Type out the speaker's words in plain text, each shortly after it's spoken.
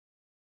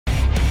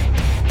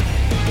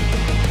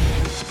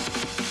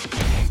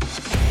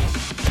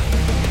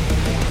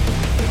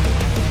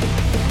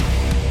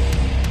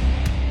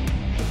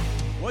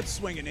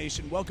Swinger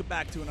Nation. Welcome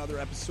back to another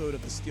episode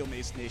of the Steel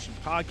Mace Nation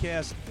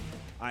podcast.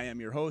 I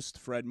am your host,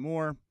 Fred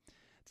Moore.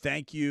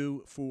 Thank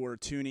you for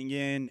tuning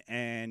in,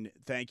 and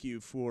thank you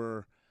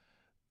for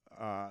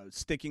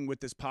sticking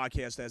with this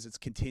podcast as it's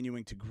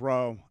continuing to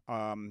grow.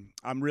 I'm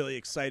really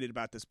excited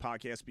about this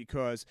podcast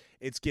because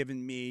it's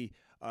given me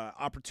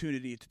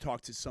opportunity to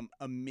talk to some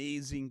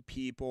amazing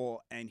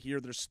people and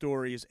hear their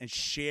stories and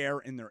share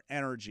in their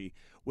energy,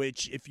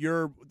 which if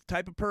you're the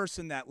type of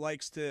person that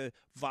likes to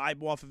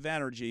vibe off of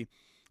energy,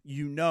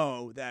 you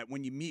know that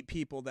when you meet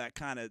people that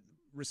kind of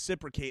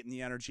reciprocate in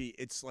the energy,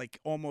 it's like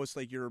almost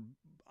like you're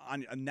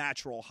on a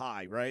natural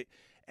high, right?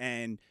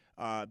 And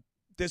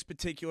this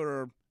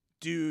particular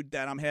dude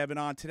that I'm having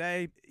on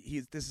today,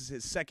 this is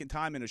his second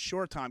time in a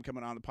short time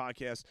coming on the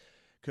podcast,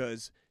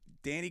 because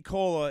Danny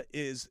Cola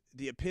is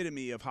the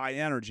epitome of high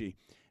energy,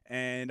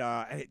 and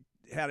I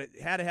had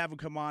to have him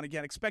come on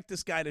again. Expect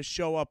this guy to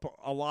show up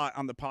a lot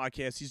on the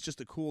podcast. He's just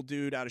a cool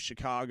dude out of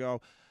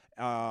Chicago.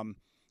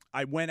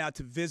 I went out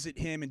to visit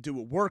him and do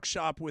a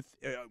workshop with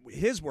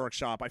his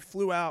workshop. I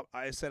flew out.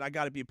 I said, I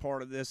got to be a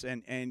part of this,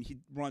 and he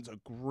runs a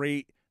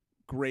great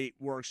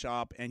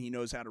workshop, and he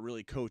knows how to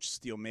really coach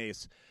steel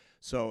mace.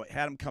 So I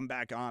had him come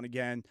back on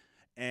again,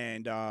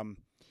 and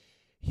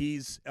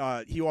he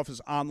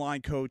offers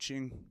online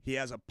coaching. He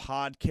has a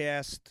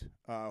podcast.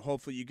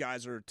 Hopefully you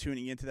guys are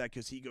tuning into that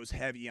because he goes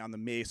heavy on the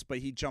mace, but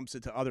he jumps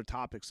into other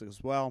topics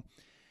as well.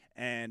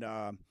 And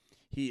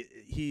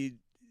he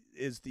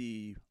is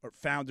the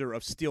founder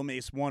of Steel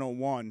Mace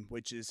 101,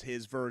 which is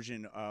his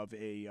version of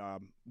a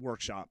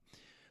workshop.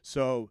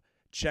 So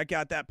check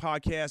out that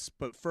podcast.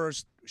 But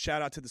first,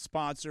 shout out to the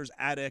sponsors,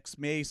 Adex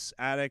Mace.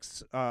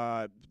 Adex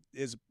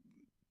is a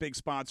big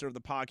sponsor of the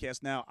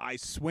podcast now. I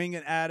swing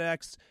at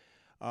Adex.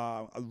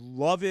 I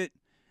love it.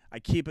 I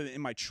keep it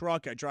in my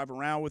truck. I drive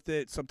around with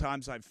it.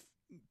 Sometimes I've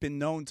been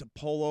known to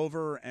pull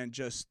over and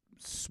just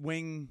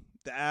swing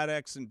the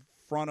Adex in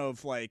front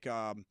of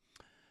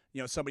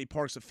somebody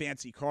parks a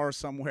fancy car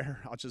somewhere.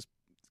 I'll just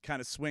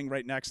kind of swing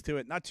right next to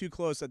it. Not too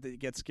close that they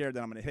get scared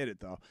that I'm going to hit it,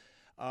 though.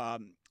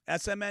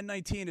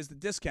 SMN19 is the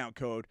discount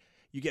code.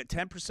 You get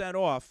 10%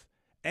 off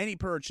any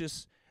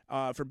purchase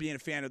for being a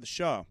fan of the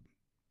show.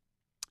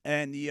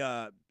 And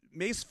the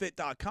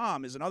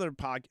MaceFit.com is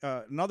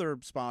another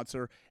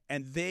sponsor,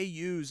 and they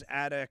use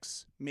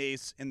Adex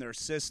Mace in their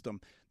system.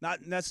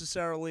 Not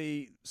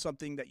necessarily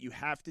something that you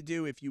have to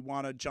do if you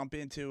want to jump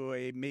into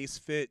a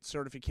MaceFit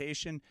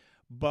certification,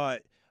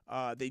 but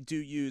they do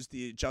use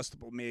the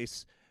adjustable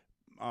mace.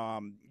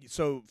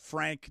 So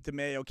Frank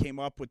DeMeo came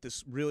up with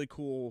this really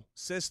cool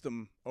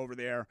system over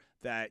there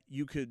that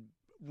you could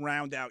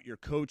round out your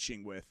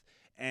coaching with.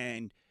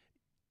 And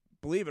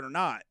believe it or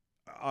not,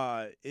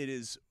 it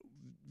is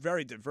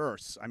very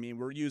diverse. I mean,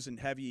 we're using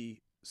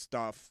heavy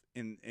stuff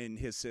in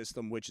his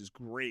system, which is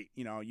great.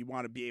 You know, you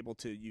want to be able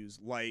to use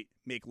light,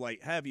 make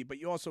light heavy, but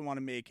you also want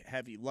to make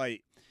heavy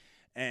light.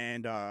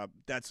 And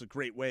that's a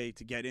great way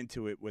to get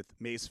into it with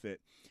MaceFit.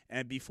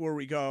 And before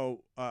we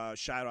go,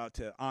 shout out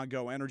to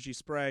OnGo Energy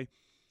Spray.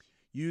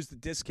 Use the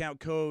discount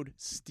code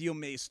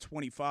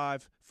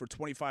SteelMace25 for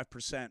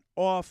 25%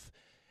 off.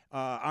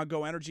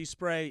 OnGo Energy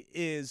Spray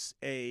is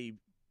a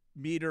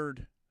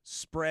metered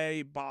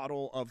spray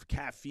bottle of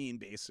caffeine,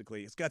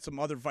 basically. It's got some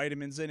other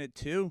vitamins in it,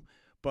 too.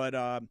 But,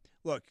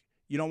 look,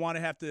 you don't want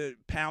to have to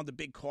pound a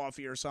big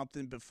coffee or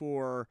something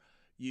before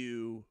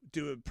you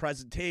do a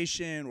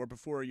presentation or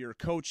before you're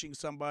coaching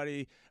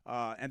somebody,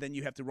 and then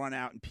you have to run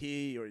out and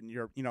pee, or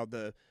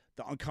the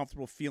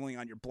uncomfortable feeling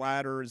on your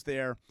bladder is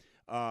there.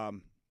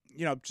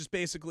 Just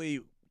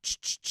basically,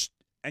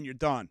 and you're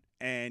done.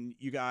 And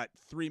you got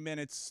 3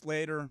 minutes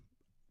later,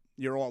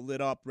 you're all lit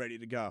up, ready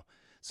to go.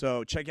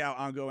 So check out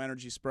OnGo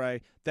Energy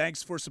Spray.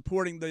 Thanks for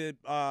supporting the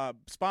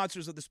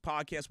sponsors of this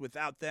podcast.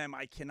 Without them,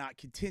 I cannot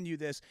continue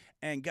this.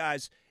 And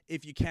guys,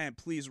 if you can,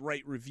 please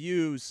write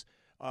reviews.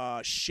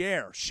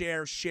 Share.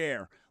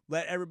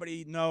 Let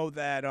everybody know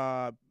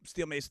that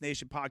Steel Mace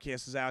Nation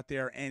podcast is out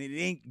there, and it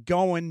ain't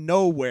going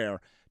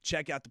nowhere.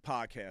 Check out the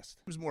podcast.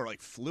 It was more like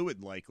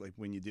fluid likely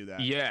when you do that.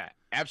 Yeah,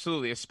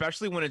 absolutely.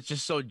 Especially when it's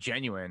just so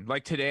genuine.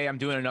 Like today, I'm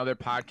doing another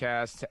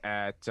podcast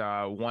at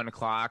 1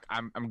 o'clock.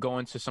 I'm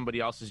going to somebody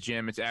else's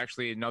gym. It's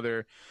actually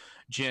another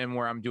gym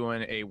where I'm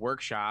doing a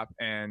workshop.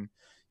 And,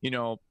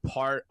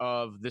 part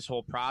of this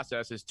whole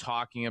process is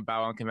talking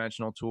about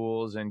unconventional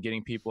tools and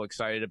getting people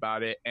excited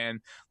about it. And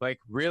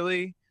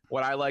really,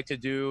 what I like to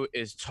do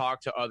is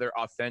talk to other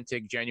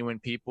authentic, genuine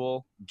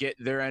people, get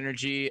their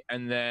energy,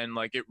 and then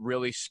it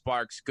really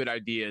sparks good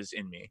ideas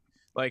in me.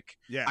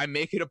 I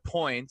make it a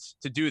point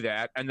to do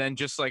that, and then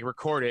just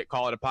record it,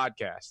 call it a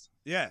podcast.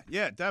 Yeah,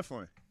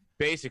 definitely.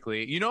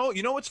 Basically, you know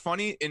what's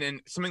funny,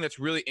 and something that's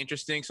really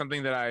interesting,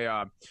 something that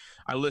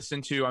I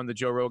listened to on the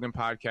Joe Rogan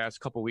podcast a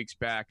couple weeks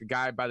back. A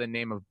guy by the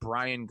name of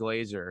Brian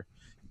Glazer.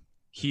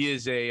 He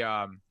is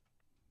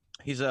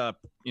he's a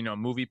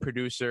movie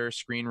producer,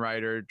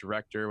 screenwriter,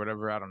 director,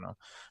 whatever, I don't know.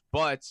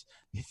 But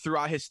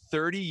throughout his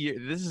 30 years,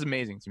 this is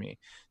amazing to me.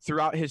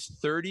 Throughout his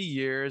 30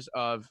 years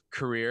of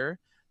career,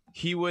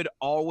 he would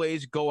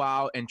always go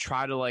out and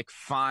try to like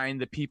find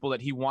the people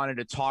that he wanted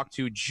to talk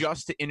to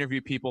just to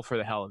interview people for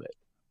the hell of it.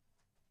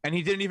 And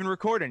he didn't even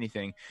record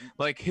anything.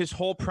 Like his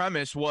whole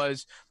premise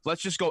was,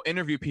 let's just go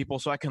interview people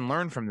so I can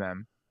learn from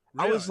them.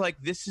 Really? I was like,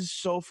 this is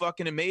so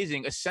fucking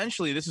amazing.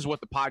 Essentially, this is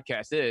what the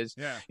podcast is.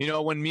 Yeah. You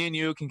know, when me and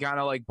you can kind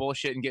of like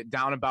bullshit and get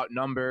down about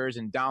numbers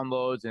and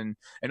downloads and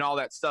all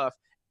that stuff.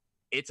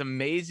 It's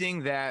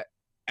amazing that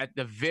at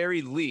the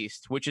very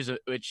least, which is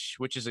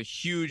a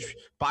huge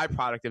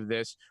byproduct of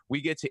this,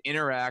 we get to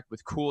interact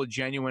with cool,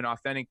 genuine,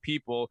 authentic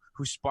people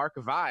who spark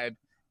a vibe,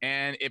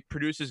 and it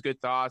produces good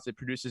thoughts. It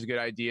produces good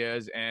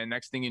ideas. And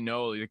next thing you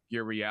know,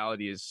 your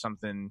reality is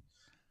something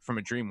from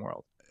a dream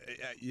world.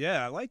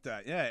 Yeah, I like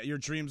that. Yeah, your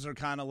dreams are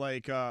kind of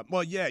like,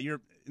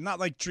 you're not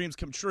like dreams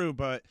come true,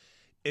 but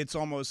it's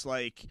almost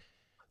like,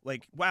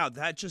 wow,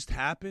 that just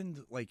happened.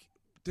 Like,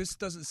 this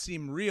doesn't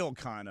seem real,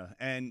 kind of,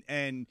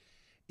 and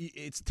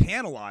it's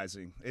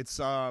tantalizing. It's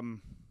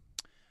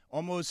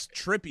almost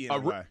trippy in a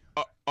way.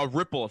 A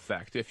ripple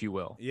effect, if you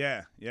will.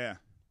 Yeah.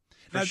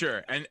 For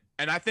sure. And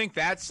I think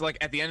that's like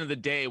at the end of the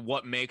day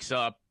what makes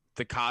up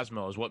the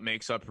cosmos, what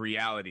makes up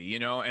reality, you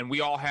know, and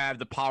we all have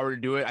the power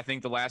to do it. I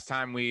think the last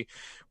time we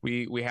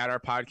had our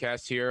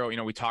podcast here, you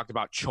know, we talked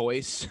about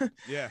choice.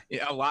 Yeah.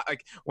 A lot.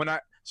 Like when I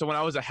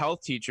was a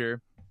health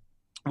teacher,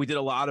 we did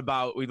a lot of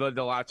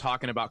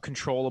talking about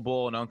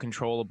controllable and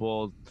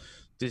uncontrollable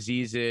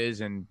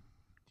diseases and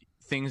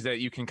things that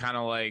you can kind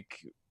of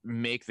like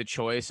make the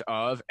choice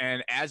of.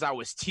 And as I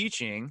was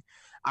teaching,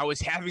 I was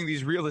having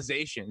these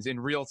realizations in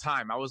real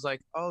time. I was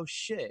like, oh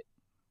shit,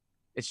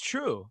 it's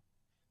true.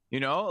 You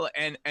know,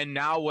 and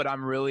now what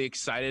I'm really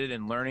excited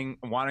and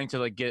wanting to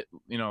like get,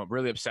 you know,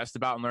 really obsessed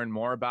about and learn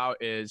more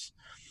about is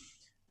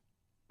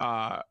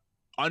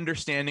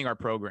understanding our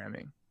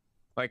programming,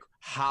 like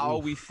how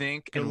we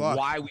think and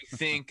why we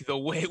think the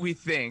way we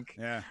think,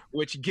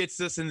 which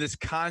gets us in this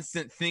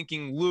constant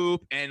thinking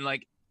loop and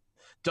like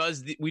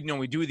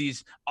we do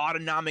these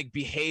autonomic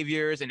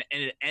behaviors and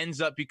it ends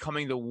up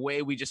becoming the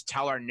way we just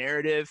tell our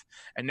narrative.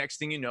 And next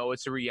thing you know,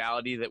 it's a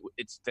reality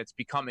that's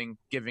becoming,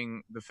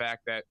 given the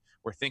fact that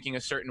we're thinking a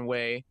certain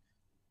way,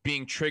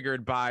 being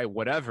triggered by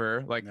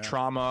whatever, like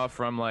trauma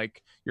from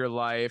like your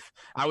life.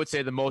 I would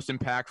say the most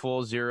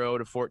impactful 0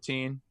 to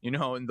 14, you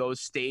know, in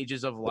those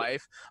stages of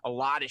life, a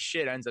lot of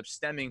shit ends up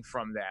stemming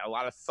from that. A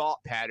lot of thought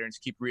patterns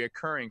keep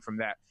reoccurring from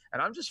that.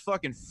 And I'm just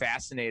fucking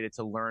fascinated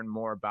to learn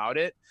more about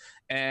it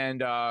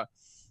and,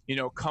 you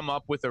know, come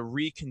up with a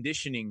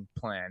reconditioning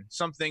plan,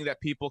 something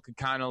that people could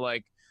kind of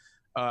like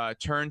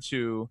turn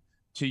to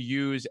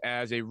use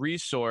as a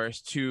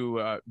resource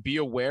to be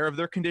aware of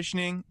their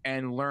conditioning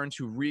and learn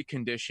to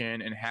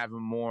recondition and have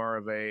more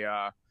of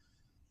a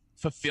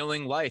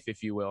fulfilling life,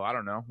 if you will. I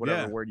don't know,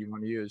 whatever word you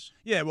want to use.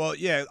 Yeah, well,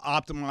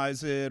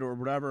 optimize it or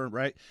whatever,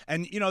 right?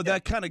 And, you know,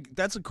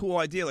 that's a cool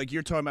idea. Like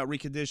you're talking about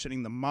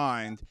reconditioning the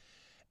mind.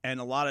 And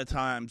a lot of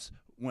times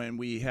when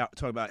we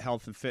talk about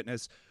health and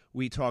fitness,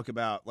 we talk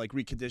about like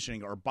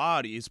reconditioning our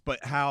bodies,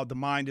 but how the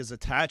mind is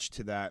attached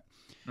to that.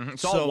 Mm-hmm.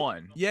 It's all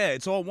one. Yeah,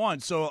 it's all one.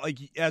 So like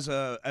as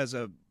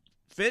a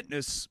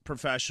fitness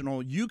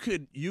professional, you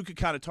could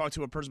kind of talk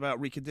to a person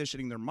about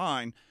reconditioning their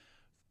mind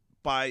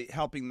by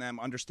helping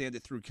them understand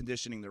it through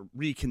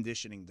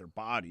reconditioning their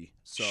body.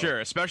 So. Sure,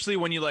 especially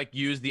when you like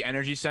use the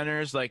energy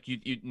centers, like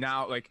you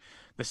now like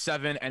the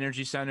 7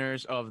 energy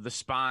centers of the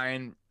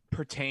spine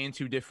pertain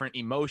to different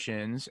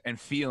emotions and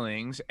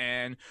feelings,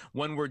 and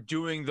when we're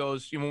doing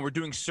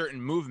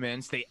certain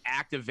movements, they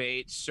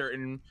activate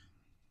certain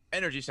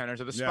energy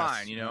centers of the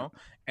spine, you know.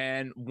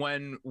 And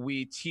when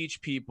we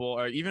teach people,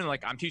 or even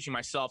like I'm teaching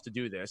myself to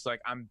do this, like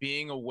I'm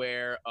being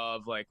aware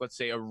of like, let's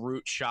say a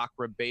root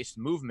chakra based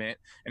movement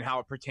and how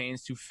it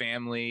pertains to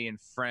family and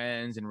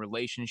friends and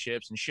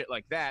relationships and shit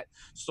like that.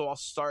 So I'll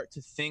start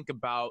to think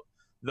about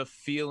the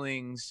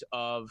feelings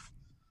of,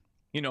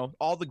 you know,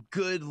 all the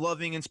good,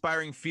 loving,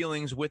 inspiring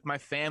feelings with my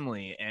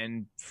family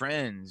and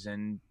friends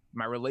and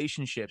my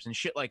relationships and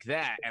shit like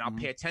that. And I'll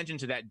pay attention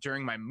to that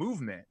during my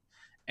movement.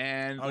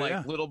 And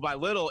little by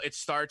little, it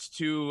starts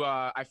to,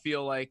 I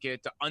feel like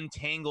it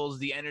untangles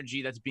the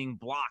energy that's being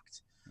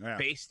blocked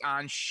based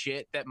on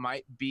shit that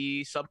might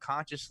be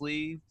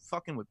subconsciously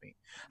fucking with me.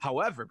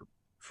 However,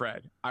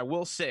 Fred, I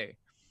will say,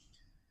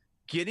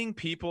 getting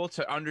people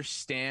to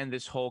understand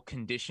this whole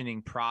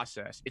conditioning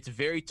process, it's a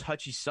very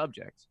touchy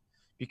subject.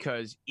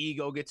 Because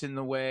ego gets in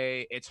the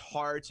way. It's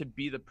hard to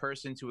be the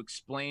person to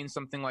explain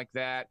something like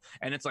that.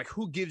 And it's like,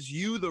 who gives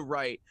you the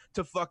right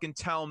to fucking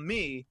tell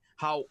me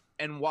how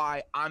and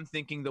why I'm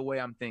thinking the way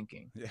I'm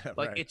thinking?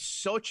 It's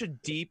such a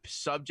deep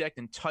subject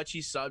and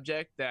touchy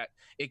subject that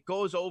it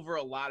goes over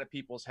a lot of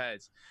people's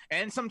heads.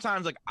 And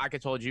sometimes, like I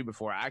told you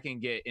before, I can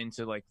get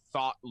into like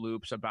thought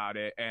loops about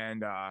it.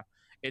 And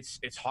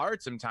it's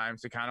hard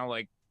sometimes to kind of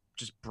like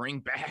just bring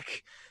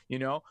back, you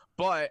know,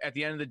 but at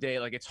the end of the day,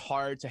 like it's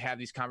hard to have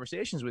these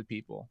conversations with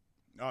people.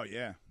 Oh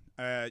yeah.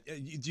 Do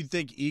you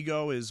think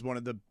ego is one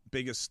of the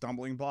biggest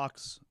stumbling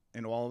blocks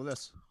in all of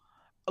this?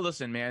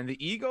 Listen, man, the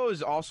ego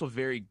is also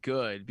very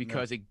good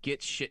because it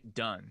gets shit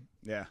done.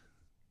 Yeah.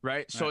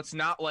 right? So it's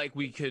not like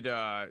we could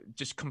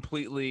just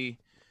completely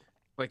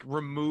like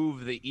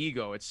remove the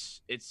ego.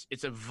 It's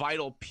a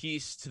vital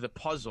piece to the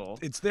puzzle.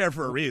 It's there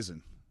for a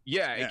reason.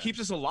 Yeah, it keeps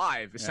us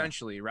alive,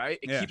 essentially, right?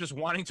 It Yeah. keeps us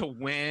wanting to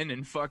win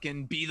and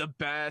fucking be the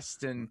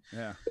best, and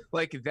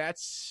like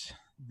that's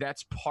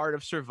part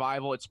of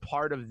survival. It's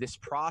part of this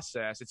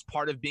process. It's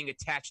part of being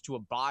attached to a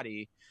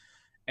body,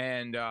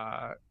 and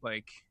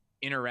like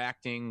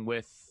interacting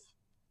with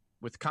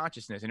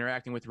consciousness,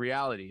 interacting with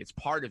reality. It's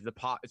part of the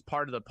it's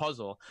part of the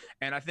puzzle.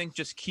 And I think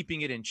just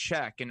keeping it in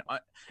check, and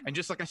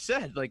just like I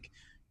said, like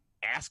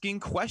asking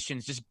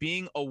questions, just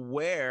being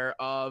aware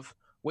of,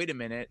 wait a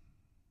minute,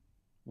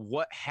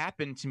 what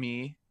happened to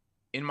me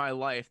in my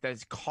life that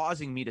is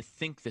causing me to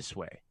think this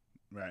way?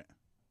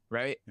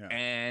 Right. Yeah.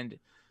 And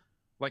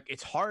like,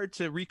 it's hard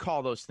to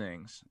recall those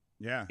things.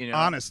 Yeah. You know?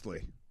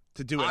 Honestly,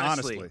 to do it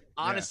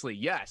honestly.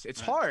 Yes. It's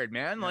hard,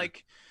 man. Yeah.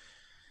 Like,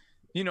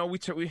 you know,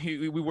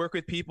 we work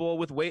with people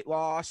with weight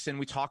loss, and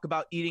we talk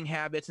about eating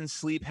habits and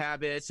sleep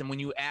habits. And when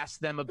you ask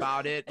them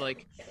about it,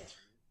 like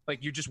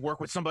you just work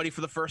with somebody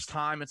for the first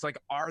time, it's like,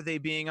 are they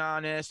being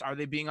honest? Are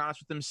they being honest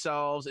with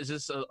themselves? Is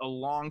this a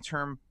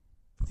long-term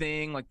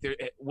thing? Like,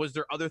 was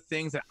there other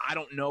things that I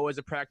don't know as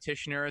a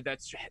practitioner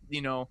that's,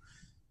 you know,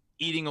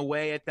 eating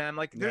away at them?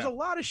 Like, there's a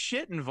lot of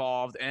shit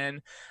involved.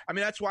 And I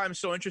mean, that's why I'm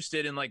so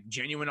interested in like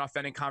genuine,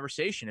 authentic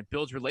conversation. It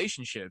builds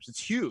relationships.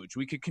 It's huge.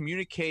 We could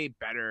communicate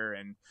better,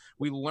 and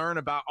we learn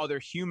about other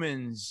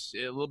humans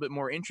a little bit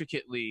more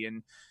intricately.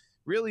 And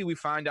really, we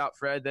find out,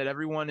 Fred, that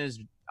everyone is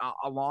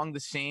along the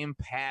same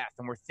path,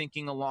 and we're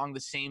thinking along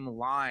the same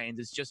lines.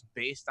 It's just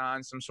based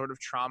on some sort of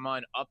trauma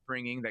and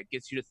upbringing that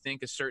gets you to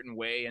think a certain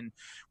way, and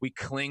we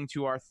cling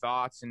to our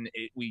thoughts, and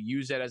we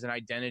use that as an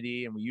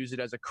identity, and we use it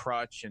as a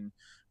crutch. And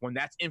when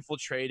that's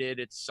infiltrated,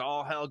 it's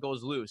all hell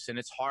goes loose, and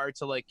it's hard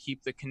to like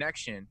keep the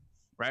connection,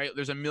 right?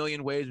 There's a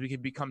million ways we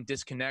could become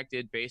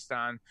disconnected based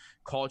on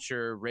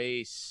culture,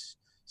 race,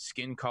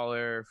 skin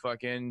color,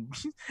 fucking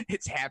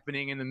it's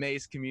happening in the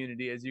Mace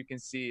community. As you can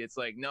see, it's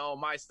like, no,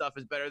 my stuff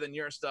is better than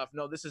your stuff.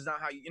 No, this is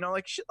not how you know,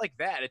 like shit like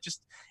that.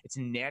 It's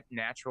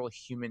natural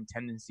human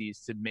tendencies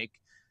to make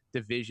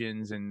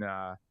divisions and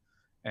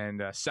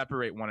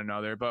separate one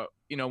another. But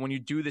you know, when you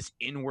do this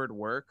inward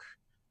work,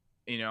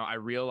 you know, I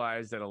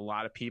realize that a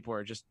lot of people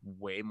are just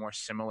way more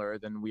similar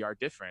than we are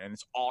different, and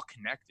it's all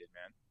connected,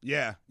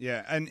 man.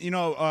 Yeah. And you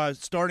know,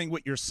 starting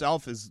with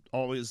yourself is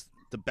always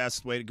the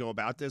best way to go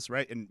about this,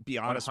 right? And be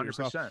honest 100%. With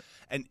yourself.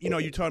 And you know,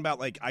 you're talking about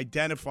like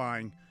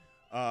identifying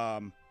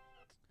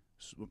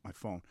with my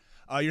phone.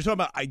 You're talking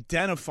about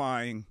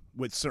identifying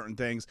with certain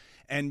things,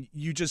 and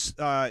you just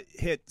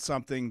hit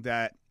something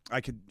that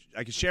I could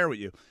share with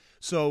you.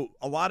 So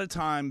a lot of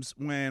times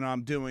when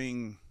I'm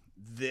doing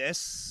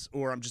this,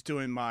 or I'm just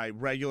doing my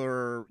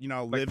regular, you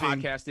know, like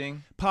living,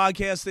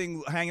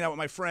 podcasting, hanging out with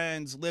my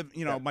friends,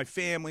 my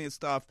family and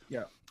stuff.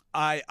 Yeah,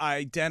 I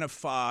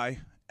identify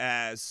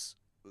as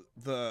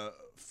the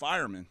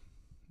fireman,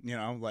 you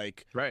know,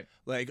 like, right,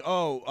 like,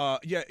 oh,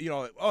 yeah, you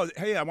know, oh,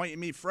 hey, I want you to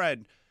meet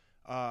Fred.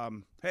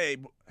 Hey,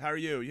 how are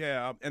you?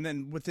 Yeah. And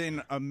then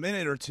within a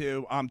minute or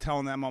two, I'm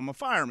telling them I'm a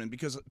fireman,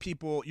 because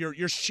people,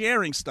 you're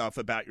sharing stuff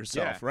about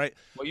yourself, right?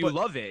 Well, you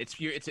love it.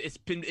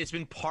 It's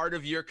been part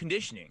of your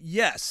conditioning.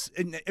 Yes.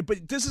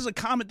 But this is a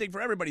common thing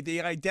for everybody. They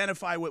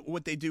identify with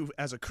what they do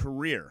as a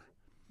career.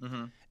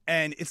 Mm-hmm.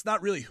 And it's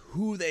not really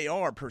who they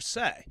are per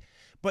se.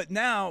 But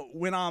now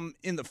when I'm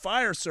in the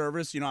fire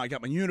service, you know, I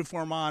got my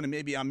uniform on, and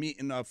maybe I'm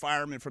meeting a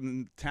fireman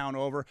from the town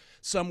over.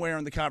 Somewhere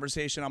in the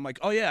conversation, I'm like,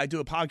 oh, yeah, I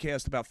do a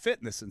podcast about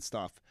fitness and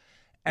stuff.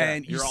 Yeah,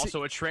 and you're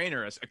also a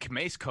trainer, a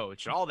Mace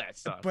coach, all that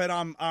stuff. But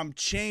I'm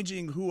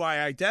changing who I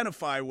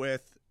identify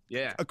with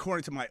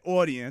according to my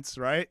audience,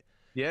 right?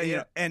 Yeah, you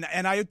know, and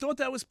I thought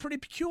that was pretty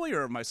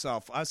peculiar of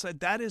myself. I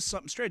said, that is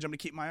something strange. I'm going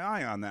to keep my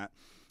eye on that.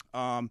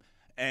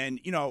 And,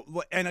 you know,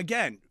 and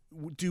again,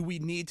 do we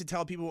need to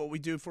tell people what we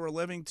do for a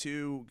living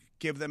to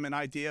give them an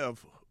idea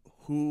of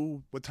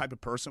what type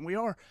of person we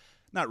are?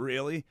 Not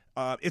really.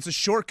 It's a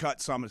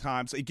shortcut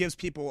sometimes. It gives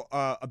people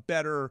a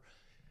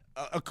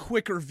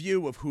quicker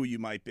view of who you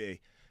might be,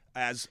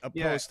 as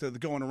opposed to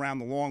going around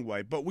the long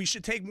way. But we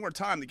should take more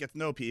time to get to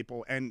know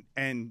people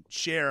and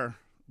share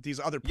these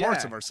other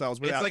parts of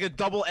ourselves. It's like a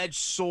double-edged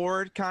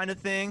sword kind of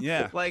thing.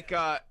 Yeah. Like,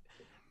 I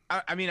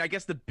mean, I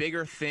guess the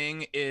bigger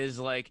thing is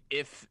like,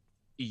 if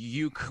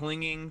you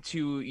clinging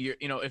to your,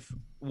 you know, if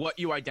what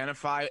you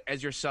identify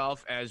as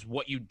yourself as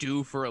what you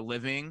do for a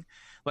living,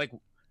 like,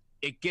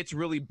 it gets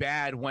really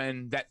bad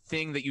when that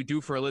thing that you do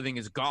for a living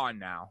is gone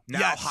now.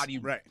 How do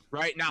you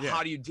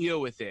how do you deal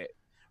with it?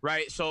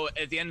 Right. So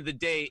at the end of the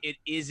day, it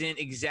isn't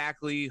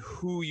exactly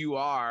who you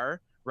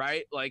are,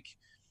 right? Like,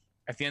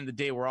 at the end of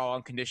the day, we're all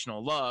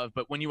unconditional love.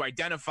 But when you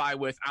identify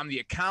with, I'm the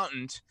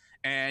accountant,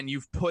 and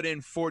you've put in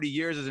 40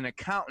 years as an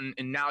accountant,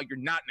 and now you're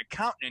not an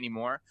accountant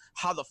anymore,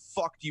 how the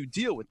fuck do you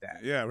deal with that?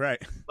 Yeah,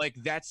 right. Like,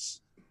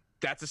 that's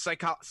a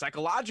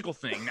psychological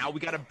thing. Now we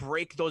got to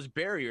break those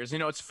barriers. You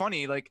know, it's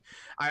funny. Like,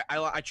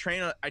 I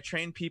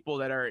train people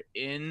that are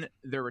in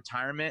their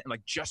retirement,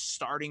 like just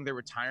starting their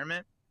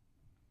retirement,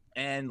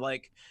 And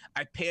like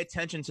I pay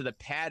attention to the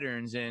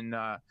patterns in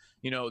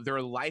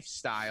their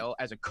lifestyle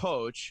as a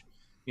coach,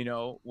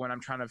 when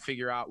I'm trying to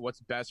figure out what's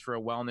best for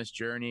a wellness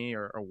journey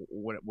or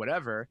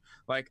whatever.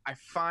 Like I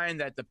find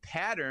that the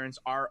patterns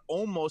are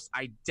almost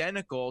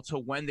identical to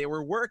when they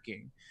were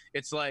working.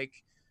 It's like,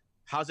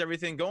 how's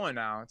everything going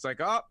now? It's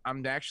like, oh,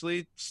 I'm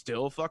actually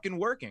still fucking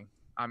working.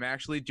 I'm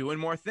actually doing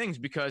more things,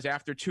 because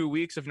after 2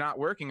 weeks of not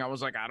working, I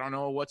was like, I don't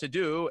know what to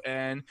do.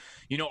 And,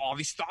 all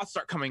these thoughts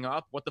start coming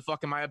up. What the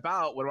fuck am I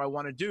about? What do I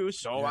want to do?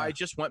 So I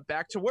just went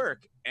back to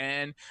work,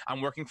 and I'm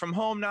working from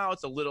home now.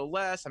 It's a little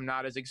less. I'm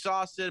not as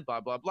exhausted,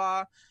 blah, blah,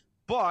 blah.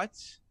 But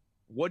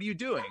what are you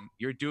doing?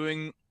 You're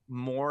doing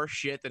more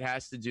shit that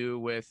has to do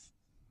with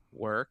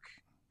work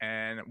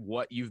and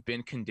what you've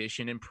been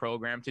conditioned and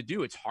programmed to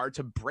do. It's hard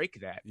to break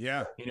that.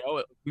 Yeah.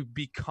 We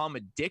become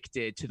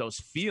addicted to those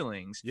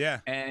feelings. Yeah.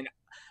 And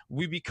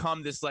we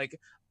become this like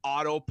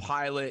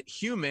autopilot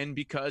human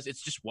because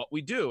it's just what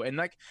we do. And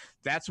like,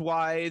 that's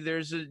why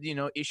there's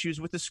issues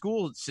with the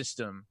school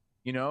system,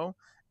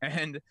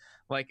 and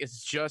like,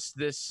 it's just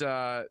this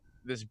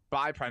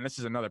byproduct. And this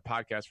is another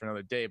podcast for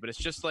another day, but it's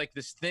just like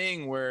this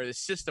thing where the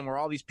system where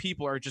all these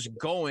people are just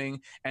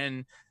going,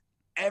 and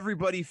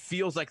everybody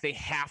feels like they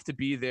have to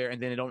be there,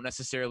 and then they don't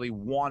necessarily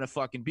want to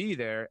fucking be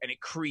there. And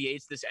it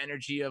creates this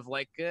energy of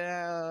like,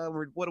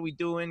 what are we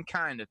doing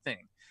kind of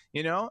thing,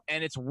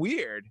 and it's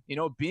weird,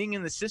 being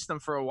in the system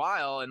for a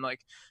while and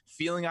like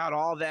feeling out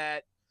all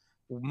that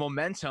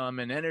momentum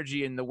and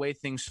energy and the way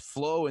things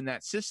flow in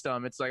that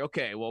system. It's like,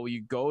 okay, well,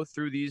 you go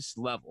through these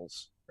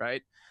levels,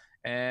 right?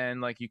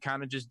 And like, you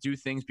kind of just do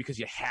things because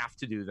you have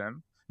to do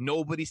them.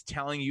 Nobody's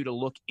telling you to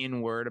look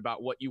inward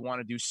about what you want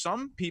to do.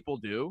 Some people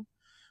do,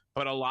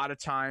 but a lot of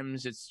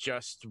times it's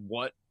just,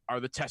 what are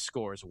the test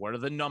scores? What are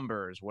the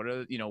numbers? What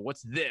are,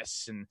 what's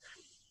this? And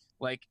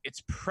like,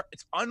 it's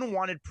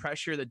unwanted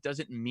pressure that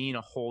doesn't mean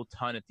a whole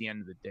ton at the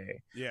end of the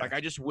day. Yeah. Like,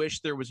 I just wish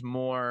there was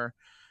more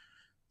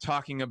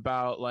talking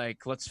about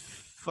like, let's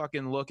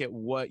fucking look at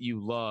what you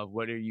love.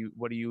 What do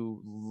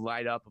you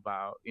light up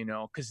about,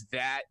 because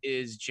that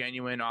is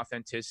genuine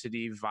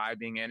authenticity,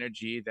 vibing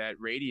energy that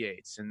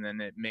radiates, and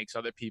then it makes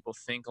other people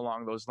think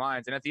along those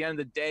lines. And at the end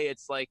of the day,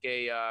 it's like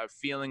a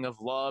feeling of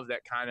love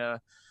that kind of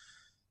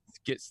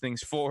gets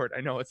things forward.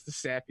 I know it's the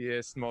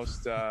sappiest,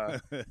 most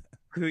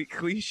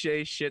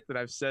cliche shit that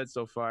I've said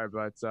so far,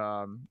 but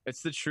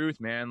it's the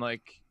truth, man.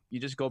 Like, you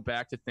just go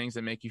back to things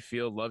that make you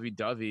feel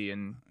lovey-dovey,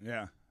 and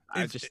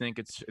I just think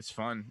it's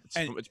fun.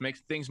 It makes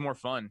things more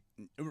fun.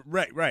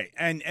 Right.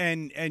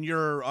 And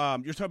you're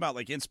talking about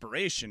like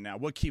inspiration now.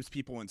 What keeps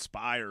people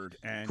inspired?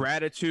 And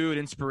gratitude,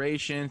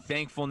 inspiration,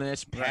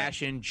 thankfulness,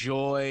 passion,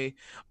 joy,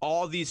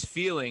 all these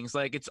feelings.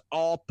 Like, it's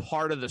all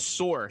part of the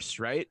source,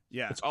 right?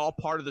 Yeah. It's all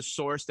part of the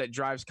source that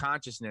drives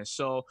consciousness.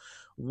 So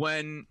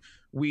when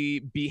we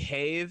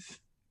behave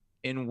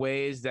in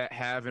ways that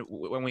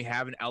when we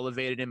have an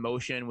elevated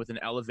emotion with an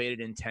elevated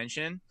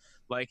intention,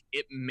 like,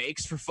 it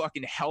makes for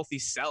fucking healthy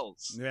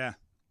cells. Yeah.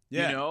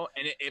 And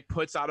it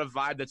puts out a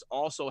vibe that's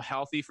also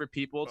healthy for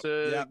people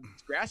to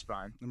grasp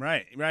on.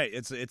 Right.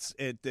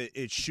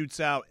 It shoots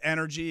out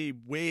energy,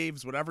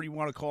 waves, whatever you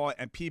want to call it,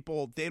 and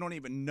people, they don't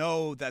even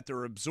know that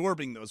they're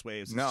absorbing those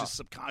waves. It's just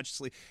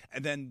subconsciously,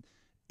 and then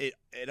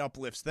it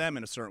uplifts them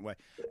in a certain way.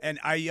 And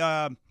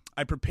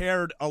I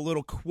prepared a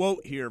little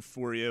quote here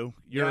for you.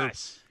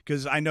 Yes.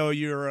 Because I know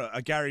you're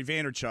a Gary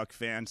Vaynerchuk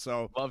fan,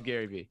 so love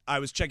Gary V. I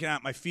was checking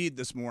out my feed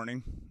this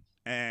morning,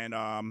 and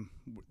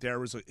there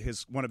was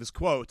one of his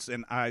quotes,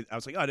 and I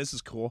was like, oh, this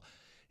is cool.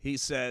 He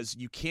says,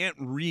 "You can't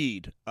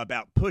read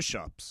about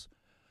push-ups.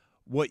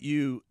 What do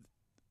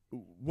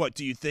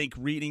you think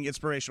reading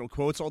inspirational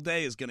quotes all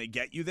day is going to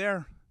get you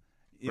there?"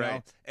 You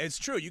know? It's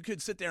true. You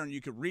could sit there and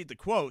you could read the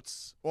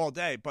quotes all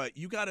day, but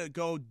you got to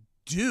go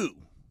do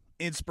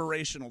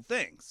inspirational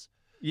things.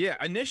 Yeah,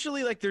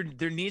 initially, like,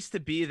 there needs to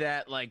be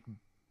that, like,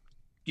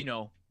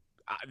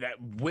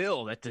 that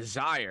will, that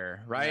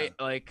desire, right?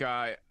 Yeah. Like,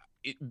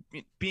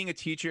 being a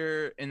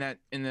teacher in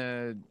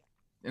the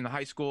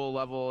high school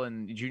level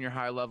and junior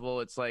high level,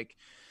 it's like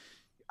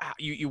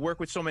you work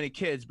with so many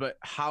kids, but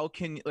how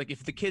can, like,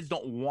 if the kids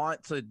don't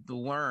want to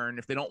learn,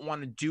 if they don't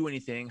want to do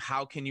anything,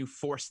 how can you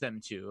force them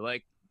to?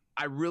 Like,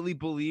 I really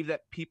believe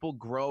that people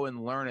grow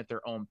and learn at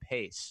their own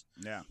pace.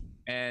 Yeah,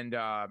 and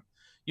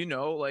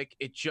like,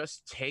 it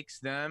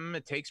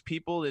takes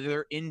people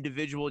their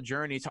individual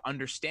journey to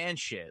understand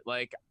shit.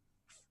 Like,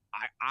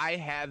 I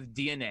have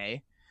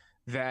DNA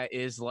that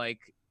is like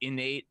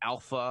innate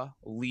alpha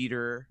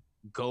leader,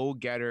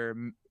 go-getter.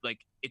 Like,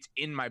 it's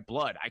in my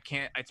blood.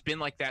 It's been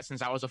like that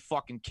since I was a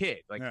fucking kid.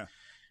 Like,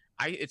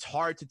 it's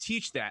hard to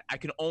teach that. I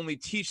can only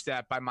teach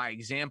that by my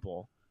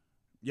example.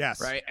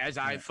 Yes. Right. As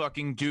I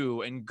fucking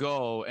do and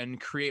go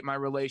and create my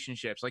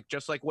relationships, like,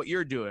 just like what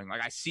you're doing. Like,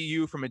 I see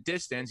you from a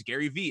distance.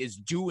 Gary V is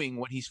doing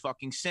what he's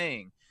fucking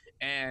saying.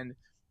 And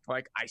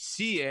like, I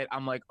see it.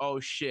 I'm like, oh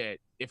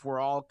shit. If we're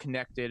all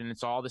connected and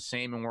it's all the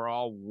same and we're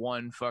all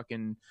one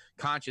fucking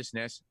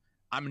consciousness,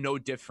 I'm no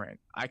different.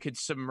 I could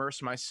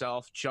submerge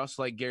myself just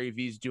like Gary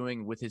Vee's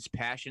doing with his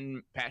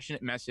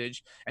passionate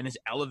message and his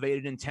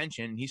elevated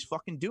intention. He's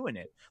fucking doing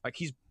it. Like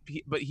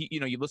but he,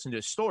 you listen to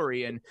his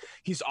story and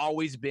he's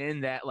always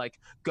been that like,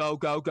 go,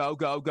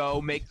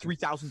 make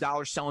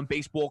 $3,000 selling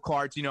baseball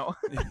cards,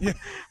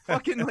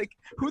 fucking like,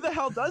 who the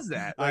hell does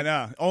that? Like, I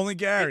know. Only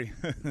Gary.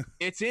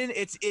 It's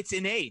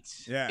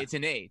innate. Yeah. It's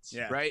innate.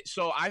 Yeah. Right.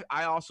 So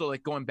I also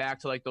like going back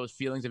to like those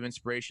feelings of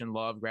inspiration,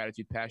 love,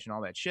 gratitude, passion,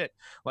 all that shit.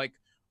 Like,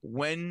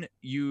 when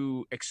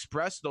you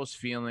express those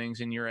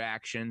feelings in your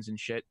actions and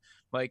shit,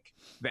 like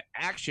the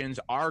actions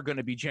are going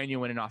to be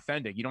genuine and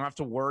authentic. You don't have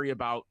to worry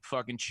about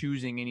fucking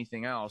choosing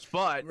anything else.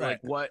 But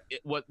right. like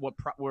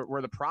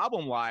where the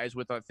problem lies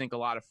with, I think, a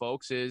lot of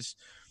folks is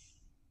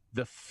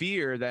the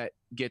fear that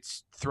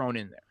gets thrown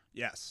in there.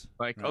 Yes.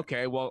 Like, right.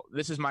 Okay, well,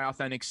 this is my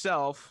authentic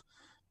self,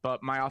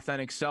 but my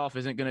authentic self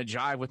isn't going to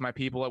jive with my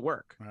people at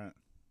work. Right.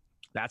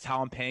 That's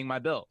how I'm paying my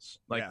bills.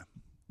 Like, yeah.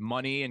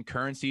 Money and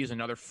currency is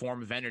another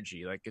form of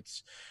energy. Like,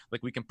 it's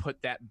like we can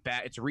put that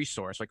back. It's a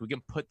resource. Like, we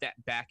can put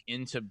that back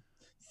into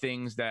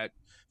things that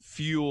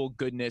fuel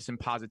goodness and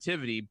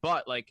positivity.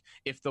 But like,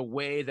 if the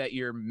way that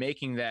you're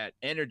making that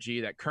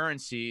energy, that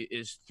currency,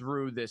 is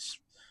through this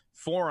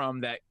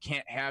forum that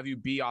can't have you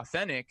be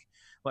authentic,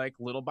 like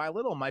little by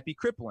little might be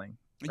crippling.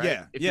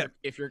 Right? Yeah.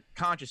 If you're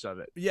conscious of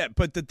it. Yeah.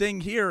 But the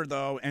thing here,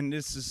 though, and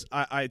this is,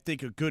 I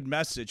think, a good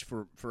message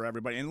for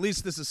everybody, and at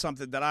least this is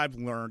something that I've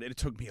learned, and it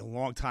took me a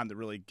long time to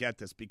really get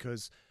this,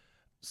 because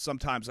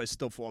sometimes I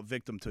still fall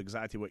victim to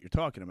exactly what you're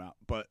talking about.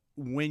 But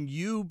when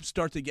you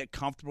start to get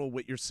comfortable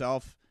with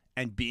yourself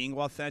and being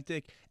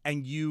authentic,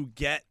 and you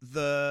get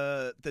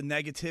the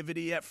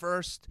negativity at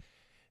first,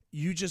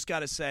 you just got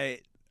to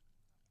say,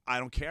 I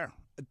don't care.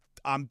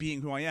 I'm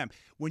being who I am.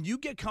 When you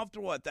get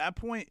comfortable at that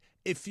point,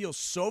 it feels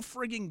so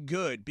frigging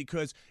good,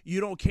 because you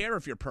don't care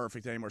if you're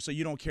perfect anymore. So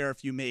you don't care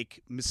if you make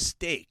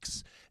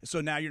mistakes. So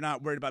now you're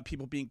not worried about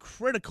people being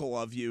critical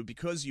of you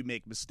because you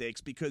make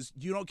mistakes, because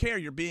you don't care.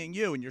 You're being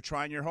you and you're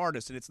trying your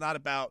hardest. And it's not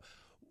about,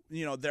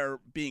 they're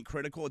being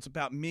critical. It's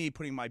about me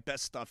putting my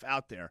best stuff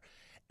out there.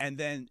 And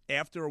then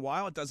after a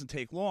while, it doesn't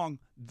take long,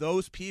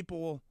 those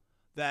people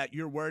that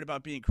you're worried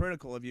about being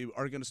critical of you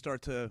are going to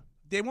start to,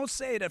 they won't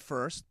say it at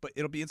first, but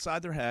it'll be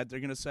inside their head. They're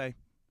going to say,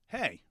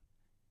 hey,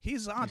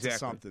 he's onto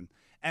something.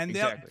 And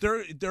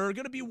they're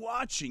going to be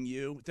watching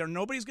you.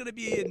 Nobody's going to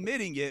be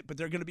admitting it, but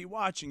they're going to be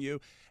watching you.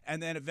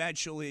 And then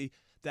eventually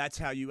that's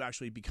how you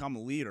actually become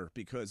a leader,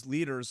 because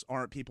leaders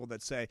aren't people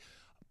that say,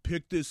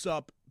 pick this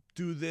up,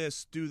 do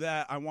this, do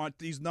that. I want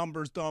these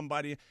numbers done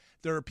by the.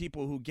 There are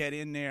people who get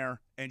in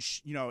there and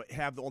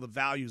have all the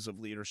values of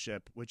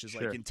leadership, which is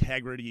like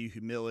integrity,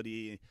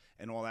 humility,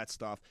 and all that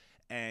stuff.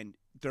 And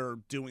they're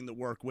doing the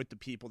work with the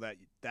people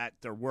that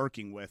they're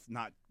working with,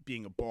 not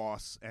being a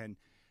boss. And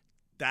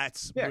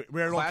that's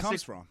where it all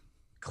comes from.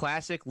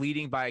 Classic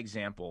leading by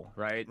example,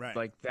 right? Right.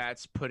 Like,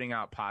 that's putting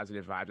out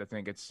positive vibes. I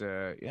think it's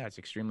it's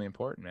extremely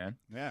important, man.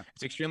 Yeah,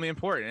 it's extremely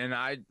important. And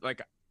I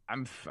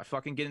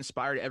fucking get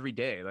inspired every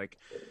day. Like,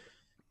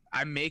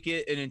 I make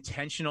it an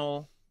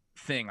intentional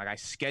thing. Like, I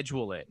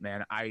schedule it,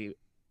 man. I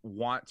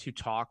want to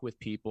talk with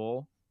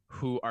people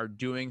who are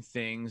doing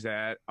things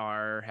that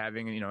are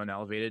having, an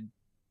elevated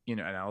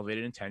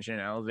intention, an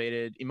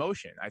elevated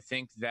emotion. I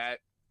think that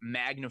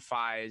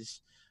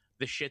magnifies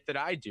the shit that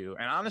I do.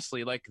 And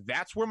honestly, like,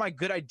 that's where my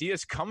good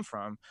ideas come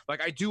from.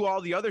 Like, I do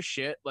all the other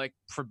shit, like,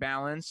 for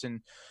balance and,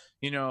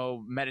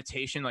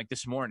 meditation. Like,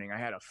 this morning I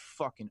had a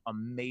fucking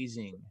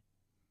amazing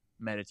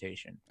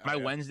meditation. My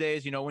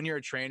Wednesdays, when you're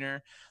a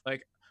trainer,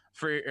 like,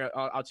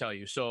 I'll tell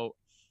you. So,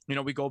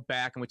 we go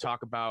back and we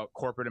talk about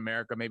corporate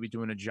America maybe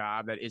doing a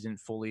job that isn't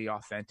fully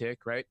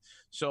authentic, right?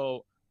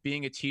 So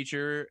being a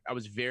teacher, I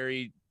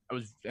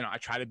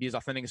try to be as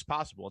authentic as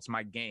possible. It's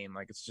my game.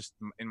 Like, it's just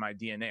in my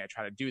DNA. I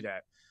try to do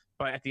that.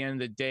 But at the end of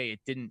the day, it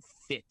didn't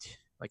fit.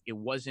 Like, it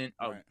wasn't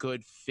a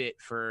good fit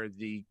for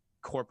the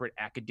corporate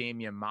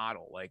academia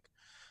model. Like,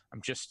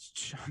 I'm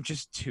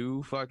just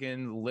too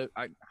fucking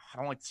I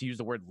don't like to use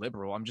the word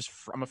liberal.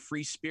 I'm a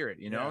free spirit,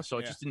 so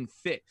it just didn't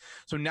fit.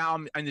 So now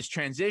I'm in this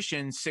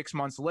transition 6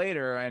 months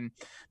later and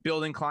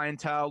building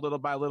clientele little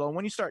by little. And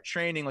when you start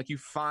training, like, you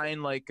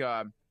find like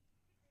a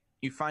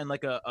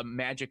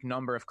magic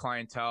number of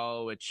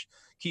clientele, which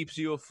keeps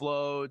you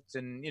afloat,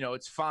 and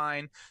it's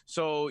fine.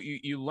 So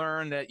you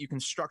learn that you can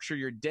structure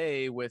your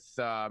day with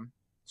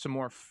some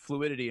more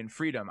fluidity and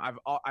freedom.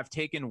 I've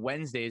taken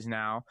Wednesdays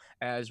now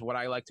as what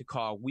I like to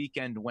call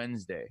Weekend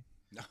Wednesday.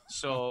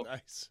 So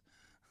nice.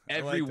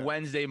 Every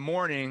Wednesday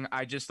morning,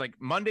 I just, like,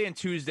 Monday and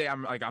Tuesday,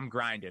 I'm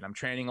grinding. I'm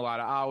training a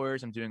lot of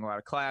hours. I'm doing a lot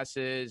of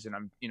classes, and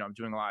I'm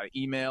doing a lot of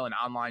email and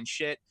online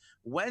shit.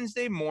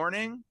 Wednesday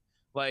morning,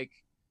 like,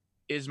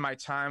 is my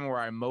time where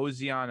I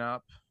mosey on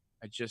up.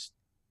 I just,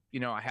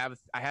 I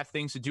have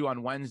things to do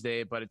on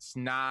Wednesday, but it's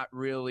not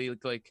really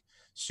like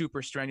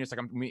super strenuous.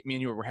 Like, me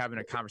and you were having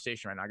a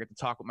conversation right now. I get to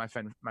talk with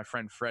my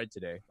friend Fred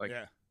today. Like,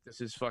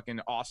 this is fucking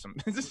awesome.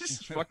 This is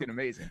fucking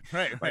amazing.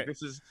 Right. Like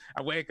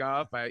I wake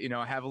up, I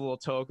have a little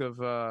toke of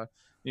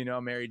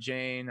Mary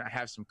Jane. I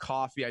have some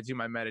coffee. I do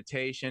my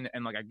meditation,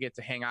 and like I get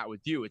to hang out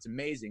with you. It's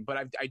amazing.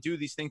 But I do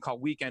these thing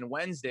called Weekend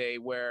Wednesday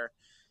where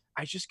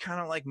I just kind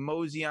of like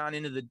mosey on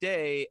into the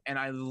day, and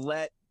I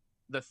let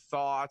the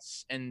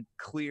thoughts and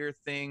clear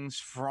things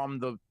from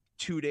the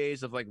 2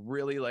 days of like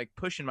really like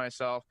pushing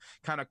myself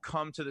kind of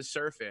come to the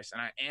surface,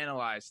 and I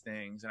analyze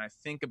things and I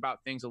think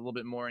about things a little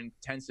bit more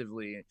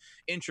intensively,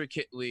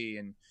 intricately,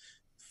 and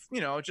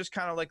just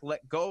kind of like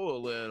let go a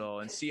little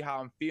and see how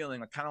I'm feeling,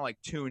 like kind of like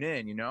tune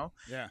in,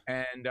 Yeah.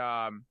 And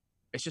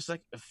it's just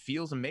like it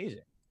feels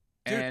amazing.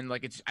 Dude. And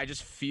like I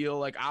just feel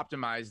like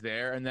optimized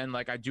there. And then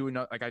like I do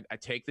like I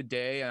take the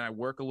day and I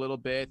work a little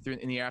bit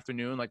in the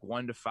afternoon, like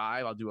 1 to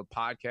 5. I'll do a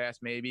podcast,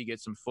 maybe get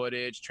some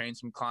footage, train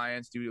some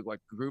clients, do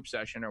like a group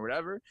session or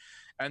whatever.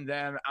 And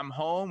then I'm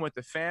home with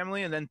the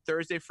family. And then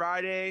Thursday,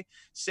 Friday,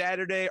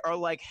 Saturday are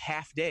like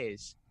half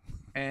days.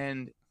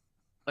 And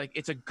like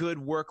it's a good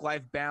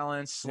work-life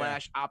balance /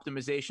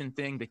 optimization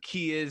thing. The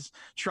key is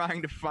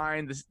trying to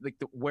find this like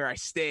where I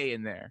stay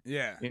in there.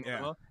 Yeah.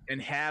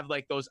 And have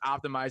like those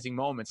optimizing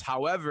moments.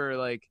 However,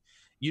 like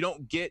you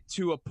don't get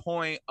to a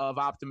point of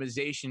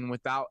optimization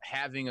without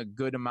having a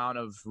good amount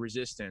of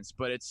resistance.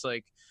 But it's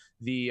like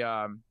the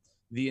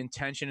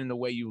intention and the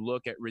way you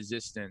look at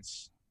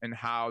resistance and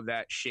how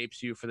that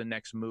shapes you for the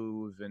next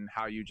move and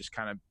how you just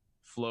kind of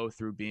flow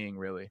through being,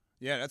 really.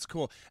 Yeah, that's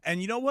cool. And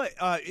you know what?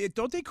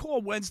 Don't they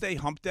call Wednesday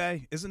Hump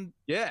Day?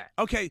 Yeah.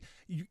 Okay.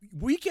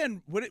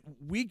 Weekend Wednesday.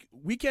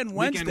 Weekend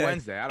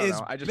Wednesday. I don't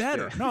know. I just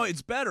better. No,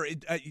 it's better.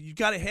 You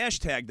got to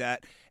hashtag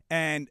that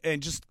and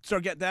just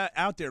start getting that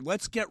out there.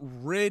 Let's get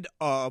rid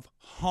of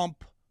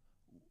Hump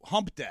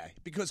Day,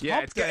 because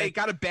Hump Day, it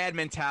got a bad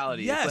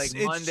mentality. Yes, it's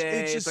like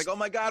Monday. It's like, oh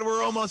my God,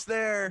 we're almost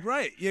there.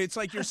 Right. Yeah, it's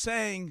like you're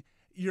saying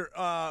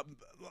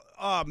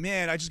oh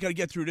man, I just got to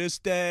get through this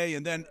day,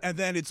 and then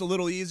it's a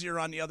little easier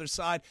on the other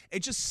side.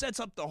 It just sets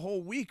up the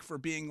whole week for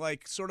being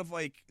like sort of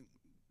like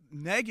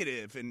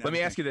negative. And let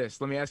me ask you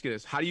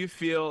this: how do you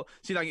feel?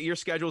 See, like your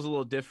schedule's a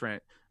little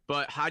different,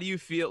 but how do you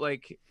feel?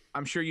 Like,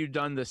 I'm sure you've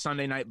done the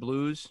Sunday night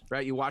blues,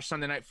 right? You watch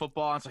Sunday Night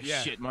Football. And it's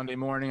like, shit, Monday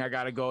morning I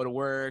got to go to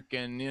work,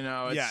 and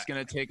it's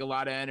gonna take a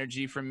lot of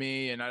energy from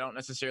me, and I don't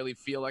necessarily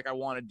feel like I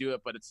want to do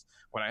it, but it's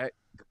what I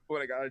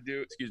got to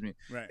do. Excuse me.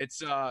 Right.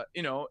 It's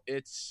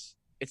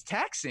it's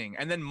taxing.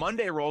 And then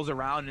Monday rolls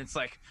around and it's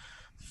like,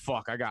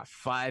 fuck, I got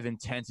 5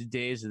 intense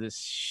days of this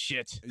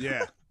shit.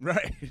 Yeah,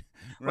 right.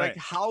 Like,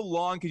 how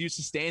long could you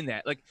sustain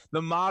that? Like,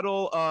 the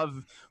model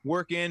of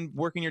working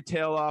your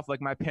tail off,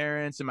 like my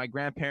parents and my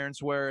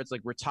grandparents were, it's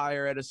like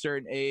retire at a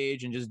certain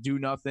age and just do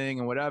nothing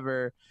and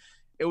whatever.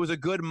 It was a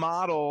good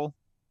model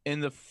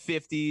in the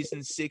 50s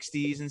and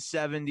 60s and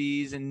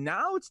 70s, and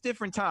now it's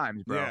different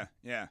times, bro.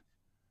 Yeah.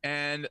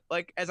 And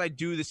like, as I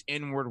do this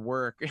inward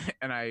work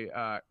and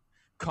I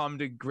come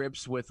to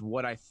grips with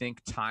what I think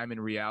time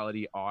and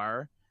reality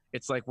are,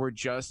 it's like we're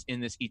just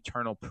in this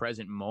eternal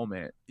present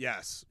moment.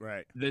 Yes,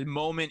 right. The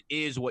moment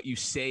is what you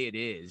say it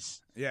is.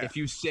 Yeah. If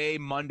you say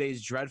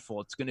Monday's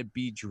dreadful, it's going to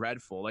be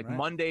dreadful. Like, right.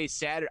 Monday,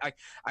 Saturday.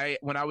 I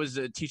when I was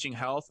teaching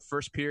health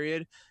first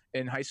period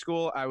in high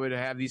school, I would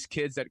have these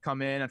kids that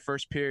come in at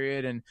first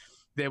period and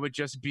they would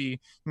just be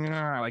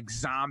like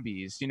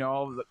zombies.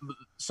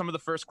 Some of the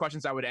first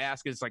questions I would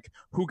ask is like,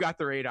 who got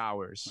their 8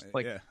 hours?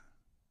 Like,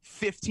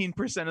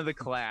 15% of the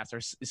class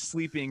is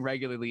sleeping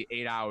regularly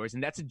 8 hours,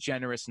 and that's a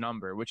generous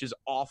number, which is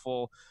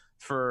awful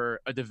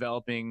for a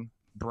developing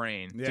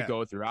brain to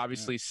go through.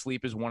 Obviously,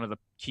 sleep is one of the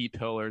key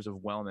pillars of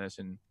wellness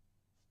and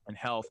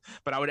health.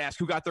 But I would ask,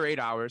 who got their 8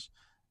 hours?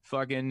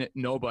 Fucking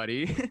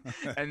nobody.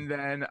 And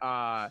then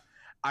I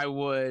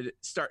would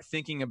start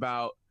thinking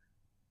about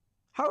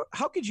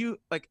how could you,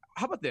 like,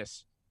 how about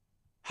this?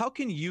 How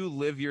can you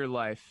live your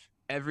life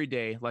every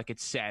day like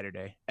it's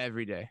Saturday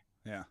every day?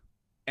 Yeah.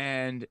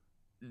 And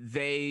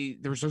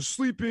they're so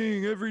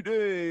sleeping every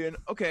day. And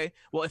okay,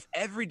 well, if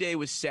every day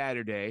was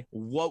Saturday,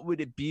 what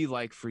would it be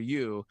like for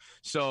you?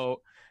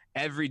 So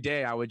every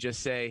day I would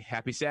just say,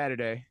 happy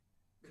Saturday,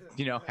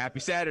 happy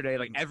Saturday.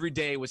 Like, every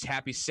day was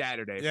happy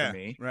Saturday for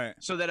me. Right.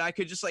 So that I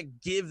could just like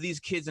give these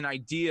kids an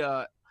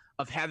idea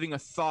of having a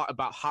thought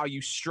about how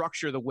you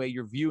structure the way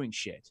you're viewing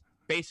shit.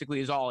 Basically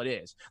is all it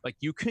is. Like,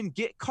 you can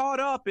get caught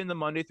up in the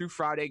Monday through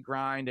Friday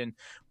grind and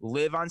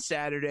live on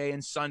Saturday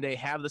and Sunday,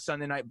 have the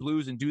Sunday night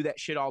blues and do that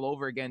shit all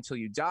over again until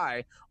you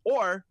die.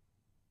 Or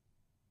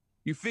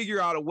you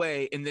figure out a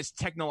way in this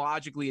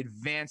technologically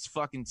advanced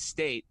fucking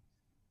state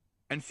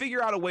and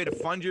figure out a way to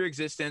fund your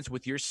existence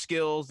with your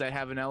skills that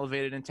have an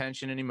elevated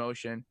intention and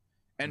emotion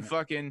and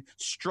fucking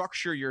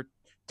structure your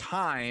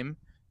time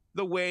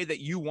the way that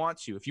you want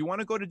to. If you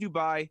want to go to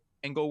Dubai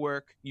and go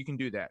work, you can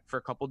do that for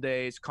a couple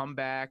days, come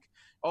back.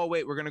 Oh,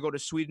 wait, we're going to go to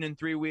Sweden in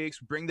 3 weeks,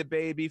 bring the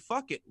baby.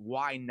 Fuck it.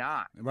 Why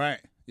not?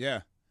 Right.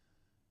 Yeah.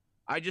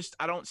 I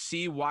don't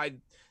see why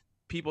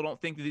people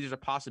don't think that these are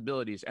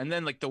possibilities. And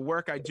then like the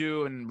work I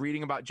do and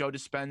reading about Joe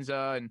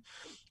Dispenza, and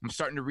I'm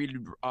starting to read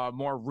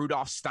more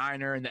Rudolf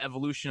Steiner and the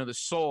evolution of the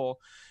soul.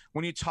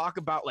 when you talk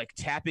about like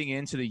tapping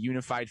into the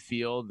unified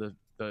field,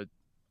 the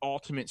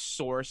ultimate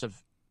source of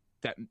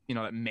that,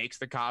 that makes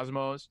the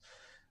cosmos,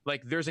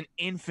 like there's an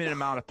infinite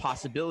amount of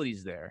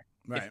possibilities there.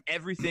 Right. If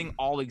everything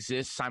all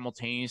exists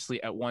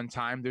simultaneously at one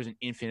time, there's an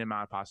infinite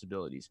amount of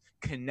possibilities.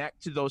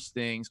 Connect to those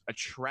things,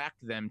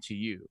 attract them to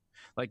you.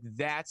 Like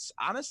that's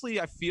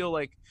honestly, I feel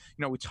like,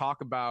 we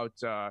talk about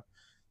the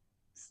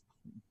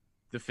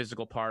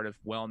physical part of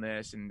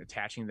wellness and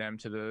attaching them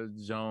to the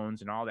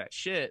zones and all that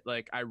shit.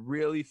 Like I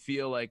really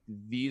feel like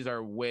these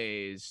are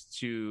ways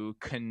to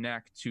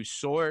connect to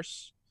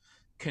source,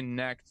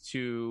 connect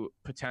to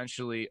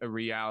potentially a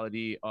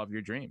reality of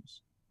your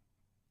dreams.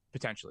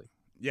 Potentially.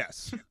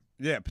 Yes.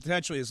 Yeah,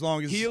 potentially, as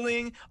long as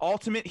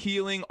ultimate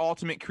healing,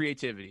 ultimate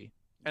creativity.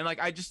 And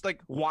like I just like,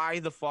 why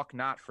the fuck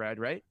not, Fred,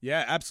 right?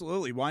 Yeah,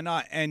 absolutely. Why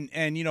not? And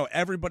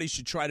everybody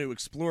should try to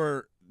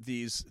explore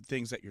these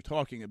things that you're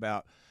talking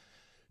about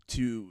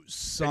to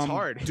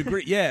some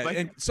degree. Yeah, like,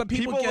 and some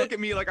people look at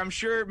me like, I'm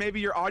sure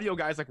maybe your audio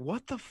guy's like,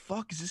 what the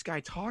fuck is this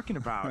guy talking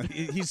about?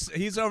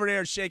 he's over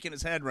there shaking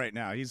his head right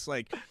now. He's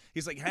like,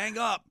 hang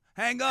up.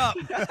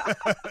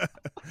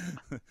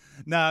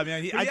 No, I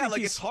mean, I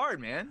think it's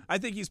hard, man. I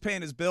think he's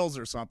paying his bills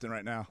or something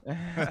right now.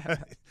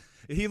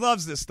 He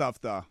loves this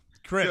stuff, though.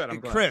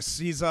 Chris,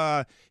 he's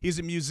a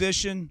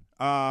musician.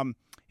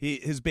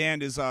 His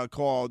band is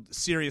called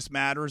Serious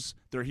Matters.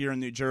 They're here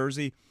in New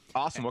Jersey.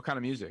 Awesome. What kind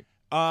of music?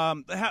 How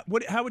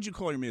would you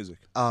call your music?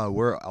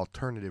 We're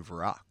alternative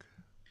rock.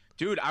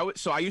 Dude,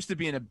 I used to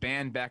be in a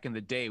band back in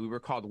the day. We were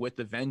called With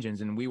the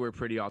Vengeance, and we were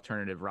pretty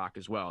alternative rock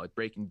as well, like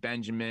Breaking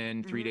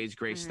Benjamin, 3 Days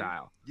Grace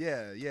style.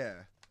 Yeah.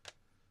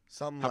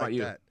 Something like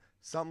that.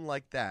 Something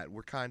like that.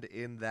 We're kind of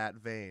in that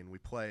vein. We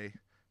play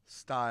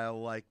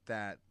style like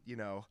that,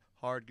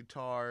 hard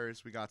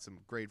guitars. We got some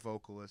great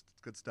vocalists.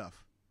 It's good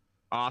stuff.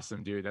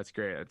 Awesome, dude. That's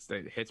great.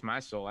 That hits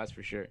my soul, that's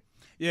for sure.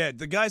 Yeah,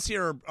 the guys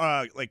here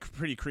are like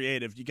pretty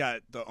creative. You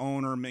got the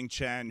owner, Ming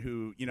Chen,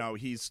 who,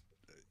 he's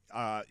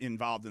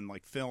involved in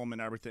like film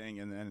and everything,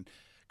 and then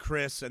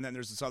Chris, and then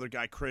there's this other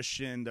guy,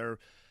 Christian. They're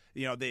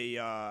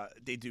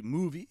they do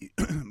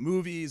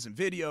movies and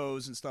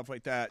videos and stuff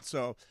like that.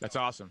 So that's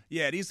awesome.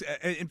 Yeah,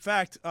 in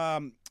fact,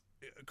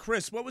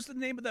 Chris, what was the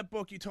name of that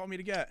book you told me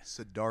to get?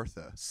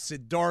 Siddhartha.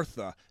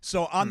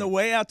 So on the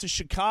way out to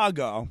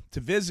Chicago to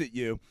visit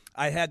you,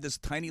 I had this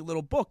tiny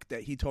little book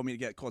that he told me to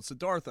get called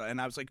Siddhartha, and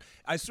I was like,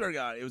 I swear to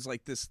God, it was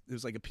like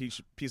a piece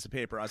of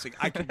paper. I was like,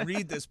 I could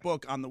read this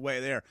book on the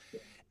way there,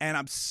 and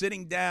I'm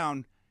sitting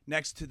down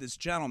next to this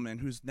gentleman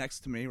who's next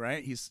to me,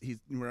 right?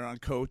 We're on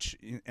coach,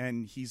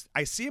 and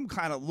I see him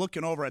kind of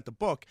looking over at the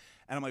book,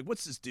 and I'm like,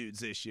 what's this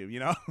dude's issue?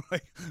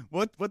 Like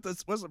what's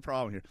the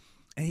problem here?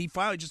 And he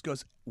finally just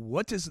goes,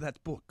 what is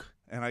that book?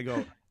 And I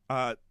go,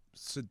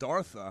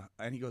 Siddhartha.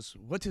 And he goes,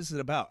 what is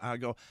it about? And I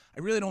go, I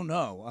really don't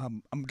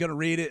know. I'm going to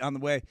read it on the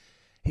way.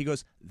 He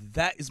goes,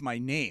 that is my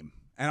name.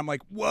 And I'm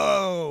like,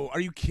 whoa, are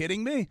you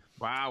kidding me?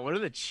 Wow, what are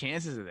the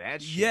chances of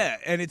that shit? Yeah,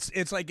 and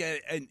it's like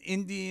an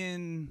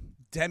Indian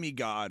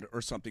demigod or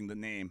something, the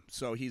name.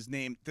 So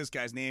this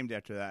guy's named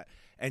after that.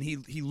 And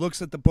he looks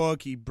at the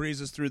book, he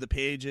breezes through the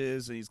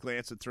pages, and he's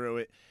glancing through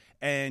it.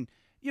 And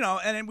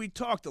and then we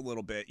talked a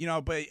little bit,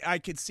 but I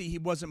could see he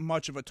wasn't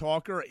much of a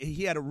talker.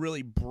 He had to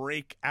really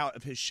break out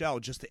of his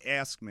shell just to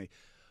ask me.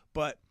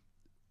 But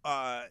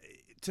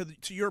to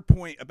your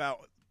point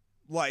about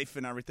life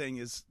and everything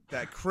is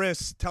that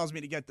Chris tells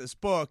me to get this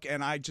book,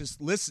 and I just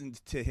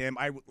listened to him.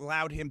 I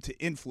allowed him to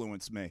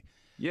influence me.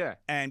 Yeah.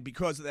 And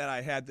because of that,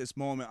 I had this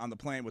moment on the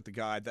plane with the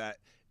guy that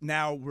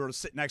now we're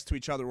sitting next to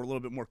each other. We're a little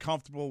bit more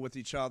comfortable with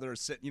each other,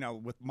 sitting,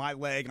 with my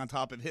leg on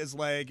top of his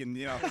leg,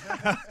 and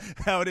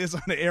how it is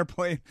on the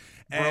airplane.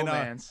 And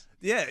romance.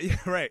 Yeah,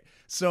 right.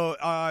 So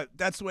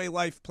that's the way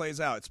life plays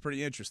out. It's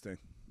pretty interesting.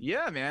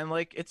 Yeah, man.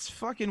 Like, it's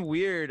fucking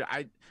weird.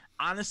 I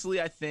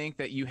think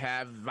that you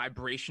have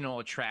vibrational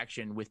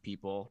attraction with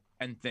people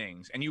and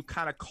things, and you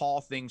kind of call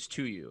things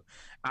to you.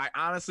 I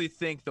honestly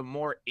think the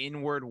more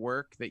inward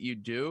work that you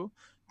do,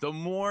 the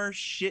more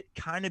shit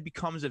kind of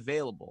becomes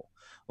available.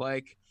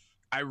 Like,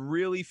 I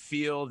really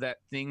feel that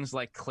things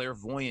like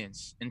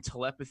clairvoyance and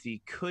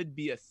telepathy could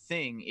be a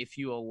thing if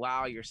you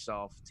allow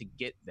yourself to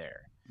get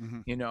there.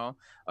 Mm-hmm.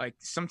 Like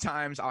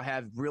sometimes I'll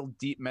have real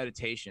deep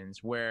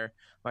meditations where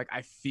like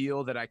I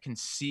feel that I can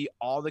see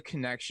all the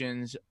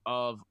connections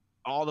of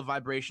all the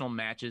vibrational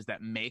matches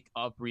that make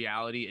up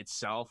reality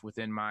itself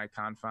within my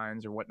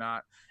confines or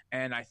whatnot.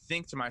 And I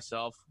think to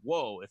myself,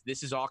 whoa, if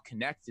this is all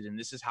connected and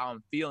this is how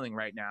I'm feeling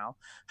right now,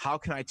 how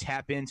can I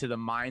tap into the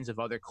minds of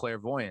other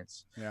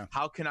clairvoyants? Yeah.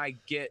 How can I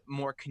get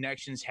more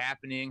connections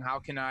happening? How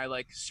can I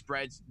like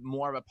spread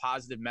more of a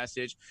positive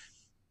message?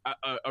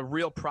 A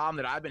real problem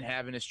that I've been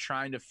having is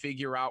trying to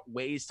figure out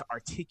ways to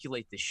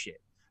articulate this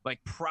shit,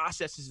 like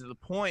processes to the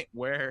point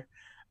where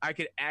I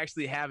could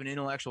actually have an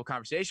intellectual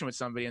conversation with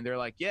somebody and they're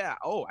like, yeah,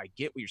 oh, I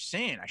get what you're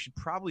saying. I should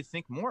probably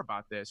think more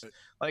about this.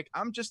 Like,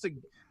 I'm just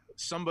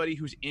somebody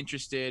who's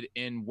interested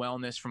in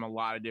wellness from a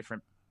lot of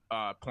different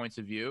points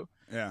of view.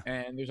 Yeah.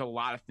 And there's a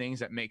lot of things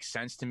that make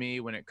sense to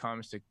me when it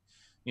comes to,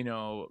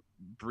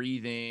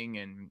 breathing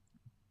and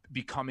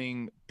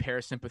becoming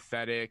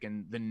parasympathetic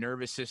and the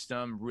nervous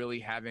system really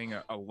having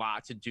a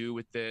lot to do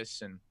with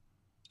this, and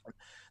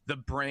the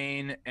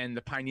brain and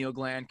the pineal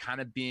gland kind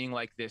of being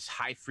like this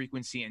high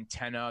frequency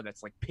antenna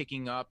that's like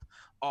picking up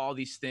all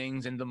these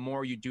things. And the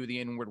more you do the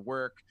inward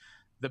work,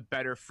 the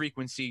better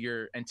frequency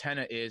your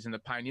antenna is in the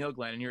pineal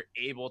gland, and you're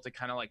able to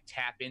kind of like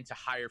tap into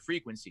higher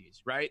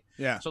frequencies, right?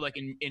 Yeah. So like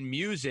in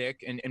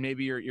music, and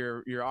maybe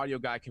your audio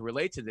guy can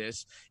relate to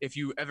this. If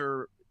you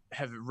ever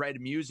have read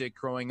music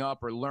growing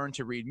up or learned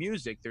to read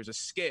music, there's a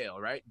scale,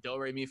 right? Do,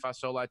 re, mi, fa,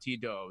 sol, la, ti,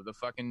 do. The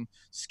fucking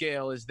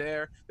scale is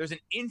there. There's an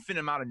infinite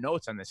amount of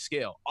notes on the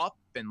scale, up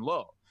and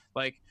low.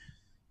 Like,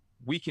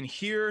 we can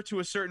hear to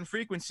a certain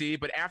frequency,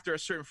 but after a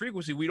certain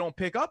frequency, we don't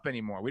pick up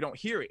anymore. We don't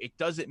hear it. It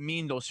doesn't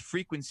mean those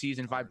frequencies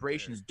and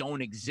vibrations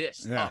don't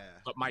exist. Yeah.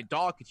 But my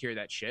dog could hear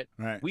that shit.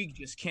 Right. We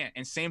just can't.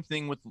 And same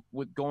thing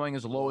with going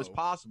as low as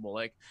possible.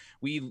 Like,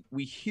 we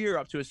hear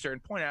up to a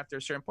certain point. After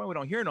a certain point, we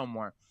don't hear no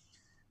more.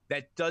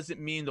 That doesn't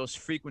mean those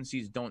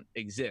frequencies don't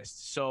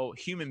exist. So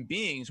human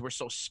beings, we're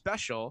so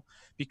special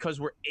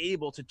because we're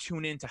able to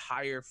tune into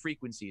higher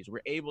frequencies. We're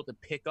able to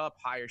pick up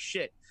higher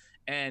shit.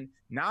 And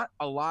not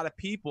a lot of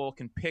people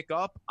can pick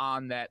up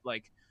on that,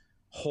 like,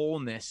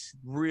 wholeness,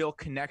 real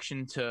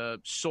connection to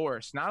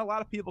source. Not a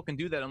lot of people can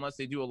do that unless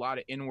they do a lot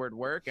of inward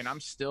work. And I'm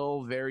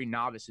still very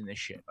novice in this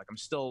shit. Like, I'm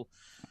still,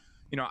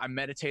 I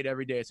meditate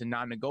every day. It's a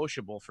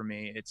non-negotiable for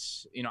me.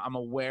 It's, I'm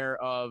aware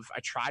of, I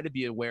try to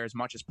be aware as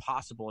much as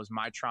possible as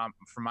my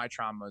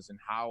traumas and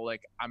how,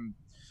 like, I'm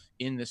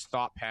in this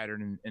thought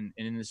pattern and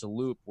in this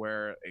loop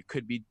where it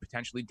could be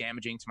potentially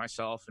damaging to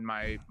myself and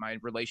my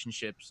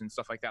relationships and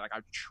stuff like that. Like, I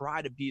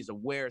try to be as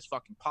aware as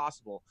fucking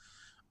possible.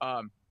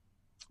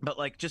 But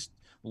like, just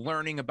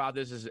learning about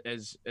this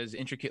as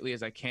intricately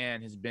as I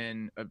can has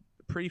been a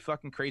pretty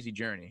fucking crazy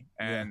journey.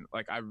 And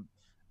like, I've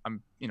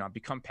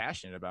become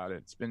passionate about it.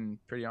 It's been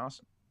pretty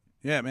awesome.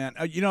 Yeah, man.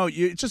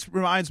 It just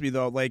reminds me,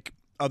 though, like,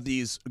 of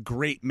these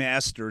great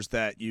masters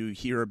that you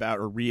hear about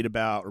or read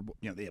about, or,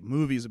 they have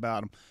movies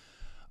about them.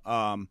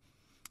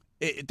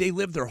 They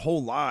live their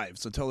whole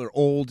lives until they're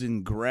old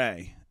and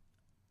gray.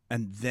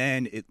 And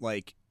then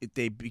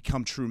they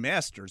become true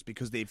masters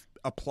because they've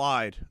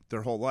applied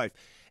their whole life.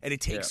 And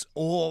it takes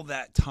all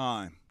that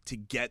time to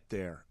get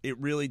there. It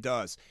really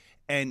does.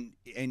 And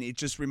it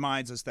just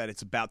reminds us that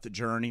it's about the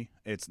journey.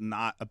 It's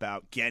not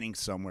about getting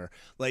somewhere.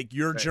 Like,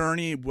 your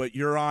journey, what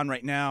you're on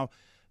right now,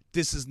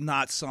 this is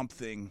not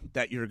something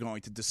that you're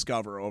going to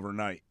discover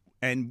overnight.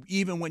 And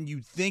even when you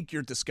think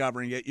you're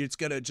discovering it, it's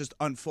going to just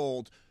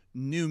unfold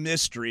new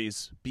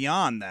mysteries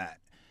beyond that.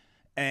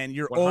 And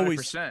you're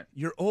 100%.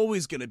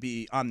 always going to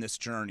be on this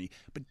journey.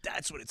 But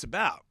that's what it's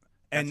about.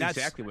 And that's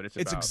exactly what it's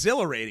about. It's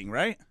exhilarating,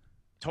 right?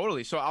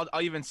 Totally. So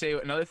I'll even say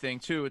another thing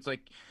too. It's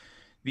like,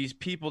 these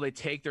people, they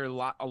take a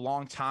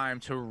long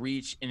time to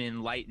reach an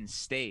enlightened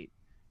state.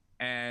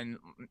 And,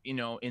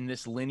 in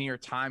this linear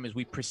time as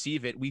we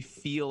perceive it, we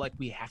feel like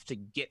we have to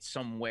get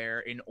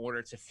somewhere in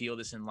order to feel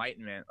this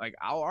enlightenment. Like,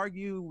 I'll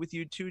argue with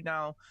you too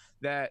now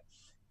that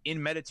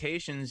in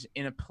meditations,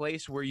 in a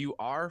place where you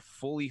are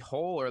fully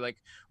whole, or like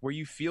where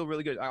you feel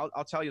really good.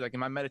 I'll tell you, like, in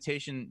my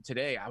meditation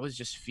today, I was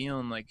just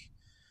feeling like,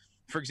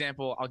 for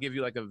example, I'll give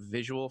you like a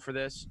visual for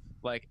this.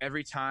 Like,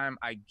 every time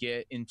I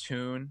get in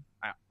tune,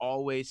 I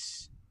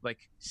always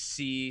like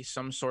see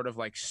some sort of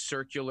like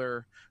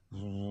circular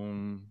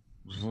vroom,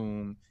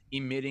 vroom,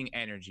 emitting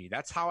energy.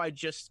 That's how I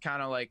just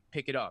kind of like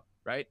pick it up,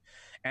 right?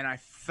 And I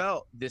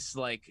felt this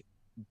like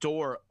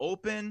door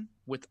open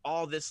with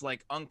all this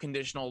like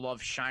unconditional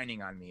love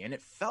shining on me, and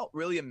it felt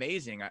really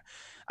amazing.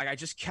 I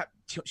just kept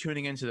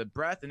tuning into the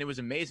breath, and it was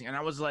amazing. And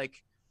I was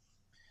like,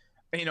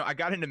 I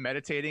got into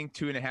meditating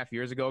 2.5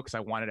 years ago because I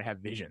wanted to have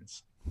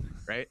visions,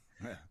 right?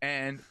 Yeah.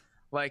 And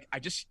like, I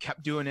just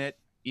kept doing it.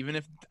 Even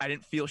if I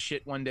didn't feel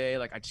shit one day,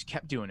 like, I just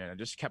kept doing it. I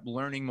just kept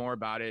learning more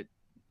about it,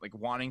 like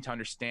wanting to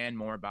understand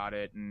more about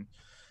it. And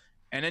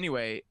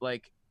anyway,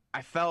 like,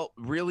 I felt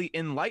really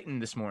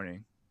enlightened this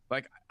morning.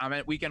 Like, I'm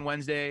at Weekend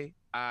Wednesday.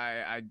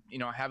 I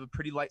have a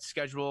pretty light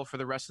schedule for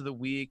the rest of the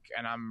week,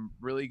 and I'm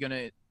really going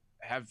to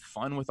have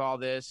fun with all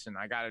this. And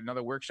I got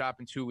another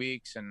workshop in 2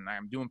 weeks, and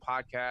I'm doing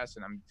podcasts,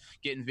 and I'm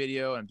getting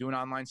video, and I'm doing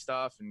online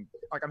stuff. And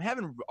like, I'm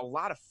having a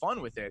lot of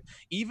fun with it,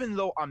 even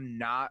though I'm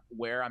not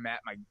where I'm at.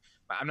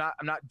 I'm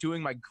not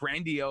doing my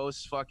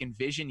grandiose fucking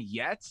vision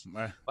yet.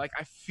 Like,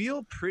 I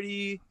feel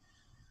pretty,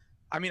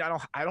 I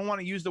don't want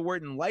to use the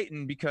word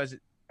enlightened because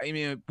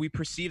we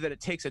perceive that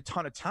it takes a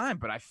ton of time,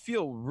 but I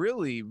feel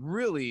really,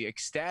 really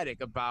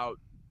ecstatic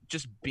about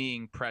just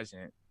being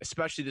present,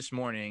 especially this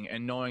morning,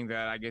 and knowing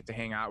that I get to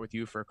hang out with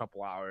you for a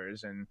couple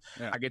hours, and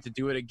I get to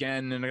do it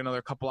again in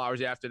another couple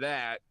hours after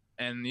that.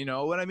 And you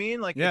know what I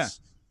mean? Like,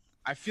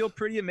 I feel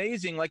pretty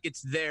amazing. Like,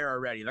 it's there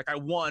already. Like, I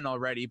won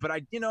already, but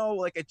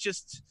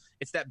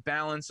it's that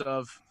balance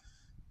of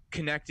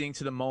connecting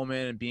to the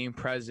moment and being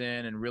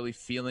present and really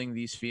feeling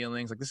these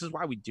feelings. Like, this is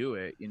why we do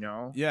it,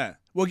 Yeah.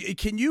 Well,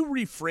 can you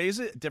rephrase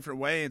it a different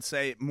way and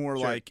say it more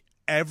like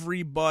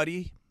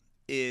everybody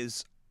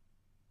is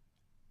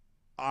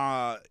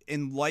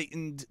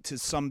enlightened to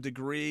some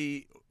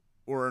degree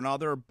or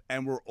another,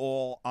 and we're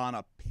all on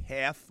a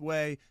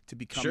pathway to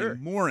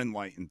becoming more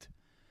enlightened.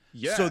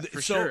 Yeah,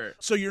 for so, sure.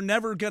 So you're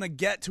never going to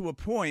get to a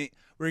point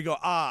where you go,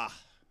 I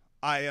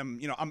am,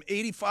 I'm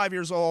 85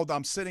 years old.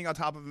 I'm sitting on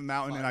top of a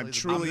mountain, and I'm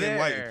truly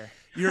enlightened.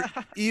 You're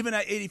even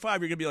at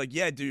 85, you're gonna be like,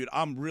 yeah, dude,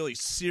 I'm really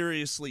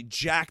seriously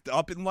jacked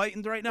up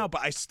enlightened right now,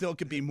 but I still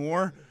could be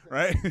more,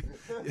 right?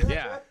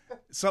 Yeah,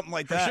 something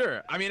like for that.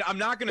 Sure. I mean, I'm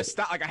not gonna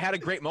stop. Like, I had a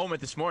great moment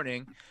this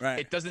morning. Right.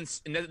 It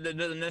doesn't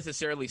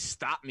necessarily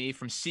stop me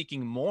from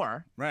seeking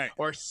more. Right.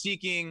 Or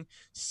seeking.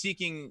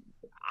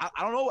 I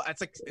don't know.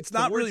 It's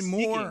not really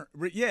seeking. More.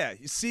 Yeah,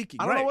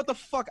 seeking. I don't know what the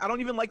fuck. I don't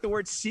even like the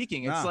word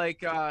seeking. It's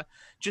like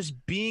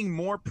just being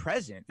more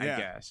present. Yeah. I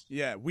guess.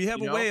 Yeah, we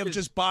have a way of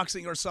just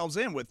boxing ourselves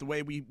in with the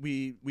way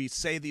we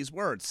say these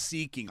words.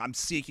 Seeking. I'm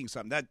seeking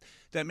something.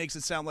 That makes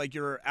it sound like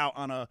you're out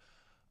on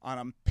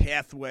a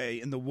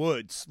pathway in the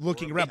woods,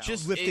 looking around,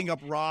 lifting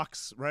up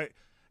rocks. Right.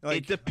 Like,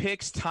 it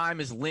depicts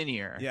time as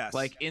linear. Yes.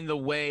 Like in the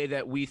way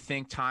that we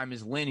think time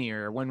is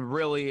linear, when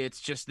really it's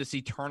just this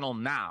eternal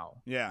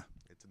now. Yeah.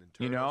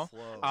 Flow.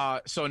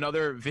 So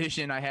another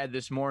vision I had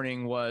this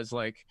morning was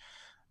like,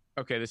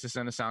 okay, this is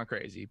gonna sound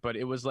crazy, but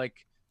it was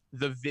like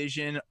the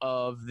vision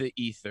of the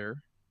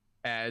ether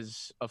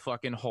as a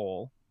fucking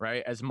whole,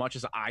 right? As much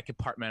as I could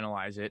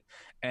compartmentalize it,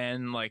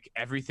 and like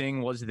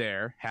everything was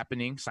there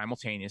happening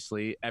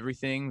simultaneously.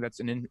 Everything that's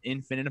an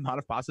infinite amount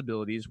of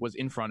possibilities was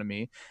in front of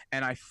me,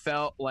 and I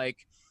felt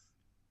like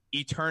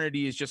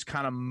eternity is just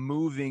kind of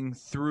moving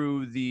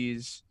through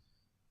these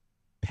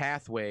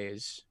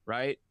pathways,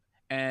 right?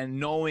 And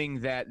knowing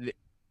that the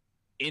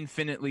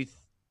infinitely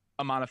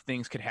amount of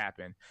things could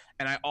happen.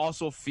 And I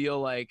also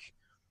feel like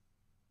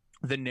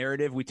the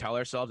narrative we tell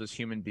ourselves as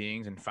human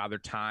beings and Father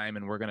Time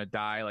and we're going to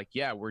die, like,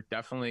 yeah, we're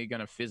definitely going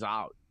to fizz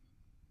out.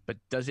 But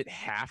does it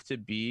have to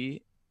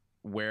be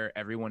where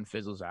everyone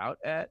fizzles out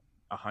at?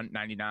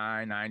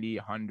 99, 90,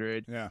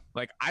 100? Yeah.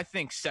 Like, I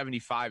think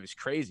 75 is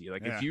crazy.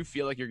 Like, if you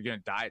feel like you're going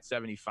to die at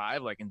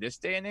 75, like in this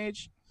day and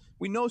age,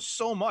 we know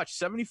so much.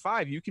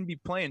 75, you can be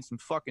playing some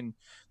fucking.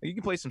 You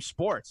can play some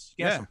sports.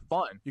 You can have some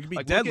fun. You can be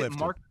like,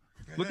 deadlifting.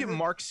 Look at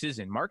Mark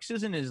Sisson. Mark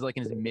Sisson is like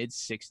in his mid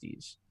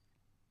 60s.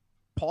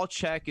 Paul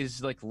Chek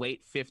is like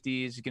late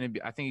 50s. Going to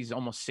be. I think he's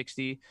almost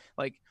 60.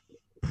 Like,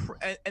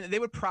 and they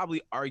would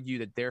probably argue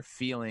that they're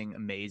feeling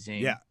amazing.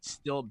 Yeah.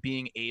 Still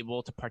being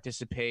able to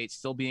participate.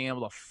 Still being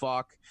able to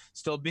fuck.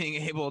 Still being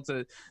able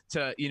to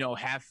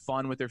have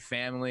fun with their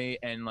family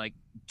and like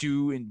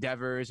do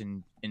endeavors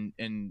and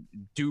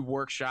do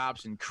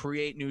workshops and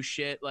create new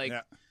shit. Like,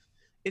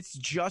 it's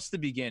just the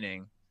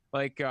beginning.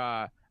 Like,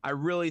 I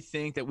really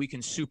think that we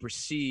can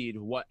supersede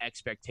what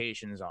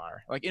expectations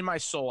are. Like, in my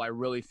soul, I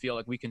really feel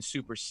like we can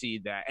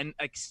supersede that and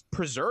like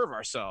preserve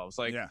ourselves.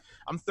 Like,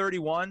 I'm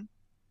 31,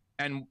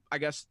 and I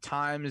guess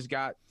time has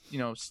got,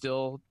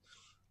 still.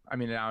 I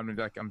mean,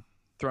 I'm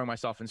throwing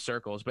myself in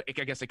circles, but I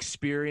guess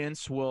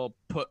experience will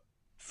put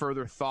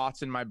further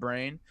thoughts in my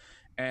brain,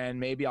 and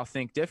maybe I'll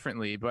think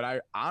differently.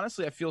 But I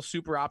feel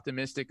super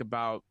optimistic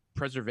about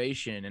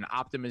preservation and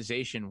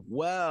optimization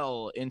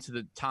well into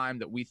the time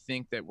that we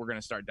think that we're going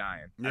to start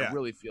dying. I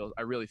really feel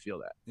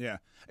that. Yeah.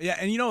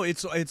 And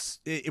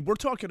we're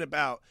talking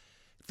about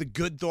the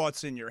good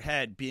thoughts in your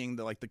head being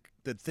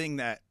the thing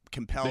that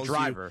compels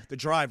the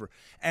driver.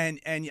 And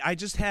I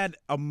just had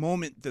a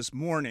moment this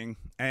morning,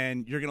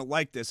 and you're going to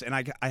like this. And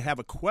I have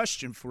a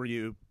question for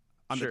you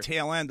on the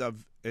tail end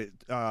of it.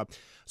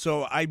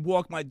 So I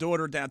walk my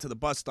daughter down to the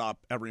bus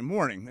stop every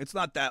morning. It's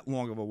not that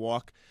long of a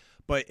walk,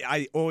 but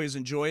I always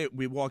enjoy it.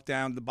 We walk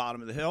down the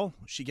bottom of the hill.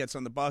 She gets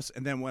on the bus.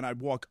 And then when I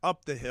walk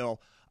up the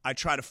hill, I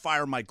try to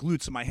fire my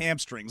glutes and my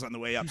hamstrings on the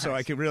way up so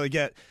I can really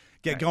get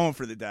going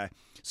for the day.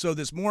 So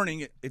this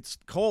morning, it's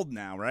cold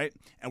now, right?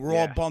 And we're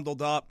all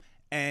bundled up.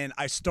 And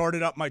I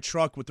started up my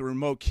truck with the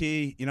remote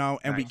key,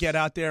 and we get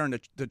out there and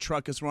the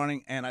truck is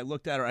running. And I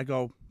looked at her. I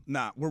go,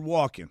 nah, we're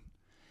walking.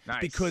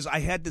 Nice. Because I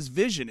had this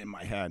vision in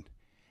my head.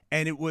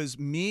 And it was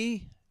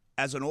me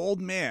as an old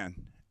man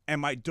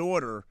and my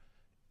daughter,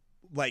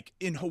 like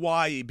in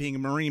Hawaii, being a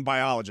marine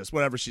biologist,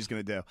 whatever she's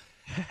going to do.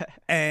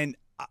 And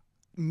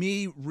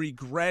me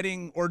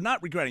remembering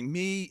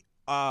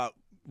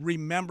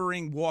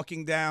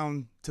walking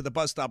down to the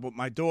bus stop with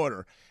my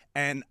daughter.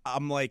 And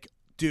I'm like,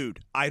 dude,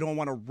 I don't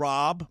want to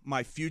rob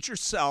my future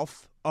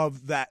self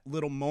of that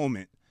little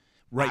moment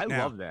right now. I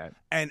love that.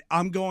 And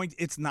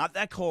it's not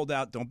that cold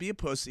out. Don't be a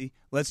pussy.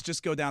 Let's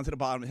just go down to the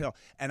bottom of the hill.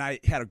 And I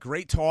had a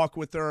great talk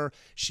with her.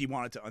 She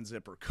wanted to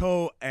unzip her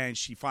coat, and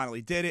she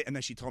finally did it. And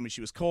then she told me she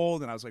was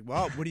cold. And I was like,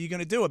 well, what are you going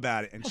to do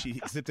about it? And she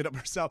zipped it up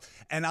herself.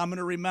 And I'm going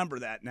to remember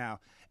that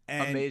now.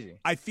 And amazing.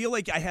 I feel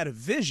like I had a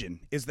vision.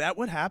 Is that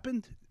what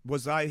happened?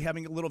 Was I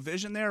having a little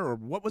vision there, or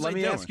what was I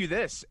doing? Let me ask you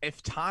this.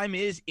 If time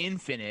is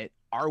infinite,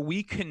 are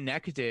we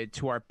connected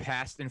to our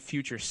past and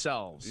future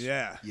selves?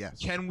 Yeah. Yes.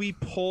 Can we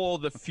pull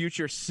the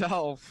future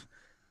self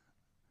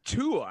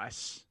to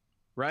us,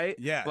 right?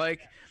 Yeah.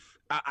 Like,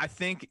 I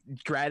think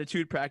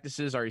gratitude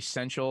practices are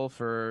essential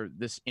for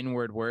this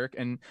inward work.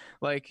 And,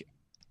 like,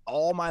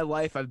 all my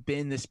life I've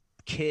been this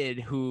kid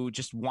who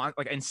just like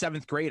in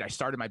 7th grade, I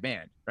started my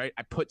band, right?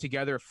 I put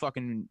together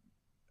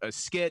a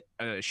skit,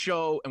 a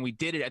show, and we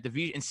did it at the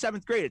V in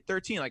 7th grade at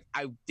 13. Like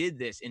I did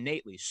this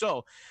innately.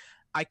 So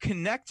I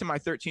connect to my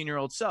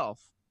 13-year-old self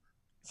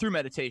through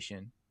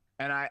meditation.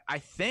 And I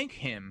thank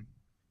him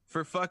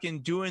for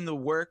fucking doing the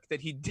work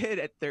that he did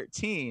at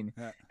 13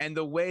 and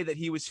the way that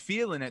he was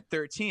feeling at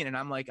 13. And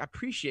I'm like, I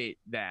appreciate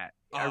that.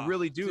 I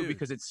really do, dude.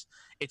 Because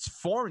it's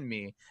formed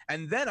me.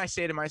 And then I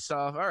say to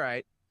myself, all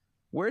right,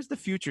 where's the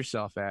future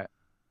self at?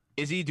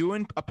 Is he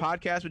doing a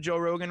podcast with Joe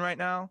Rogan right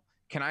now?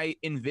 Can I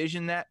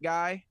envision that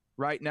guy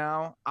right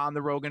now on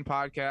the Rogan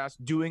podcast,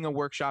 doing a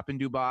workshop in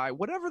Dubai,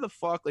 whatever the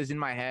fuck is in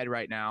my head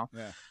right now?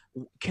 Yeah.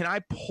 Can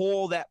I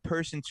pull that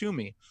person to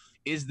me?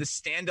 Is the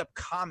stand-up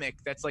comic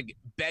that's like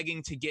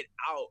begging to get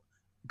out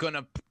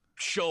gonna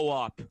show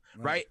up,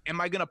 right?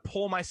 Am I gonna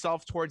pull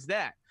myself towards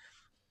that?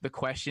 The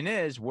question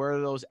is, where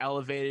are those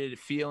elevated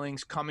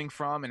feelings coming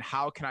from, and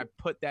how can I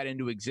put that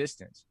into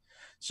existence?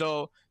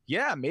 So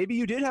yeah, maybe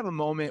you did have a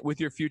moment with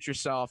your future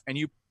self, and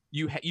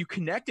you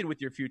connected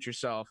with your future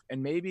self,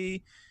 and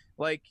maybe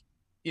like,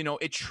 you know,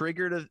 it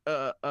triggered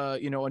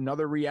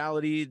another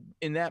reality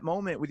in that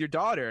moment with your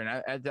daughter.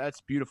 And that's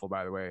beautiful,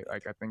 by the way.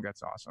 Like, I think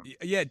that's awesome.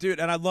 Yeah, dude.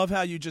 And I love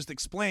how you just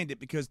explained it,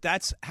 because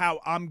that's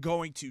how I'm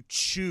going to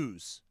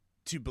choose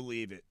to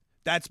believe it.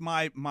 That's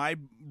my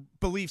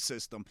belief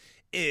system,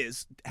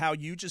 is how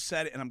you just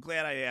said it. And I'm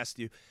glad I asked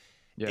you.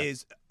 Yeah.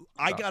 Is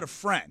I got a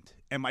friend,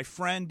 and my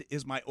friend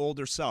is my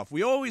older self.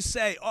 We always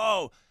say,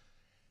 oh,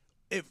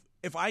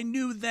 if I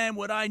knew then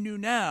what I knew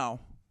now.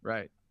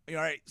 Right. All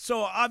right.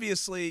 So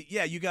obviously,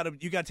 yeah, you gotta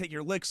take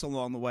your licks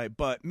along the way.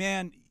 But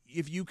man,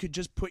 if you could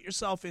just put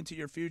yourself into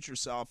your future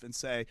self and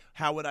say,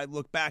 how would I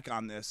look back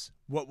on this?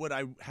 What would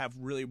I have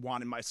really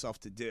wanted myself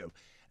to do?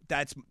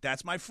 That's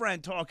my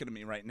friend talking to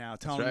me right now,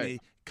 telling me,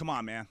 come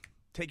on, man,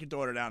 take your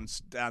daughter down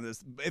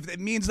this. If it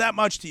means that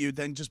much to you,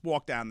 then just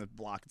walk down the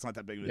block. It's not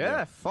that big of a deal.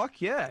 Yeah,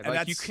 fuck yeah. And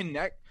like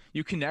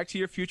you connect to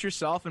your future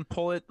self and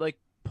pull it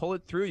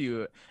through you.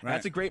 Right.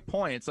 That's a great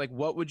point. It's like,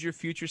 what would your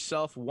future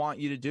self want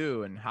you to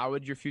do, and how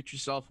would your future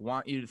self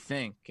want you to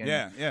think? And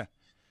yeah.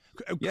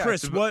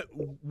 Chris,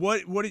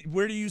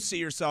 where do you see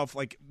yourself,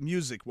 like,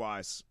 music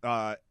wise,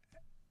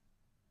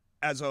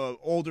 as a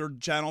older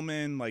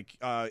gentleman? Like,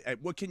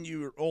 what can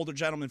your older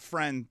gentleman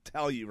friend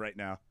tell you right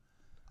now?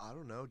 I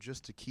don't know,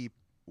 just to keep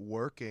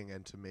working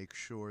and to make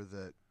sure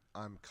that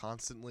I'm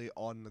constantly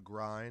on the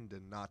grind,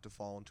 and not to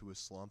fall into a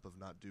slump of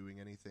not doing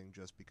anything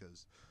just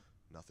because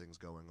nothing's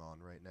going on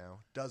right now.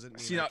 Doesn't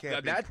mean I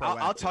can't be proactive.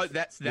 I'll tell you,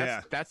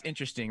 that's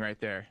interesting right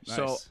there. Nice.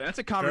 So that's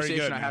a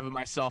conversation I have with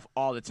myself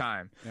all the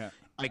time. Yeah.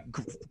 Like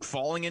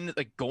going into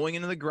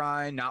the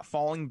grind, not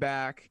falling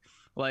back.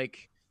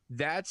 Like,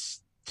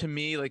 that's, to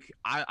me, like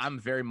I'm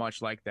very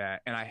much like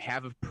that, and I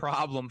have a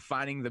problem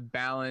finding the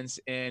balance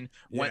in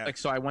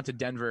so I went to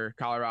Denver,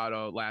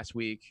 Colorado last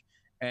week,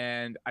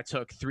 and I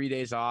took 3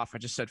 days off. I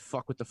just said,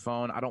 fuck with the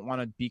phone. I don't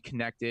want to be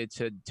connected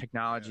to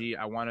technology.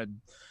 I want to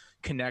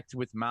connect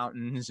with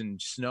mountains and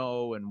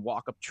snow and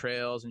walk up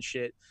trails and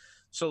shit.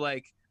 So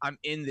like, I'm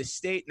in this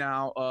state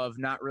now of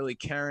not really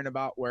caring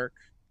about work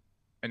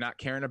and not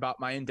caring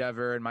about my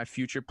endeavor and my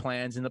future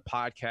plans in the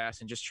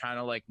podcast, and just trying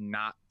to like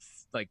not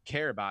like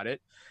care about it.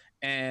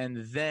 And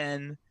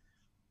then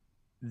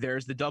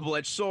there's the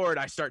double-edged sword.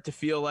 I start to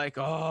feel like,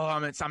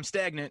 oh, I'm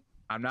stagnant.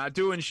 I'm not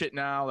doing shit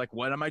now. Like,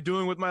 what am I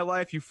doing with my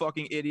life, you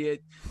fucking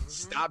idiot?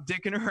 Stop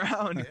dicking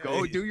around.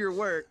 Go do your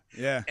work.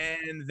 Yeah.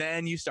 And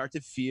then you start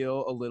to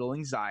feel a little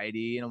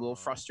anxiety and a little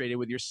frustrated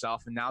with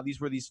yourself. And now these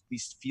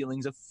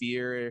feelings of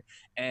fear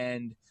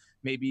and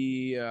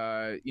maybe,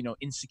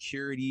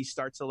 insecurity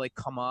start to like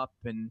come up.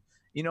 And,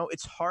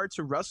 it's hard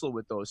to wrestle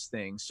with those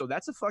things. So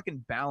that's a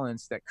fucking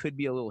balance that could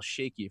be a little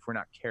shaky if we're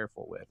not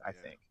careful with, I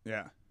think.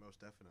 Yeah. Most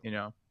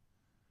definitely.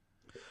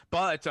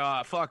 But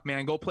fuck,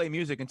 man, go play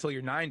music until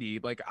you're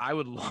 90. Like, I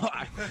would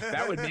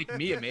that would make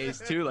me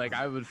amazed too. Like,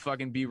 I would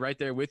fucking be right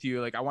there with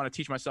you. Like, I want to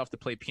teach myself to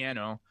play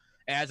piano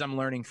as I'm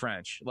learning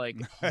French. Like,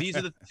 these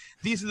are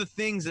the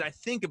things that I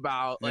think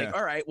about. Like,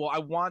 all right, well, I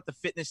want the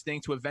fitness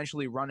thing to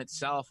eventually run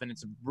itself, and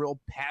it's a real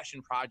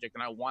passion project,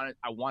 and I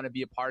want to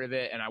be a part of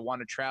it, and I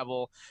want to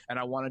travel, and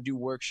I want to do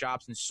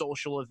workshops and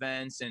social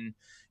events and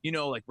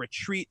like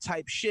retreat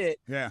type shit.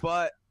 Yeah.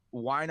 But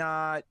why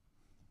not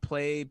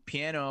play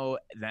piano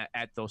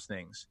at those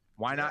things?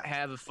 Why not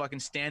have a fucking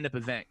stand-up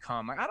event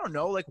come? Like, I don't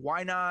know, like,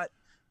 why not?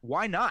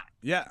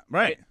 Yeah,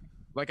 right.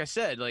 Like I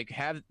said, like,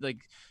 have, like,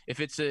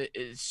 if it's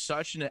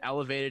such an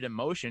elevated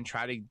emotion,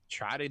 try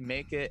to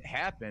make it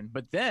happen.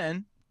 But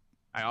then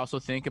I also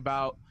think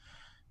about,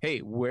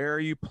 hey, where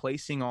are you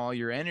placing all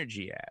your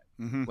energy at?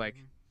 Mm-hmm. Like,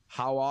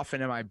 how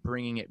often am I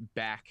bringing it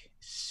back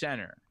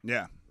center?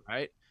 Yeah.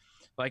 Right.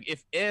 Like,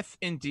 if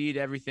indeed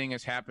everything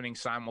is happening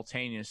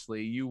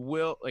simultaneously, you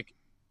will, like,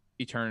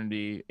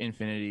 eternity,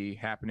 infinity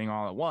happening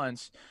all at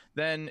once,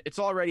 then it's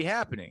already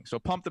happening. So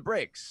pump the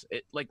brakes.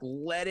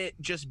 Let it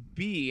just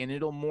be, and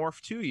it'll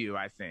morph to you.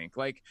 I think,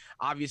 like,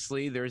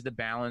 obviously there's the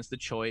balance, the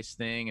choice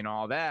thing and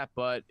all that,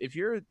 but if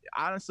you're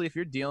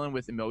dealing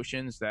with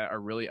emotions that are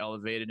really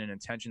elevated and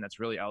intention that's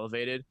really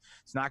elevated,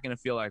 it's not going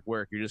to feel like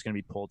work. You're just going to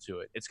be pulled to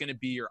it. It's going to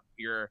be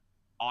your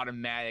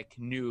automatic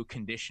new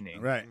conditioning.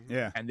 Right.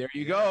 Yeah. And there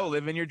you go,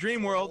 live in your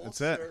dream world.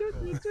 That's it.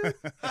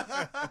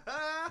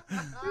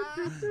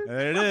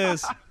 There it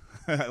is.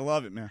 I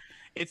love it, man.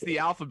 It's the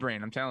alpha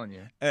brain, I'm telling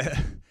you.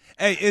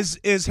 Hey,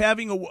 is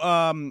having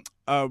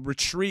a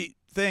retreat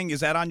thing,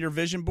 is that on your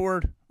vision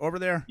board over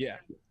there? Yeah.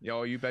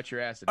 Yo, you bet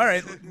your ass. All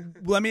right.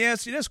 Let me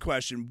ask you this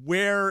question.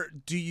 Where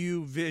do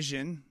you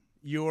vision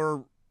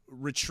your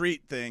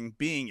retreat thing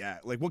being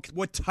at? Like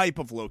what type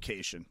of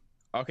location?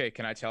 Okay,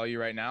 can I tell you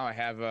right now? I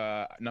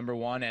have number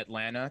 1,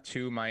 Atlanta,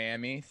 2,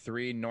 Miami,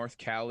 3, North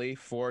Cali,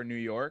 4, New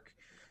York.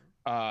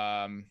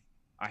 I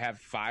have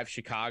 5,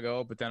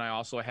 Chicago, but then I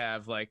also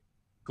have like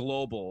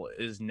global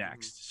is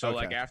next. So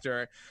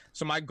Okay.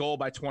 so my goal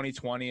by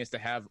 2020 is to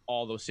have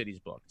all those cities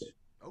booked.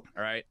 Oh.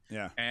 All right.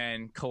 Yeah.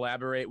 And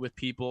collaborate with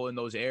people in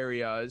those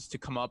areas to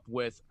come up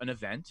with an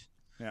event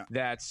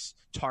that's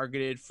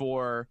targeted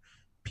for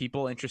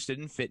people interested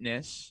in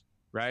fitness,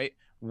 right?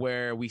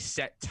 Where we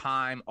set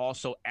time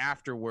also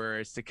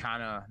afterwards to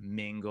kind of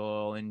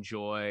mingle,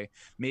 enjoy,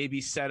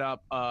 maybe set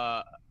up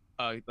a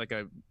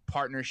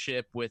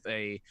partnership with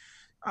a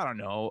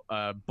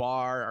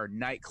bar or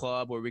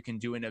nightclub where we can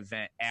do an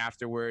event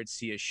afterwards,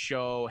 see a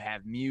show,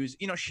 have music,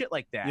 shit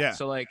like that. Yeah.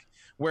 So like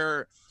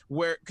where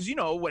because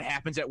what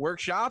happens at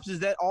workshops is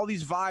that all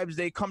these vibes,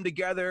 they come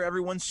together,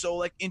 everyone's so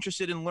like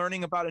interested in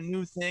learning about a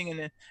new thing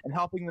and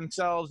helping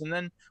themselves, and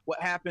then what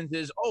happens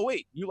is, oh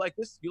wait, you like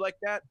this, you like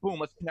that, boom,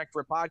 let's connect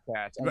for a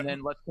podcast, and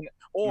then let's connect,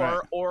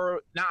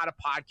 or not a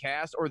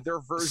podcast, or their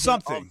version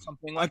of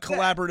something like a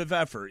collaborative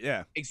effort.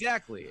 Yeah,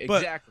 exactly.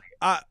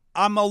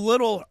 I'm a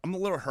little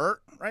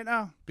hurt right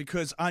now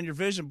because on your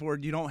vision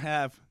board you don't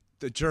have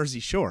the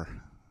Jersey Shore.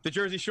 The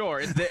Jersey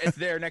Shore, it's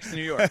there next to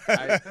New York.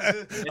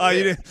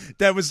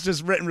 That was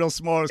just written real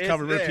small. It was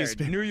covered with a piece of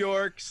paper. New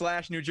York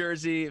 / New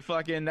Jersey,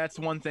 fucking, that's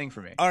one thing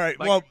for me. All right,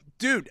 well,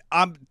 dude,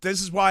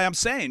 this is why I'm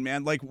saying,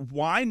 man, like,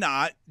 why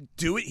not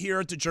do it here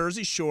at the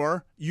Jersey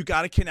Shore? You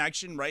got a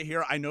connection right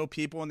here. I know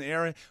people in the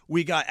area.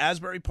 We got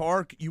Asbury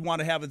Park. You want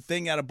to have a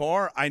thing at a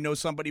bar? I know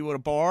somebody with a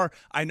bar.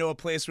 I know a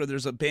place where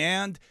there's a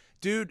band.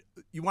 Dude,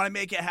 you want to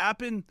make it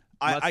happen?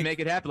 Let's make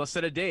it happen. Let's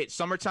set a date.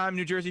 Summertime,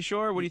 New Jersey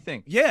Shore. What do you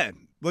think? Yeah,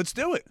 let's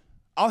do it.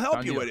 I'll help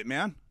Done you deal. With it,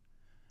 man.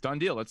 Done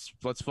deal. Let's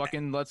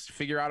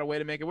figure out a way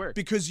to make it work.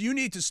 Because you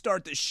need to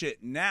start this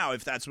shit now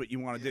if that's what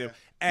you want to do.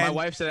 And my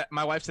wife said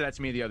that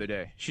to me the other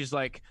day. She's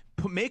like,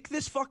 make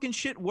this fucking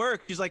shit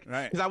work. She's like,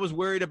 because I was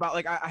worried about,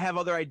 like, I have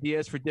other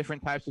ideas for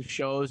different types of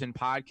shows and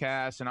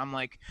podcasts, and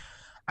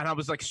I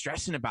was like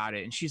stressing about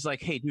it. And she's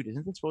like, hey, dude,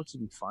 isn't this supposed to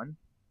be fun?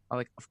 I'm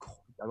like, of course.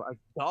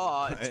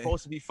 It's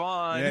supposed to be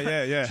fun.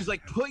 Yeah. She's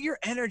like, put your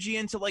energy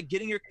into like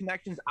getting your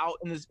connections out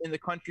in the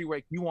country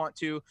where you want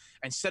to,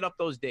 and set up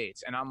those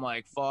dates. And I'm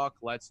like, fuck,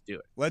 let's do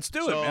it. Let's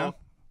do it, man.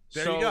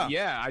 There you go.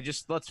 Yeah,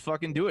 let's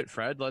fucking do it,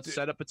 Fred. Let's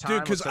set up a time.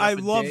 Dude, because I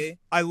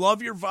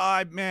love your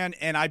vibe, man,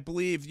 and I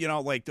believe,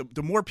 like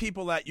the more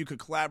people that you could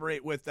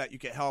collaborate with, that you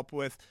could help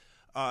with,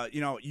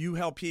 you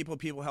help people,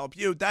 people help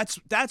you. That's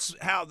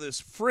how this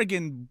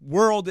friggin'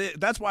 world is.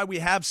 That's why we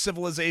have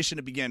civilization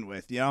to begin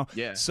with, Yeah.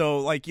 So,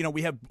 like,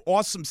 we have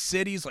awesome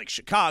cities like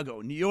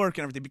Chicago, New York,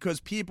 and everything because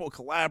people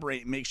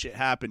collaborate and make shit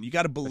happen. You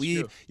got to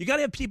believe. You got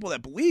to have people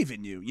that believe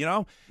in you,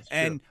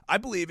 And I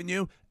believe in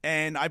you,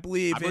 and I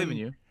believe in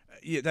you.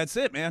 Yeah, that's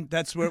it, man.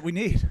 That's what we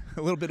need.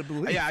 A little bit of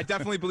belief. Yeah, I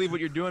definitely believe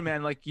what you're doing,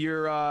 man. Like,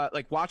 you're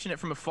like watching it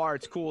from afar.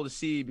 It's cool to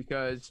see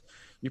because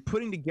you're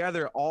putting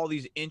together all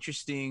these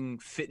interesting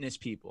fitness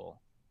people,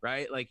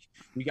 right? Like,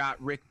 you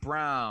got Rick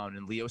Brown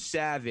and Leo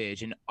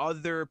Savage and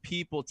other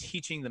people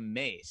teaching the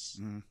mace.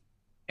 And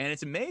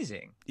it's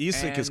amazing.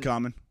 Isak is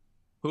coming.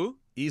 Who?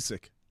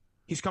 Isak.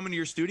 He's coming to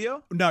your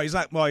studio? No, he's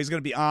not. Well, he's going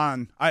to be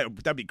on.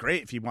 That'd be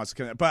great if he wants to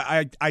come.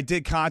 But I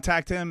did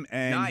contact him,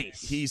 and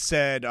he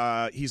said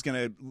he's going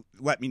to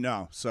let me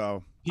know.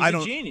 So he's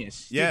a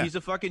genius. Yeah,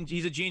 dude,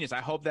 he's a genius.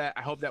 I hope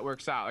that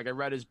works out. Like, I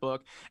read his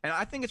book, and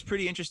I think it's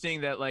pretty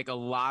interesting that like a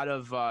lot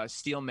of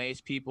steel mace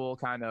people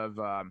kind of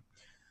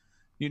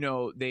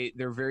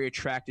they're very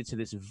attracted to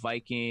this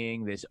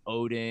Viking, this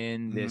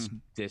Odin,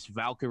 this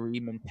Valkyrie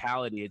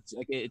mentality. It's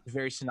like it's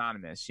very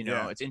synonymous.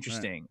 It's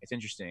interesting. Right. It's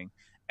interesting.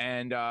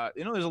 And,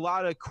 there's a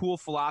lot of cool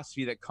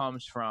philosophy that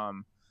comes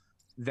from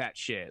that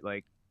shit,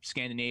 like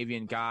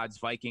Scandinavian gods,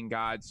 Viking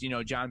gods.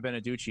 John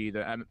Beneducci,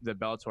 the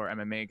Bellator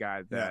MMA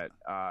guy that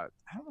I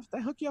don't know if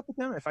I hooked you up with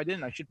him. If I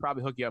didn't, I should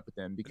probably hook you up with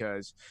him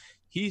because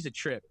he's a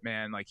trip,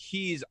 man. Like,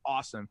 he's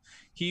awesome.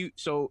 He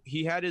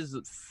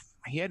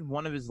had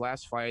one of his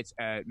last fights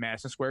at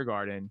Madison Square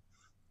Garden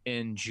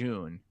in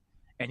June,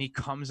 and he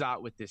comes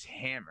out with this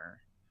hammer,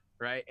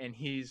 right? And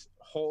he's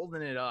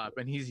holding it up,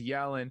 and he's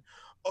yelling,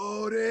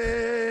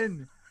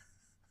 Odin,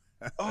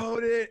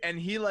 Odin, and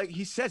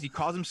he says he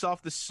calls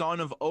himself the son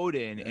of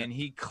Odin, and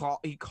he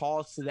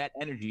calls to that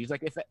energy. He's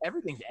like, if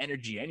everything's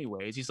energy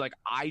anyways, he's like,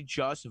 I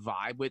just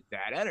vibe with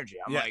that energy.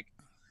 I'm like,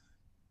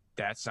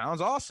 that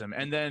sounds awesome.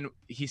 And then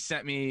he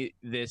sent me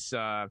this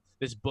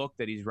this book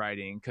that he's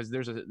writing, because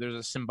there's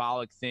a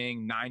symbolic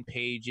thing, 9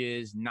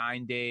 pages,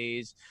 9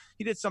 days.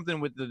 He did something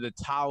with the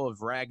Tao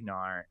of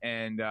Ragnar,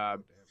 and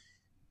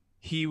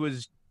he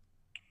was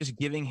just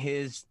giving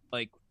his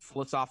like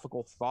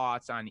philosophical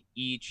thoughts on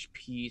each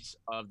piece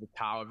of the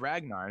Tao of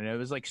Ragnar, and it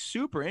was like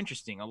super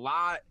interesting. A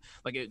lot,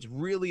 like, it's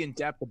really in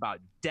depth about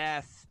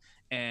death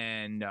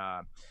and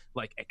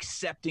like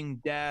accepting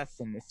death,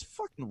 and it's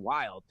fucking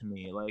wild to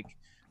me. Like,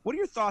 what are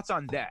your thoughts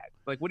on that?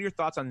 Like, what are your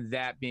thoughts on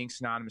that being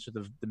synonymous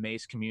with the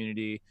Mace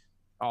community,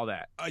 all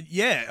that?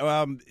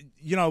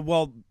 You know,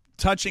 well,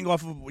 touching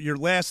off of your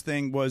last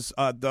thing was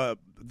the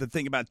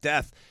thing about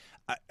death.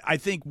 I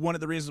think one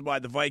of the reasons why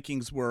the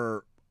Vikings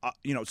were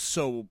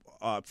so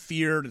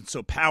feared and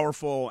so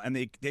powerful, and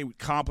they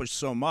accomplished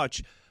so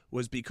much,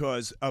 was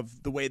because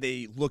of the way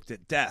they looked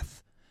at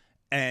death.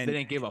 And they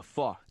didn't give a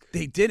fuck.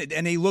 They didn't,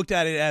 and they looked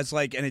at it as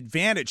like an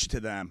advantage to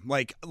them.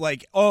 Like,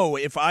 oh,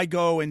 if I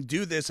go and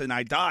do this and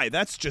I die,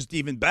 that's just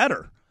even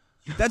better.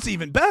 That's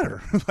even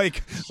better.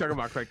 Like, talking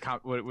about like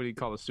what do you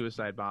call the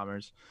suicide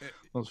bombers?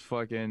 Those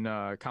fucking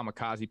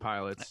kamikaze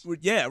pilots.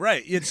 Yeah,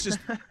 right. It's just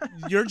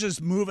you're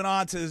just moving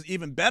on to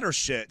even better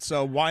shit.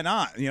 So why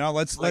not? You know,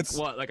 let's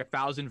what, like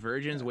 1,000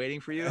 virgins waiting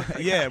for you? Like,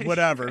 yeah,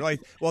 whatever.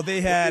 Like, well,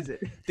 they had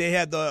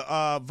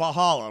the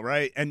Valhalla,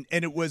 right? And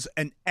it was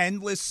an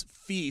endless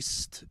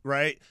feast,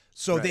 right?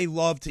 So they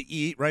love to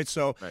eat, right?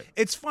 So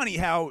it's funny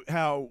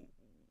how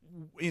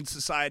in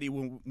society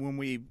when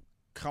we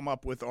come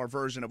up with our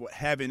version of what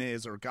heaven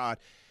is or God,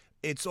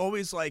 it's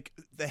always like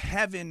the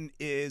heaven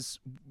is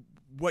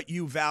what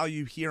you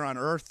value here on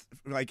earth.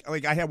 Like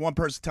I had one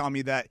person tell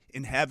me that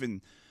in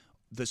heaven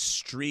the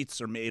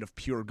streets are made of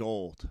pure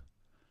gold,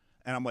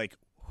 and I'm like,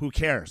 who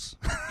cares?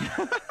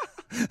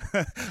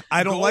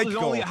 I don't gold like is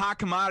gold. only a hot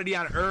commodity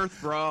on earth,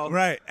 bro.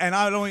 Right, and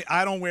I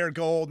don't wear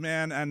gold,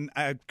 man. And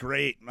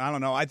great, I don't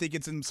know. I think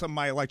it's in some of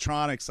my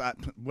electronics,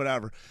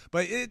 whatever.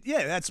 But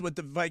that's what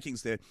the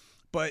Vikings did.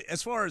 But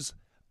as far as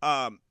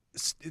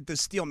the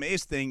steel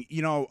mace thing,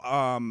 you know,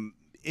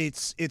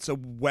 it's a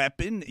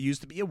weapon. It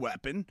used to be a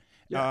weapon.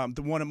 Yeah.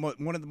 One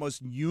of the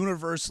most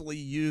universally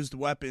used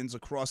weapons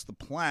across the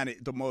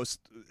planet. The most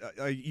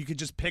you could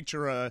just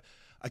picture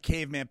a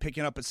caveman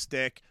picking up a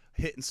stick,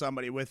 hitting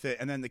somebody with it,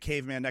 and then the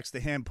caveman next to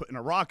him putting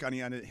a rock on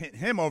it, hitting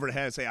him over the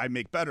head, and say, I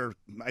make better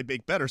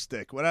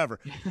stick, whatever.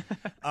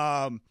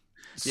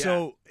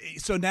 So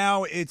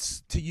now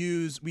it's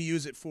we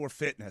use it for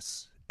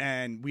fitness,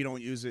 and we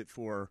don't use it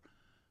for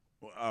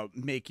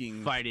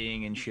making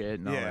fighting and shit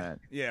and all that.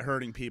 Yeah,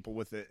 hurting people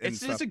with it. And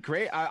it's a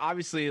great,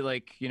 obviously,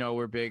 like, you know,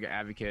 we're big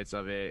advocates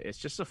of it. It's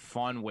just a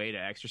fun way to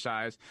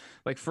exercise.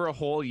 Like, for a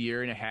whole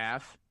year and a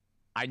half,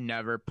 I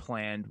never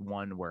planned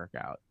one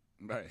workout.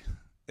 Right.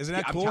 Isn't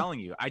that cool? I'm telling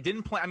you, I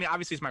didn't plan. I mean,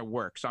 obviously it's my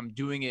work, so I'm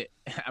doing it.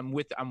 I'm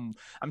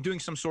doing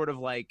some sort of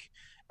like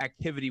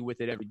activity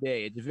with it every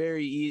day.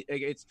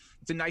 It's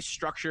it's a nice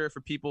structure for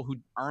people who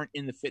aren't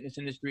in the fitness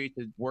industry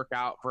to work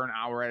out for an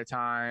hour at a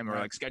time, or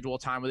like schedule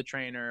time with a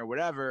trainer or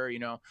whatever, you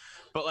know.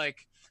 But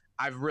like,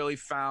 I've really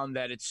found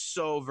that it's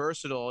so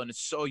versatile and it's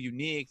so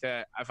unique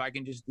that if I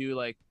can just do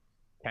like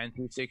 10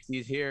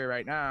 360s here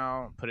right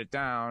now, put it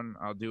down,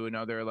 I'll do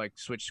another like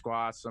switch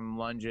squats, some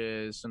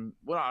lunges, some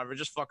whatever,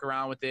 just fuck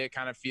around with it,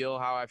 kind of feel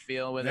how I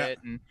feel with it.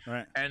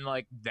 And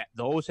like that,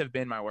 those have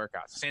been my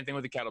workouts. Same thing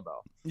with the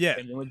kettlebell. Yeah.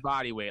 Same thing with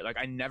body weight. Like,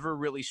 I never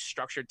really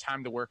structured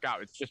time to work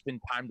out. It's just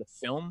been time to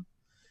film,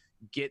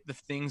 get the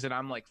things that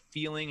I'm like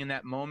feeling in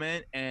that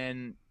moment,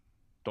 and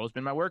those have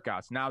been my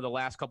workouts. Now the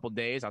last couple of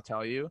days, I'll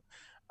tell you,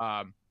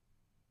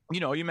 you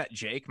know, you met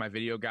Jake, my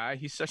video guy.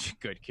 He's such a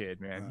good kid,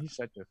 man. He's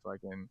such a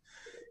fucking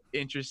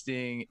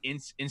interesting,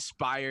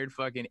 inspired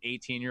fucking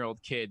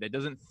 18-year-old kid that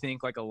doesn't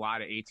think like a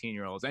lot of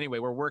 18-year-olds. Anyway,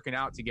 we're working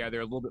out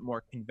together a little bit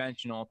more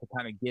conventional to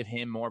kind of give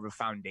him more of a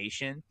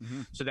foundation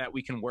so that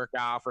we can work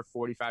out for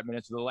 45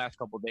 minutes. So the last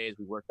couple of days,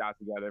 we worked out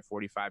together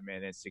 45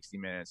 minutes, 60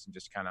 minutes, and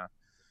just kind of,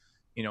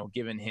 you know,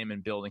 giving him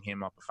and building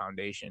him up a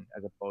foundation,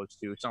 as opposed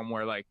to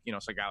somewhere like, you know,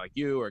 it's a guy like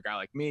you or a guy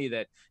like me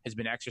that has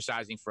been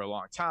exercising for a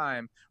long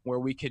time, where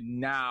we could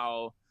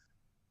now,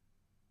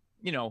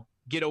 you know,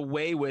 get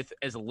away with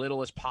as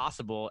little as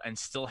possible and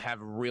still have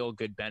real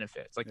good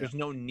benefits. Like, there's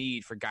no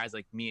need for guys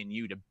like me and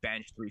you to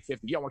bench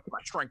 350. Yeah, I want to keep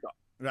my strength up.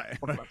 Right. I want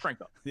to keep my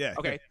strength up. Yeah.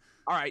 Okay.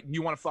 All right.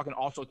 You want to fucking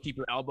also keep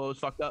your elbows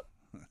fucked up?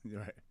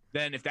 Right.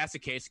 Then if that's the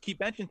case, keep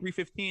benching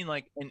 315,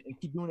 like, and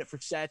keep doing it for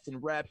sets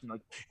and reps, and like,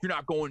 you're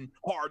not going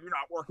hard, you're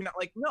not working out.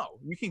 Like, no,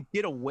 you can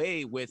get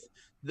away with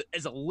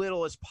as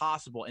little as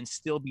possible and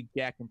still be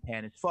jacked and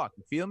pan as fuck.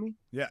 You feel me?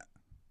 Yeah.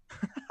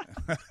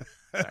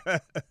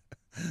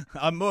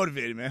 I'm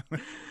motivated, man.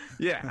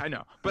 Yeah, I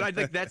know. But I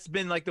think that's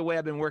been like the way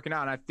I've been working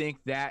out. And I think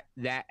that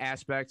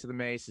aspect of the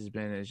mace is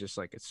just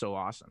like, it's so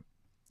awesome.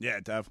 Yeah,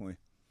 definitely.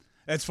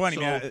 It's funny,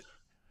 man.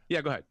 Yeah,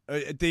 go ahead.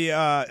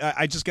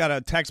 I just got a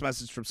text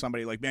message from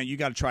somebody like, man, you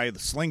got to try the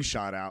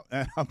slingshot out.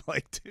 And I'm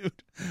like, dude,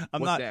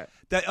 What's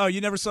that? Oh,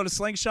 you never saw the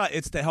slingshot?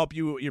 It's to help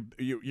you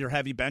your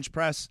heavy bench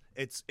press.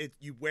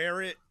 You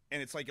wear it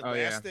and it's like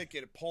elastic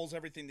and it pulls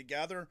everything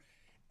together,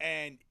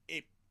 and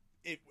it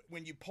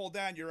when you pull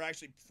down, you're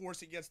actually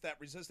forced against that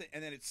resistance,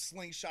 and then it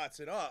slingshots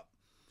it up.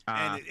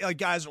 And like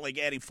guys are like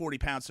adding 40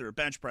 pounds to their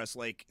bench press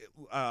like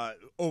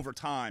over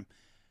time.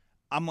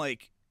 I'm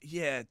like,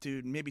 yeah,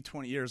 dude, maybe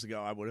 20 years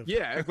ago I would have.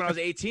 Yeah, like when I was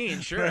 18,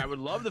 sure, I would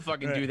love to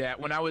fucking do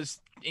that. When I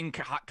was in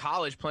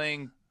college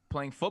playing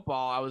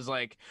football, I was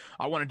like,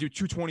 I want to do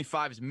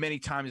 225 as many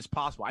times as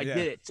possible. I did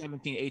it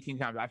 17, 18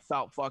 times. I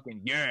felt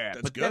fucking,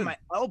 but then my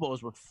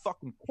elbows were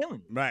fucking killing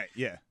me. Right,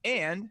 yeah.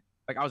 And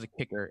like I was a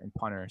kicker and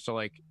punter, so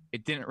like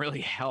it didn't really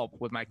help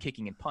with my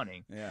kicking and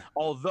punting. Yeah.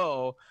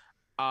 Although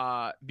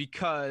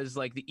because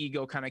like the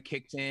ego kind of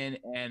kicked in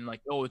and like,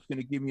 oh, it's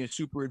gonna give me a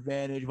super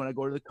advantage when I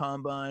go to the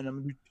combine.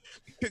 The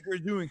kicker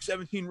doing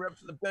 17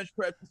 reps of the bench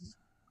press.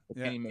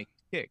 Can he make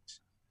kicks?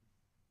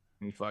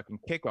 Can he fucking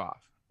kick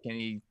off? Can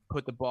he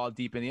put the ball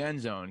deep in the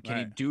end zone? Can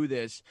he do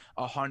this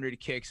 100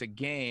 kicks a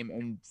game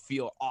and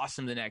feel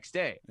awesome the next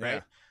day? Right.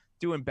 Yeah.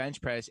 Doing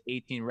bench press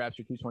 18 reps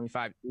or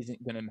 225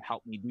 isn't gonna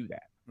help me do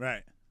that.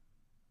 Right.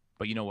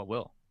 But you know what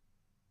will?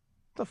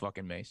 The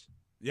fucking mace.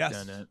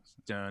 Yes.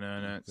 There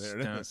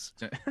it is.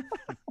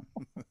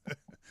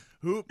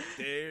 Hoop.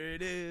 There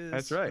it is.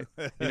 That's right.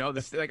 You know,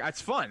 this like it's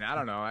fun. I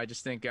don't know. I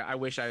just think I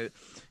wish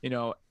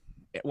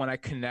when I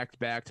connect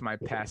back to my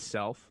past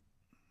self,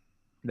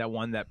 that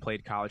one that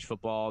played college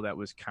football, that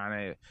was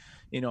kind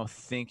of,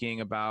 thinking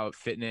about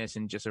fitness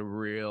in just a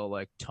real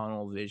like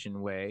tunnel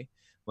vision way.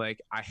 Like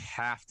I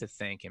have to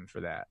thank him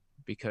for that,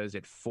 because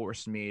it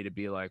forced me to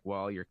be like,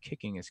 well, your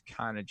kicking is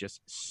kind of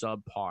just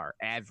subpar,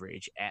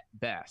 average at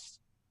best.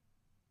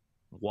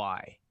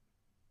 Why?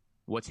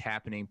 What's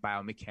happening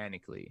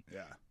biomechanically?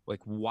 Yeah.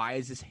 Like, why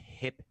is this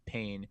hip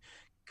pain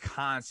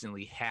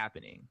constantly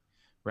happening?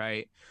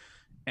 Right.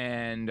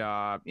 And,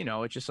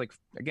 it's just like,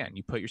 again,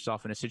 you put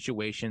yourself in a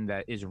situation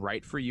that is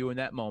right for you in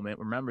that moment.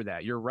 Remember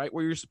that you're right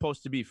where you're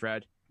supposed to be,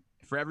 Fred.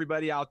 For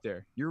everybody out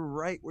there, you're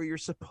right where you're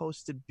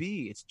supposed to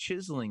be. It's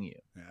chiseling you.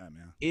 Yeah,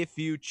 man. If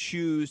you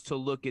choose to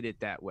look at it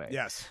that way.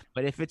 Yes.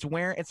 But if it's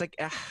where it's like,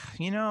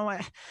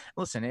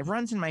 listen, it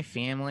runs in my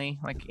family.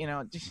 Like,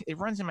 it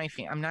runs in my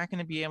family. I'm not going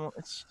to be able.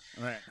 It's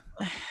right.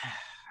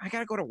 I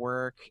got to go to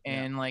work,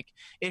 and like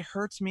it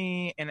hurts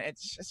me, and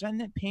it's been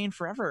in pain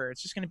forever.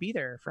 It's just going to be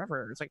there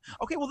forever. It's like,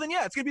 okay, well then,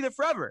 yeah, it's going to be there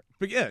forever.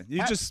 But yeah,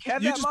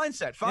 have that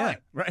mindset. Fine. Yeah,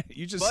 right.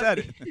 You just said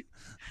it.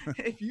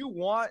 If you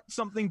want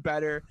something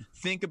better,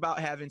 think about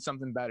having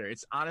something better.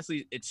 It's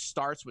honestly, it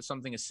starts with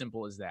something as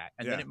simple as that,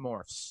 and then it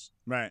morphs.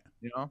 Right.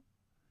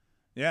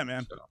 Yeah,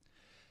 man. So.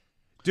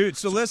 Dude,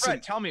 so listen.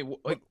 Fred, tell me.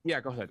 Yeah,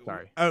 go ahead.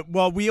 Sorry.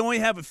 Well, we only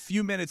have a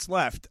few minutes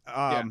left.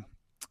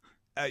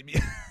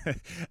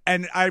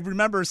 And I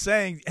remember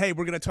saying, hey,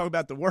 we're going to talk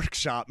about the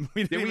workshop.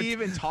 Did we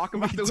even talk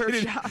about the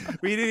workshop?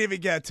 We didn't even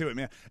get to it,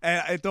 man.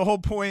 And the whole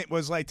point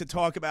was like to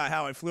talk about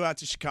how I flew out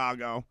to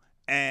Chicago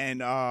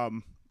and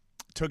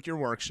took your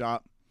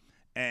workshop,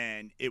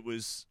 and it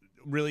was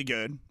really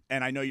good.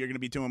 And I know you're going to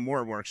be doing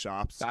more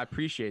workshops. I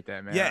appreciate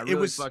that, man. Yeah, it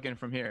was fucking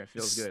from here. It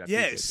feels good.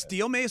 Yeah,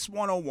 Steel Mace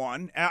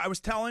 101. I was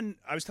telling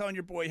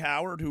your boy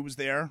Howard, who was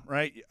there,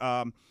 right?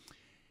 I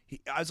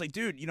was like,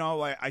 dude,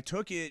 I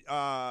took it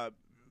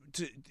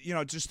to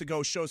just to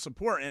go show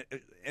support,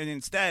 and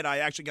instead I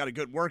actually got a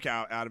good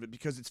workout out of it,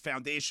 because it's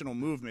foundational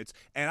movements,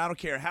 and I don't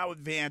care how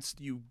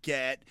advanced you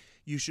get,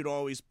 you should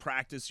always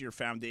practice your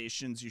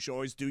foundations. You should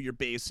always do your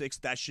basics.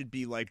 That should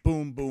be like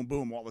boom, boom,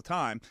 boom all the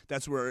time.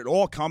 That's where it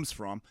all comes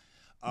from.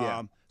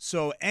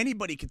 So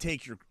anybody could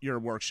take your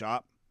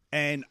workshop.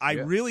 And I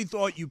really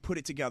thought you put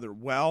it together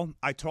well.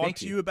 I talked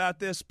to you about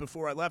this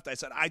before I left. I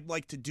said I'd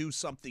like to do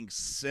something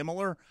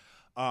similar.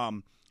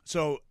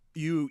 So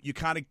you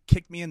kind of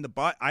kicked me in the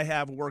butt. I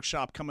have a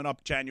workshop coming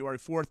up January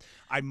 4th.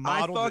 I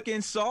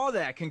fucking saw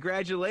that.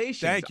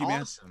 Congratulations. Thank you,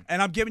 awesome, man.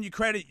 And I'm giving you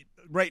credit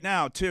right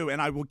now too,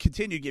 and I will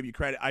continue to give you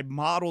credit. I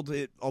modeled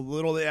it a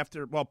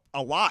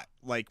lot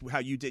like how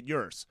you did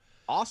yours.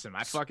 Awesome.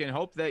 I fucking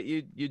hope that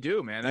you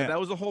do, man. That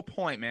was the whole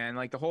point, man.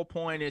 Like the whole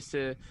point is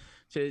to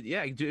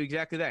do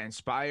exactly that.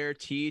 Inspire,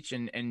 teach,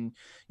 and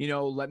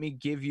let me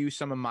give you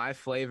some of my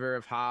flavor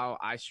of how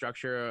I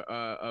structure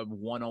a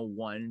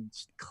 101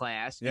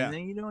 class. And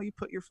then you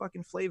put your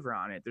fucking flavor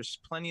on it. There's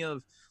plenty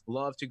of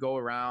love to go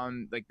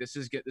around. Like this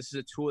is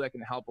a tool that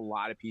can help a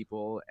lot of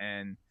people,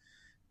 and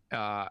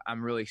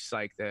I'm really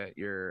psyched that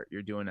you're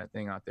doing that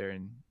thing out there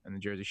in the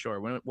Jersey Shore.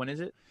 When is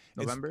it?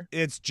 November?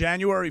 It's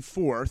January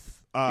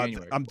 4th.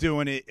 I'm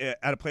doing it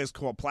at a place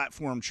called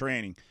Platform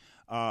Training.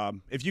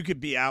 If you could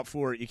be out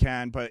for it, you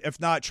can. But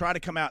if not, try to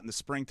come out in the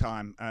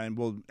springtime, and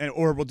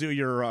we'll do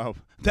your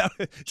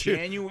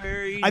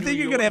January. I think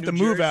you're gonna have to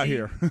move out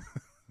here.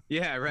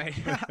 Yeah, right.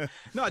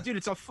 No, dude,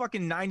 it's a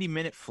fucking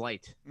 90-minute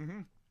flight. Mm-hmm.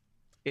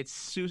 It's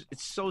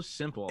so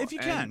simple. If you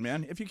can,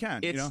 man. If you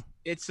can,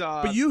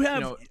 But you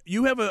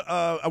have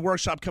a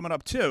workshop coming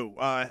up too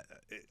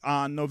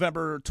on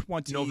November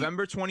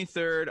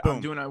 23rd. Boom.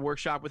 I'm doing a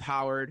workshop with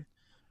Howard.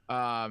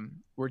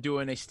 We're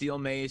doing a steel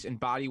mace and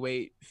body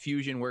weight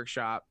fusion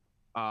workshop.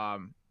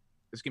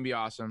 It's gonna be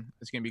awesome.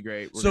 It's gonna be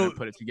great. We're gonna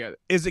put it together.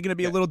 Is it gonna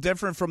be a little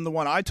different from the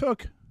one I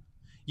took?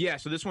 Yeah,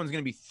 so this one's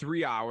gonna be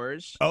 3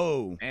 hours.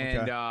 Oh,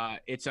 and okay.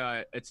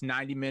 It's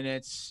 90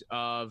 minutes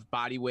of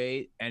body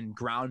weight and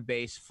ground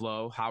based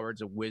flow.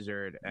 Howard's a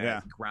wizard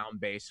at ground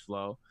based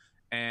flow,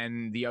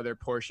 and the other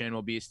portion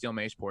will be a steel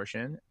mace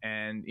portion.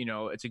 And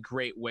it's a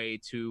great way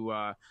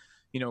to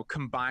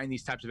combine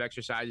these types of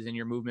exercises in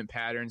your movement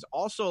patterns.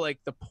 Also, like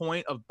the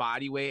point of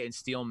body weight and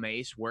steel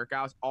mace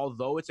workouts,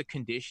 although it's a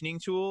conditioning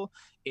tool,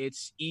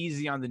 it's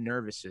easy on the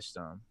nervous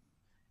system.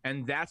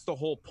 And that's the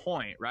whole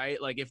point,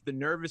 right? Like if the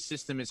nervous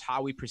system is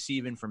how we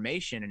perceive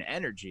information and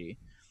energy,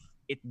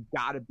 it's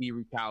got to be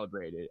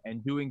recalibrated.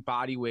 And doing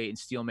body weight and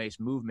steel mace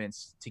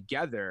movements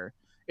together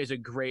is a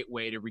great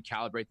way to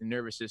recalibrate the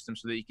nervous system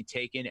so that you can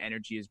take in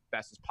energy as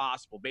best as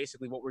possible.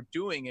 Basically, what we're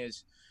doing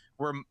is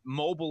we're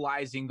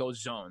mobilizing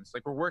those zones.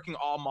 Like we're working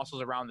all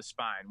muscles around the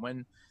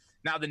spine.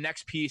 Now the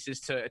next piece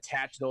is to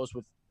attach those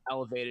with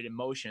elevated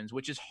emotions,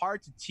 which is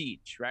hard to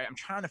teach, right? I'm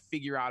trying to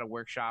figure out a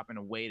workshop and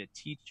a way to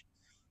teach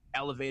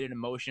elevated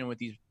emotion with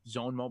these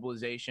zone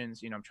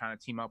mobilizations. I'm trying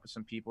to team up with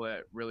some people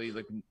that really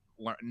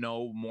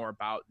know more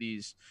about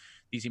these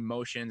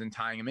emotions and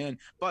tying them in.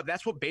 But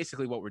that's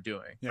basically what we're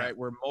doing, right?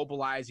 We're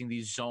mobilizing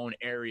these zone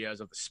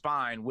areas of the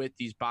spine with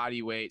these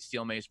body weight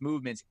steel mace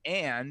movements,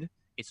 and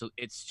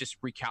it's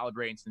just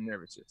recalibrating to the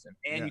nervous system.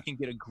 And you can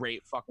get a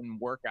great fucking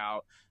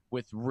workout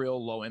with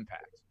real low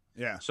impact.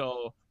 Yeah.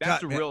 So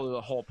that's really the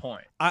whole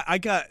point.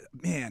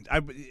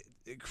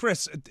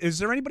 Chris, is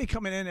there anybody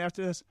coming in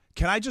after this?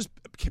 Can I just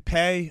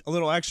pay a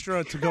little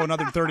extra to go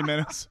another 30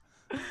 minutes?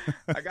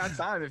 I got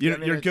time. If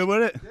you're good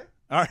with it? Yeah.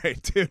 All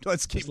right, dude,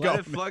 let's keep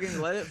going. Let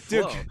it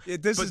flow.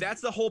 Dude,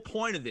 that's the whole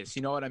point of this.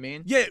 You know what I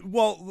mean? Yeah,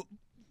 well,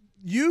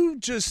 you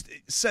just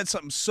said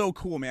something so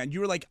cool, man.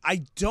 You were like,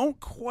 I don't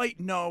quite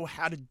know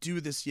how to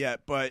do this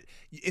yet, but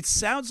it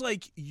sounds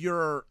like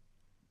you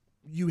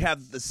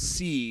have the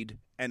seed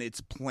and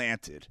it's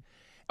planted.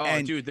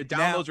 Oh, dude, the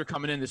downloads were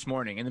coming in this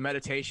morning. In the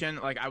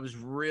meditation, like I was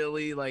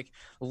really like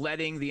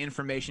letting the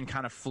information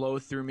kind of flow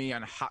through me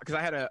on how, because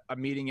I had a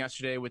meeting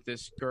yesterday with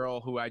this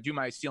girl who I do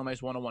my Steel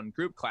Mace 101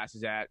 group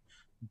classes at.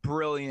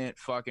 Brilliant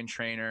fucking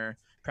trainer,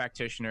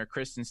 practitioner,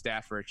 Kristen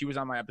Stafford. She was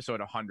on my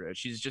episode 100.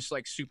 She's just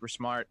like super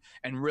smart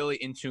and really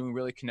in tune,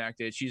 really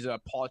connected. She's a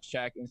Paul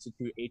Chek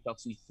Institute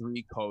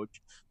HLC3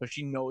 coach, so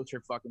she knows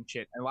her fucking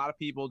shit. And a lot of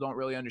people don't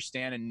really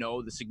understand and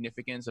know the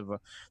significance of the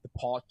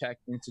Paul Chek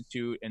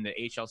Institute and the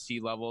HLC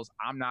levels.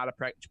 I'm not a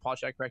Paul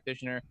Chek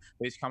practitioner,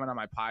 but he's coming on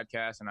my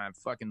podcast and I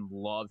fucking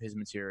love his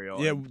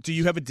material. Yeah. Do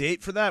you have a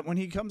date for that when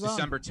he comes on?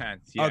 December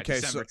 10th. Yeah,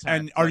 okay. December 10th.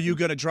 And are you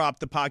going to drop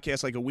the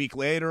podcast like a week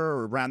later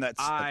or around that?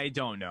 I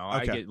don't know.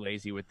 Okay. I get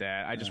lazy with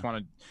that. I just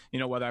want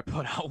to, whether I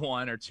put out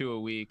 1 or 2 a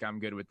week, I'm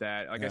good with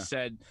that. Like I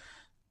said,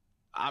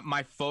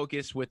 my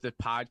focus with the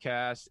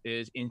podcast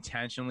is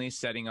intentionally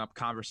setting up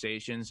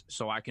conversations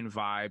so I can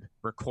vibe,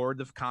 record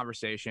the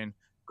conversation,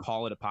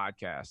 call it a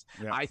podcast.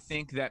 Yeah. I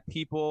think that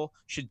people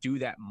should do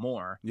that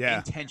more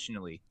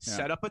intentionally. Yeah.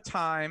 Set up a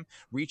time,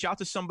 reach out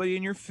to somebody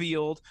in your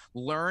field,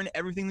 learn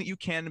everything that you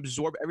can,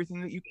 absorb everything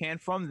that you can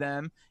from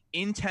them,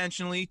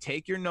 intentionally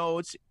take your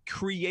notes,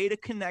 create a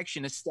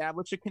connection,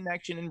 establish a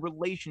connection and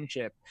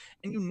relationship.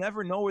 And you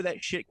never know where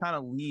that shit kind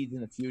of leads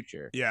in the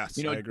future. Yes,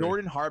 I agree.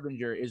 Jordan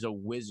Harbinger is a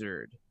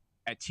wizard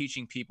at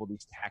teaching people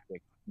these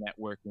tactics,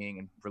 networking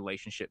and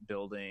relationship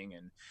building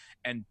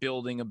and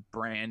building a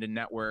brand and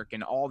network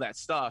and all that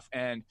stuff.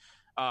 And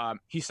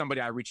he's somebody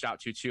I reached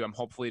out to too. I'm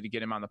hopefully to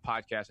get him on the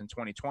podcast in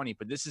 2020,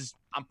 but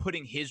I'm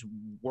putting his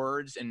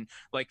words and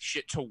like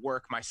shit to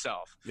work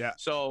myself. Yeah.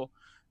 So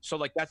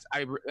like that's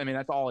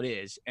that's all it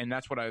is, and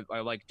that's what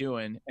I like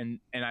doing. And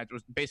I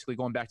was basically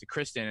going back to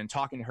Kristen and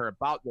talking to her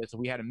about this.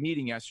 We had a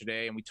meeting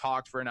yesterday and we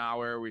talked for an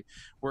hour.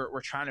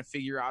 We're trying to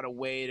figure out a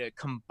way to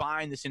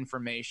combine this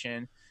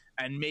information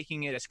and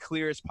making it as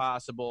clear as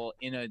possible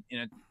in a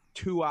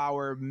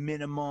 2-hour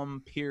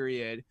minimum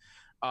period.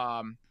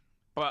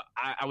 But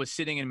I was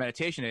sitting in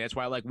meditation today. That's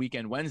why I like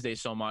Weekend Wednesday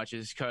so much,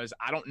 is because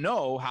I don't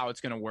know how it's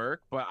going to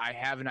work, but I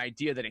have an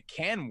idea that it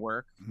can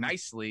work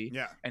nicely.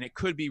 Yeah. And it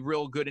could be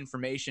real good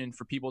information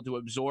for people to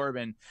absorb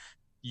and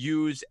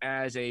use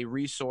as a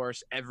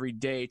resource every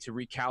day to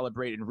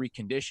recalibrate and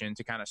recondition,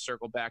 to kind of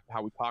circle back to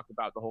how we talked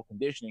about the whole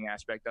conditioning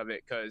aspect of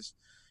it, because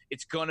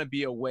it's going to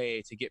be a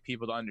way to get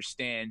people to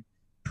understand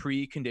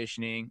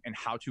preconditioning and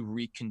how to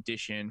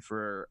recondition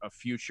for a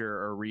future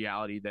or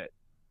reality that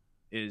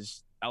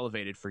is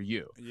elevated for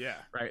you. Yeah.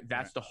 Right.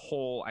 That's the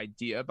whole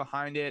idea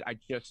behind it. I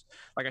just,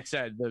 like I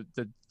said,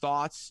 the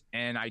thoughts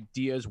and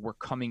ideas were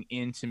coming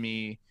into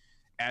me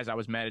as I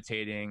was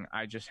meditating.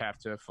 I just have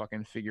to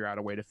fucking figure out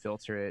a way to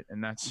filter it.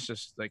 And that's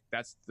just like,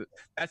 that's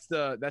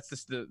the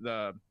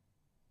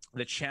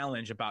the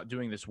challenge about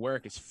doing this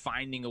work is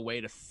finding a way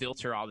to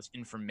filter all this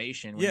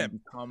information when you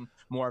become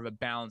more of a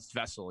balanced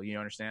vessel. You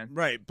understand?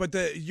 Right. But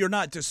you're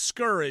not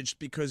discouraged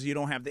because you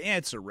don't have the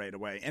answer right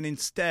away. And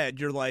instead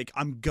you're like,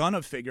 I'm going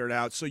to figure it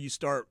out. So you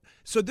start.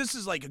 So this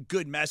is like a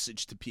good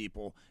message to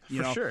people,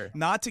 you know, sure.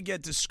 Not to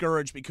get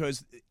discouraged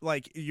because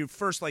like you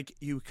first, like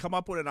you come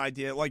up with an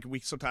idea. Like we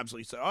sometimes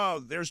say, oh,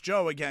 there's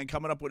Joe again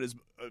coming up with his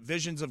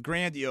visions of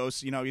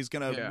grandiose, you know, he's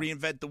going to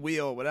reinvent the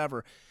wheel,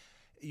 whatever.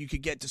 You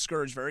could get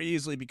discouraged very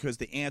easily because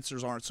the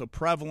answers aren't so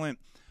prevalent,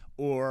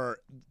 or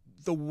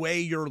the way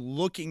you're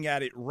looking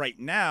at it right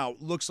now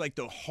looks like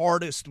the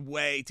hardest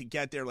way to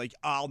get there. Like,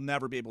 I'll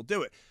never be able to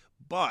do it.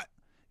 But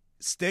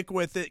stick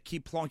with it,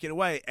 keep plunking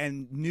away,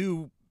 and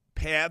new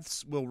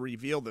paths will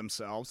reveal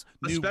themselves.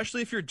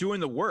 Especially if you're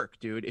doing the work,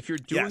 dude. If you're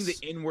doing the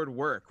inward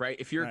work, right?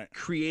 If you're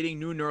creating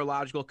new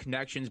neurological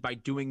connections by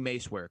doing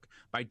mace work,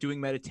 by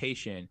doing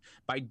meditation,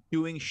 by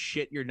doing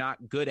shit you're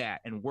not good at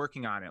and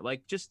working on it.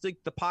 Like just like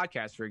the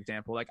podcast, for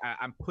example, like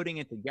I'm putting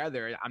it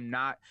together. I'm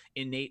not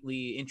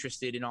innately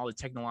interested in all the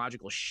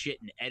technological shit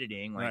and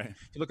editing. Like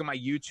if you look at my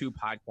YouTube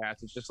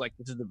podcast, it's just like,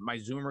 this is my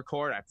Zoom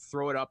record. I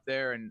throw it up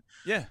there and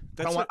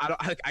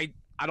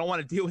I don't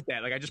want to deal with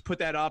that. Like I just put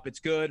that up. It's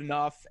good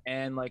enough.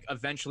 And like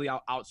eventually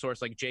I'll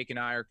outsource. Like Jake and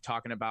I are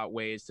talking about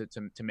ways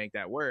to make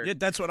that work. Yeah,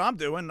 that's what I'm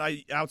doing.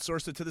 I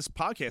outsourced it to this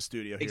podcast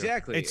studio here.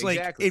 Exactly. It's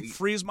like it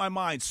frees my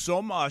mind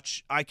so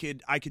much. I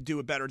could do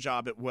a better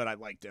job at what I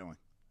like doing.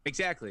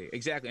 Exactly.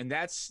 And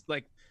that's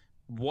like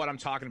what I'm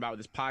talking about with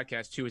this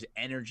podcast too, is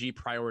energy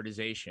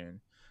prioritization.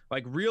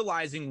 Like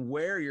realizing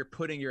where you're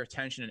putting your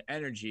attention and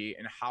energy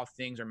and how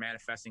things are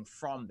manifesting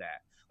from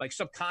that. Like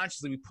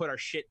subconsciously, we put our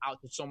shit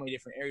out to so many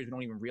different areas we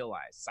don't even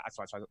realize. That's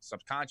why it's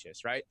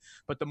subconscious, right?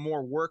 But the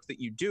more work that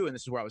you do, and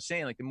this is where I was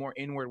saying, like the more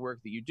inward work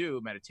that you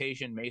do,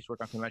 meditation, mace work,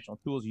 unconventional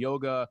tools,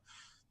 yoga,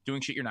 doing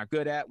shit you're not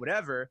good at,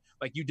 whatever,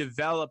 like you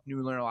develop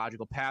new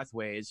neurological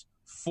pathways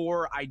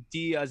for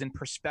ideas and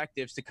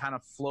perspectives to kind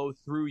of flow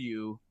through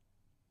you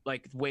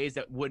like ways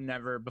that would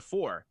never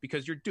before,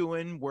 because you're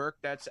doing work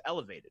that's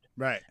elevated.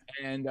 Right.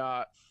 And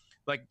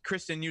like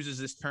Kristen uses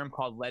this term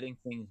called letting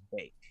things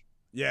bake.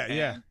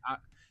 Yeah.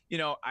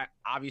 I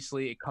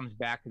obviously it comes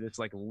back to this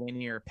like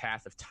linear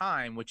path of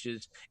time, which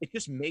is, it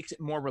just makes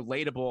it more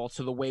relatable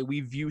to the way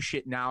we view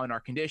shit now in our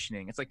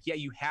conditioning. It's like, yeah,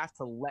 you have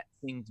to let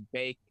things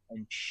bake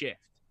and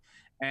shift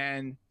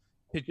and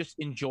to just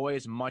enjoy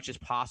as much as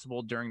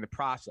possible during the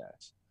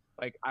process.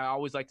 Like I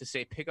always like to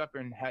say, pick up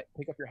your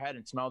head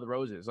and smell the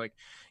roses. Like,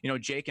 you know,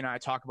 Jake and I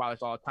talk about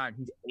this all the time.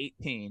 He's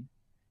 18.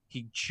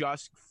 He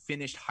just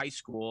finished high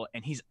school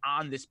and he's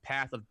on this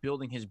path of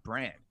building his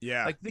brand.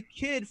 Yeah. Like the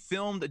kid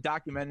filmed a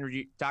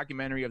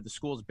documentary of the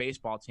school's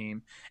baseball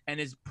team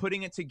and is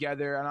putting it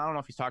together. And I don't know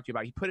if he's talked to you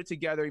about it. He put it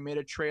together. He made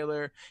a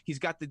trailer. He's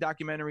got the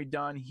documentary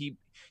done. He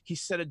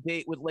set a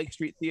date with Lake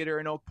Street Theater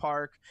in Oak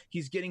Park.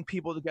 He's getting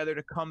people together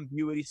to come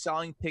view it. He's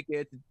selling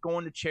tickets,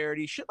 going to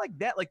charity, shit like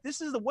that. Like this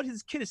is what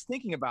his kid is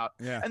thinking about.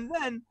 Yeah. And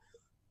then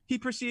he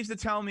proceeds to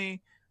tell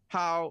me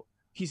how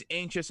he's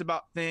anxious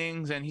about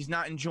things and he's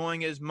not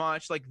enjoying it as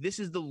much. Like this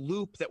is the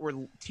loop that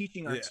we're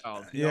teaching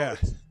ourselves. You know,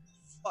 it's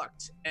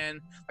fucked. And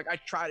like I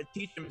try to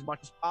teach him as much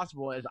as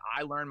possible as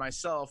I learn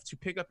myself to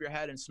pick up your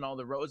head and smell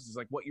the roses.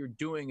 Like what you're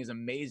doing is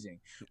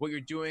amazing. What you're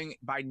doing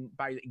by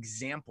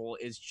example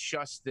is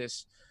just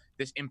this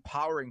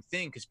empowering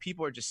thing, because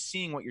people are just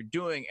seeing what you're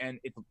doing and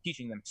it's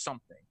teaching them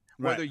something.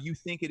 Whether you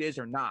think it is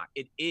or not,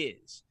 it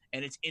is.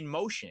 And it's in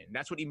motion.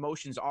 That's what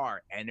emotions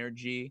are.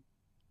 Energy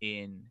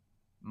in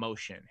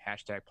motion.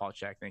 Hashtag Paul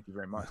Chak, thank you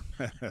very much.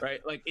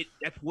 Right? Like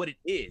that's what it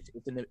is.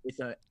 It's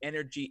an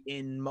energy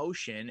in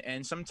motion.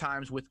 And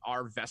sometimes with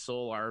our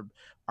vessel, our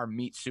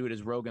meat suit,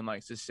 as Rogan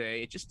likes to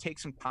say, it just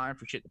takes some time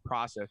for shit to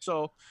process.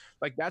 So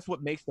like that's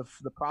what makes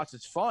the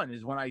process fun,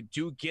 is when I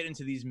do get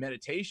into these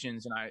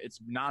meditations and it's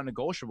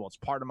non-negotiable. It's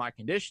part of my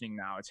conditioning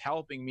now. It's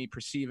helping me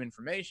perceive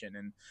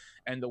information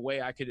and the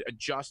way I could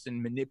adjust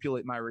and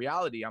manipulate my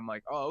reality. I'm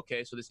like, oh,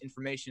 okay, so this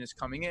information is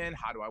coming in.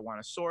 How do I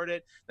want to sort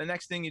it? The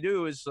next thing you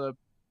do is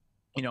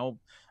you know,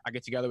 I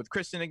get together with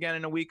Kristen again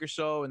in a week or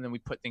so, and then we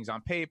put things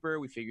on paper.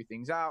 We figure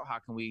things out. How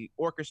can we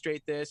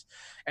orchestrate this?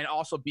 And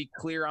also be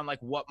clear on like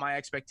what my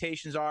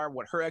expectations are,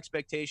 what her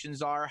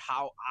expectations are,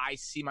 how I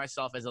see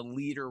myself as a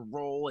leader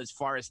role as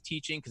far as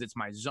teaching, because it's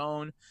my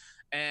zone.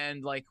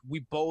 And like we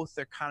both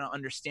are kind of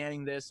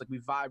understanding this. Like we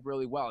vibe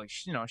really well. Like,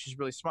 you know, she's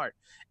really smart.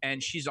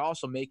 And she's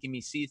also making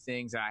me see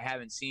things that I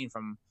haven't seen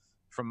from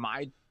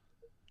my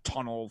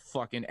tunnel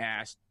fucking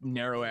ass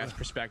narrow ass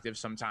perspective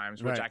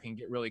sometimes, which I can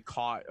get really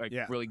caught, like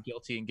really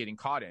guilty in getting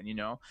caught in, you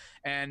know.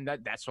 And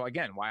that's why,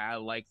 again, why I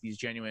like these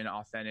genuine,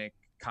 authentic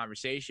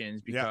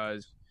conversations,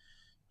 because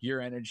your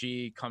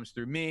energy comes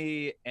through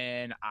me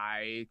and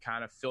I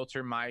kind of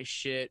filter my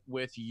shit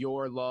with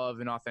your love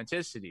and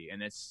authenticity,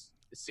 and it's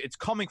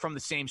coming from the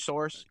same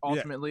source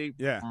ultimately.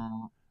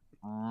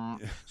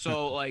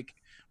 So like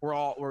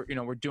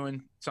we're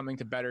doing something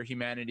to better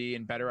humanity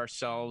and better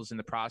ourselves in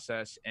the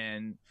process.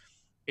 And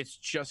it's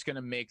just going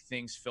to make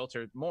things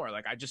filter more.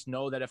 Like, I just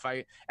know that if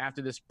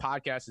after this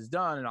podcast is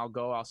done and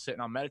I'll sit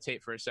and I'll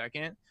meditate for a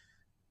second,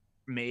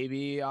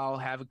 maybe I'll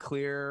have a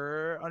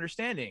clearer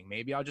understanding.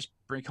 Maybe I'll just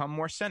become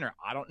more centered.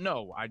 I don't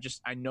know.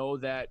 I know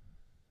that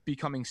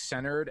becoming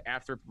centered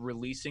after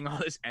releasing all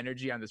this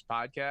energy on this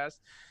podcast,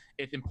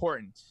 it's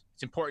important.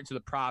 It's important to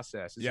the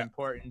process. It's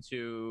important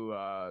to,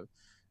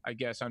 I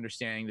guess,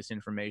 understanding this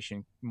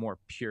information more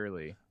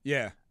purely.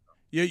 Yeah.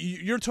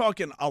 You're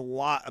talking a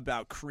lot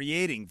about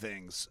creating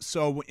things.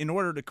 So in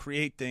order to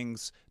create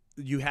things,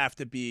 you have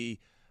to be,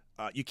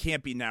 you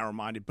can't be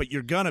narrow-minded, but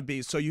you're gonna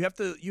be. So you have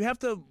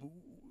to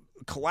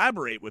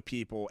collaborate with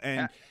people,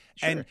 and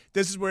and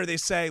this is where they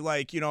say,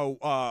 like,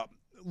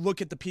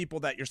 look at the people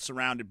that you're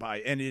surrounded by,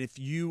 and if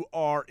you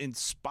are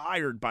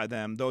inspired by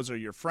them, those are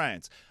your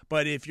friends.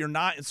 But if you're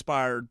not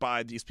inspired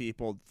by these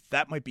people,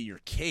 that might be your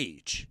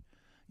cage.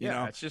 You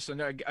know? It's just,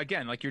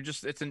 again, like, you're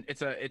just,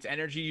 it's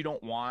energy you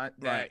don't want,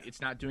 that it's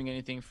not doing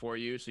anything for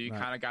you. So you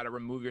kind of got to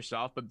remove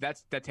yourself, but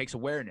that takes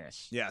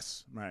awareness.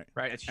 Yes. Right.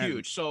 It's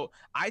huge. So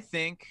I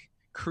think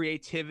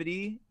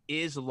creativity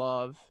is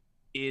love,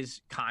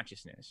 is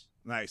consciousness.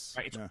 Nice.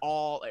 Right? It's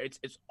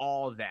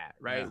all that,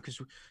 right?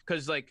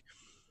 Because like,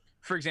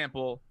 for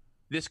example,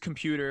 this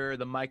computer,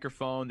 the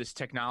microphone, this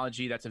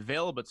technology that's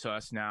available to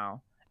us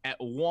now, at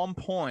one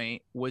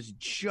point was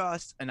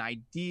just an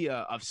idea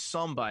of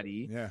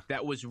somebody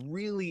that was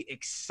really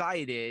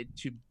excited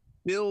to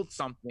build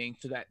something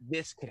so that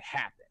this could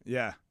happen.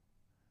 Yeah.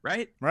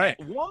 Right? Right.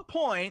 At one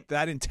point,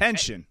 that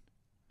intention,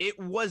 it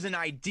was an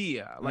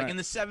idea. Like in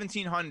the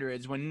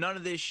 1700s, when none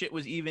of this shit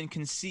was even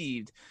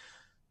conceived,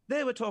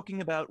 they were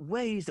talking about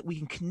ways that we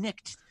can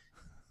connect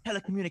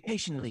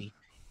telecommunicationally,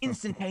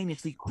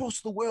 instantaneously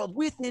across the world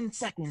within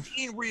seconds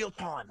in real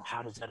time.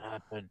 How does that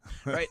happen?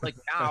 Right? Like,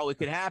 now it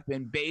could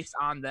happen based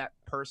on that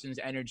person's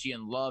energy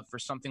and love for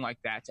something like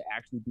that to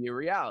actually be a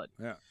reality.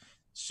 Yeah.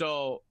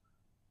 So,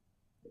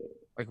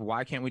 like,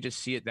 why can't we just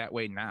see it that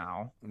way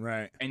now?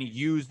 Right. And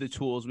use the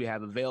tools we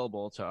have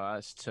available to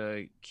us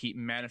to keep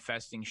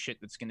manifesting shit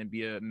that's going to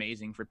be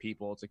amazing for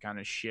people to kind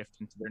of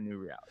shift into their new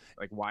reality.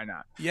 Like, why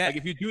not? Yeah. Like,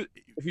 if you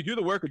do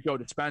the work of Joe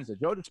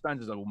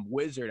Dispenza is a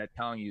wizard at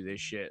telling you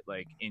this shit,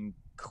 like, in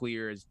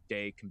clear as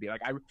day can be.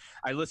 Like,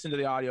 I listened to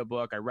the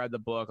audiobook, I read the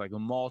book like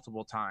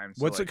multiple times.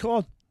 What's it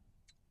called?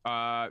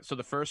 So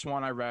the first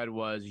one I read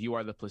was You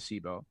Are the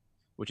Placebo,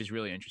 which is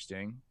really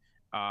interesting.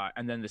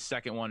 And then the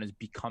second one is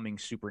Becoming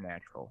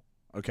Supernatural.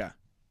 Okay.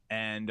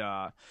 And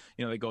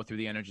they go through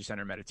the energy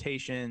center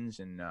meditations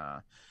and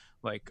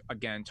like,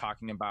 again,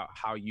 talking about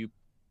how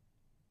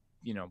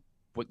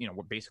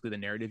what basically the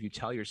narrative you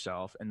tell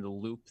yourself and the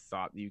loop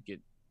thought that you get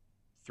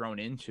thrown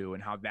into,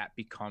 and how that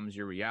becomes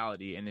your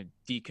reality, and then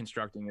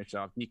deconstructing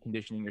yourself,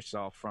 deconditioning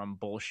yourself from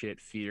bullshit,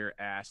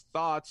 fear-ass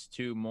thoughts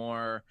to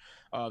more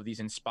of these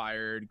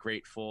inspired,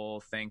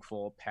 grateful,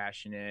 thankful,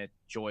 passionate,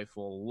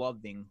 joyful,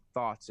 loving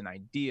thoughts and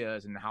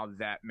ideas, and how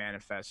that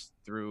manifests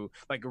through,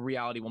 like, a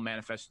reality will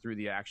manifest through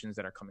the actions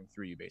that are coming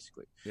through you,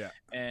 basically. Yeah.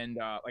 And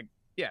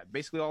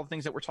basically all the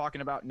things that we're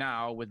talking about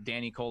now with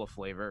Danny Cola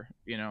flavor,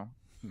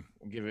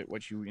 give it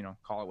what you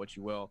call it what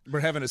you will. We're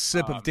having a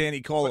sip of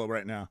Danny Cola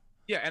right now.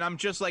 Yeah, and I'm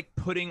just like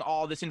putting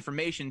all this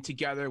information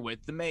together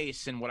with the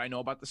mace and what I know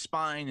about the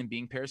spine and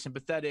being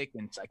parasympathetic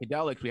and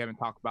psychedelics we haven't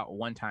talked about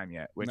one time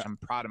yet, which I'm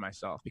proud of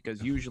myself,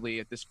 because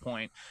usually at this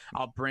point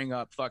I'll bring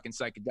up fucking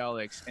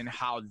psychedelics and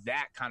how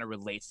that kind of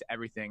relates to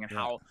everything, and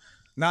how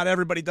not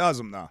everybody does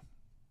them though.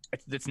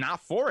 It's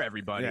not for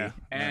everybody,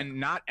 and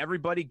not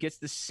everybody gets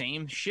the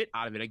same shit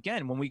out of it.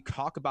 Again, when we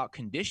talk about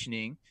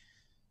conditioning,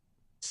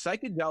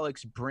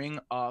 psychedelics bring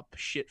up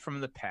shit from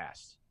the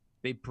past.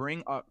 They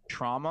bring up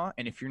trauma,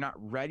 and if you're not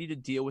ready to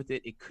deal with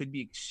it, it could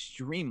be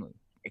extremely,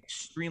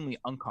 extremely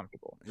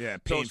uncomfortable. Yeah,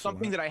 painful. So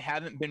something that I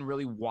haven't been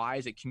really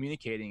wise at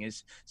communicating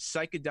is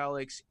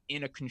psychedelics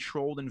in a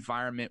controlled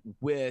environment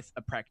with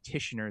a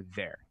practitioner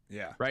there.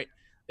 Yeah. Right?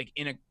 Like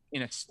in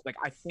a like,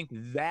 I think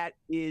that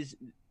is,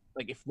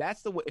 like, if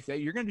that's the way, if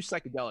you're going to do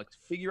psychedelics,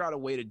 figure out a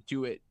way to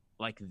do it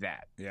like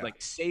that, like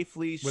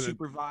safely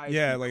supervised,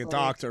 like a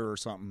doctor or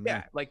something.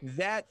 Like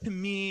that to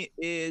me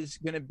is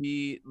going to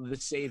be the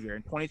savior.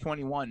 In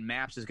 2021,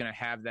 MAPS is going to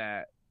have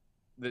that.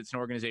 That's an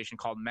organization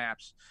called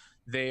MAPS.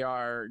 They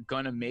are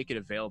going to make it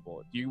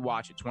available. You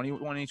watch it,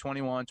 2020,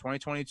 21,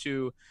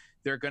 2022,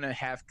 they're going to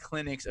have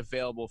clinics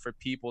available for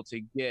people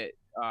to get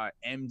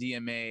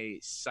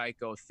MDMA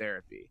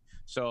psychotherapy.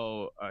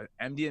 So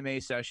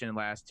MDMA session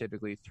lasts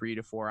typically 3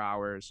 to 4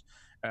 hours.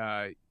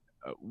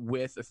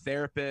 With a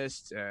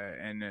therapist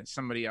and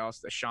somebody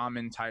else, a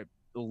shaman type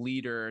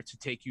leader, to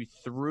take you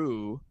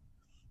through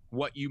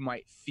what you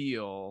might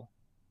feel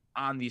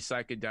on these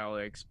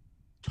psychedelics,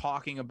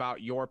 talking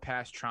about your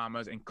past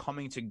traumas and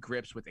coming to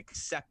grips with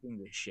accepting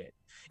this shit.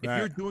 If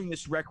you're doing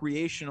this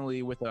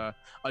recreationally with a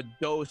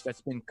dose that's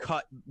been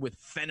cut with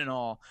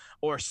fentanyl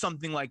or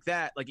something like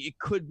that, like, it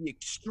could be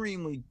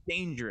extremely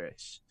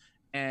dangerous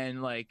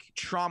and like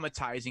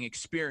traumatizing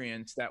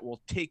experience that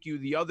will take you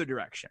the other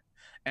direction.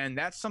 And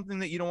that's something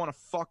that you don't want to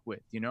fuck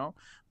with,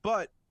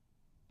 But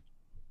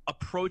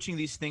approaching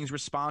these things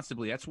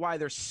responsibly. That's why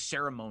there's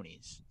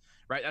ceremonies,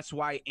 right? That's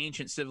why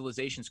ancient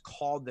civilizations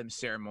called them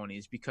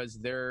ceremonies, because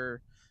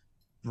they're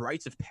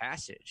rites of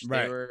passage.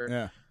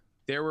 Right.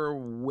 There were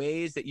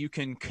ways that you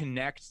can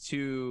connect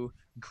to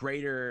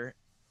greater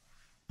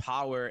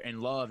power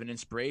and love and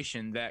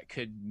inspiration that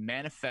could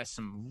manifest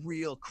some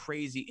real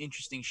crazy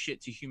interesting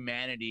shit to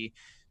humanity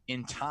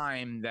in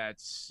time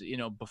that's, you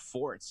know,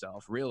 before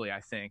itself, really,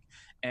 I think.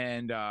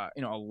 And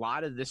you know, a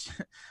lot of this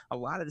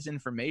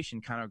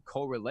information kind of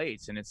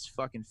correlates, and it's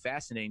fucking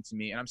fascinating to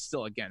me. And I'm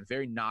still, again,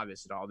 very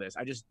novice at all this.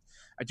 I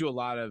do a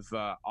lot of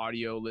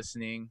audio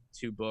listening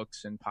to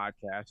books and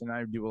podcasts, and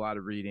I do a lot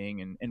of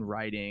reading and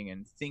writing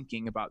and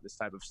thinking about this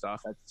type of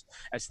stuff,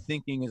 as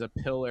thinking is a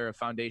pillar, a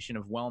foundation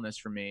of wellness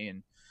for me.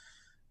 And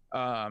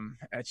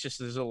it's just,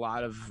 there's a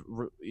lot of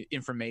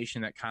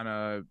information that kind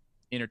of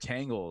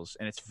intertangles,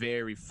 and it's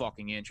very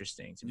fucking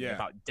interesting to me,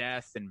 about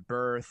death and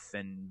birth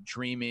and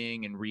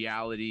dreaming and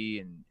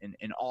reality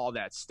and all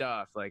that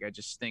stuff. Like, I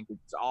just think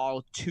it's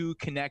all too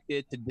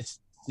connected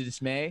to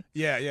dismay.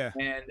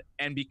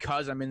 And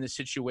because I'm in this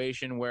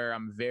situation where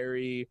I'm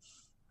very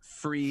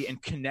free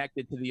and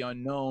connected to the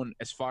unknown,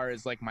 as far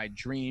as like my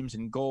dreams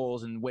and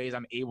goals and ways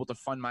I'm able to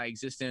fund my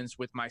existence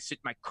with my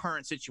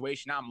current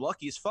situation now, I'm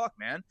lucky as fuck,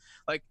 man.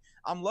 Like,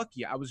 I'm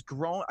lucky. I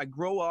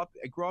grew up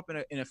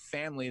in a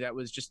family that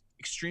was just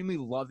extremely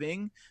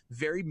loving,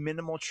 very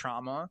minimal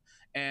trauma,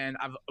 and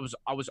I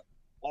was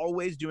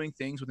always doing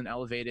things with an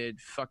elevated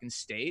fucking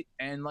state,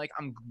 and like,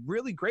 I'm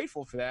really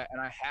grateful for that.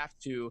 And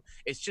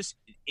it's just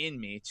in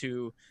me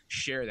to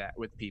share that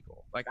with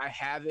people. Like, I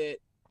have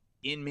it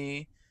in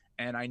me,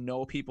 and I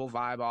know people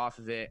vibe off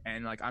of it,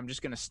 and like, I'm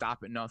just gonna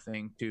stop at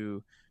nothing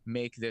to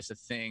make this a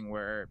thing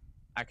where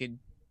I could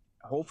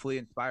hopefully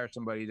inspire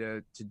somebody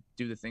to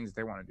do the things that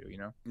they want to do, you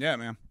know? Yeah,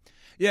 man.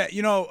 Yeah,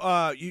 you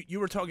know, you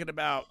were talking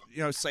about,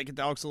 you know,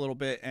 psychedelics a little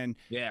bit, and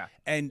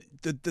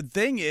the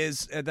thing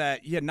is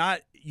that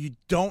you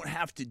don't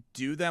have to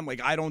do them. Like,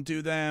 I don't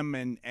do them,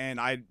 and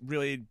I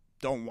really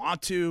don't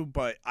want to,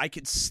 but I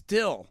could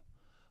still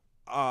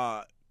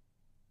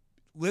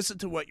listen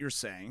to what you're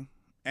saying,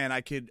 and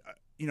I could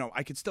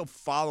still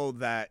follow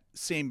that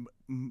same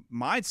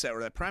mindset or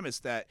that premise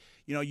that,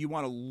 you know, you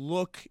want to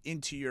look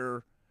into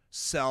your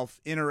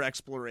inner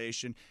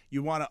exploration.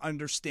 You want to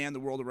understand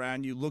the world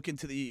around you, look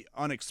into the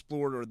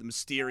unexplored or the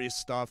mysterious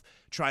stuff,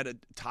 try to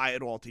tie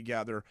it all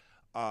together.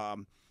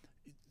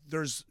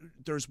 There's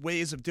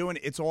ways of doing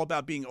it. It's all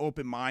about being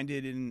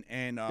open-minded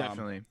and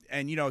definitely.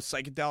 And, you know,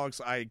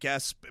 psychedelics, I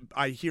guess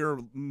I hear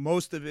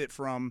most of it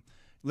from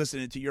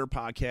listening to your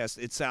podcast.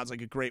 It sounds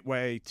like a great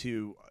way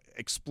to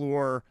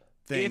explore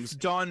things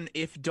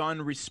if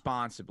done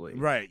responsibly,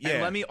 right? Yeah.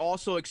 And let me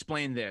also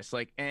explain this,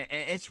 like, and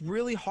it's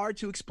really hard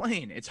to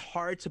explain. It's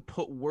hard to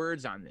put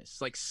words on this.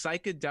 Like,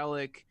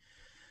 psychedelic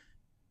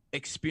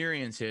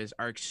experiences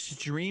are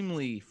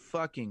extremely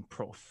fucking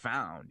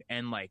profound,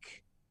 and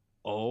like,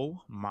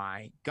 oh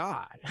my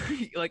god,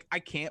 like, I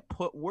can't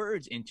put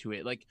words into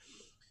it. Like,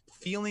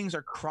 feelings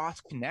are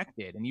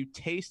cross-connected, and you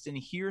taste and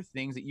hear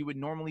things that you would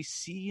normally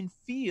see and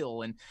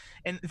feel, and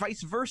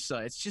vice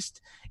versa.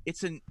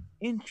 It's an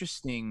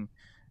interesting,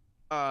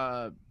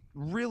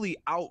 really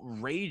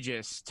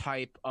outrageous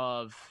type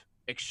of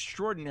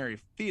extraordinary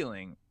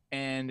feeling.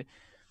 And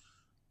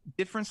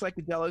different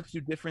psychedelics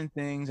do different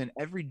things, and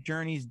every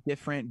journey is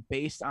different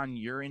based on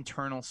your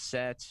internal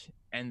set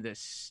and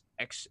this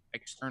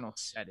external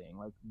setting.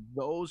 Like,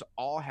 those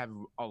all have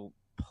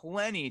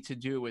plenty to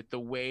do with the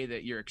way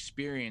that your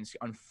experience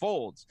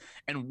unfolds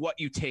and what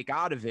you take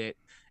out of it,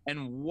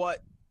 and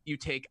what you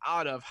take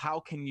out of how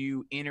can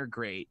you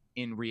integrate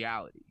in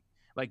reality.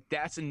 Like,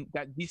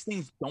 these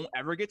things don't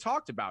ever get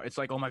talked about. It's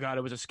like, oh my god,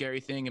 it was a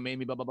scary thing, it made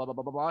me blah blah blah blah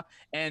blah blah,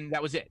 and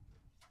that was it.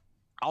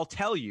 I'll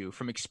tell you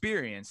from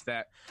experience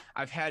that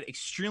I've had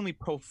extremely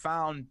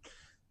profound,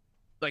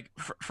 like,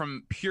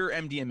 from pure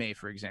MDMA,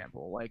 for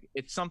example. Like,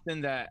 it's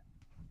something that,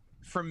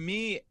 for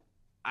me,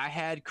 I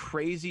had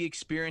crazy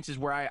experiences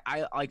where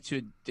I like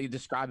to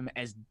describe them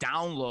as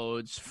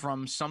downloads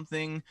from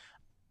something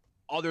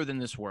other than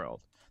this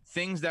world.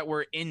 Things that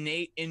were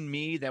innate in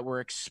me, that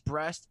were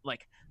expressed,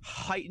 like,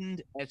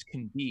 heightened as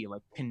can be,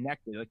 like,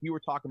 connected. Like, you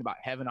were talking about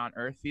heaven on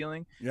earth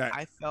feeling. Yeah.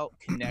 I felt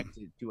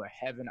connected to a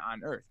heaven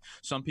on earth.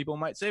 Some people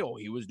might say, oh,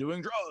 he was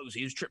doing drugs,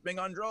 he's tripping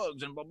on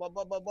drugs, and blah blah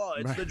blah blah blah.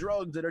 It's the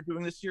drugs that are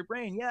doing this to your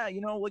brain. Yeah,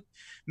 you know, like,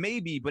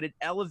 maybe, but it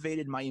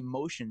elevated my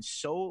emotions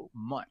so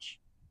much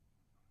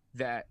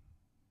that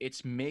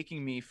it's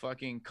making me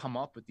fucking come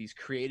up with these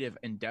creative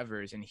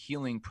endeavors and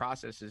healing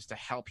processes to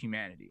help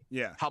humanity.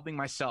 Yeah. Helping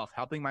myself,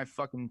 helping my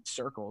fucking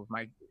circle,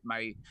 my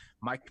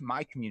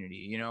community,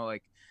 you know,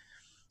 like,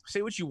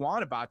 say what you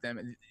want about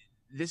them.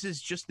 This is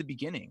just the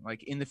beginning.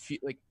 Like,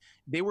 like,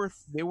 they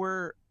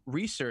were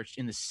researched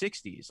in the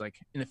 60s, like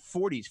in the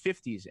 40s,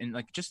 50s, and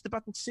like just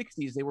about the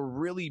 60s, they were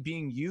really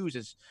being used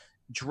as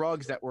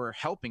drugs that were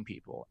helping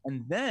people,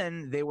 and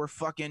then they were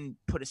fucking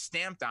put a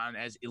stamp on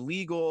as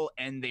illegal,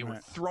 and they were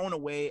thrown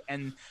away,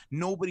 and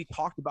nobody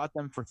talked about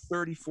them for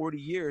 30-40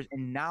 years,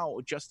 and now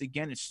just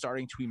again it's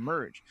starting to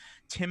emerge.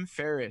 Tim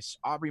Ferriss,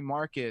 Aubrey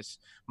Marcus,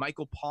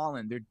 Michael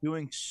Pollan, they're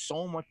doing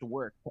so much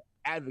work to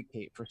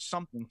advocate for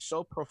something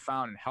so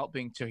profound and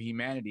helping to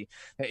humanity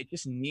that it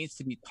just needs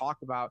to be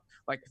talked about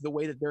like the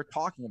way that they're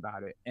talking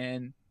about it.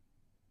 And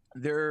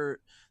they're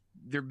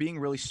being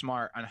really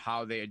smart on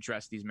how they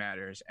address these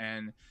matters,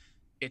 and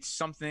it's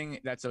something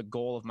that's a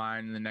goal of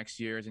mine in the next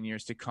years and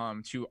years to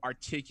come, to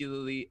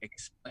articulately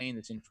explain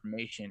this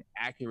information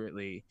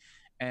accurately.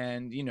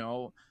 And you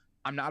know,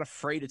 I'm not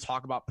afraid to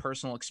talk about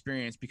personal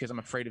experience because I'm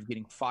afraid of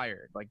getting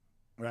fired. Like,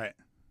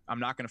 I'm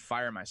not going to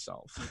fire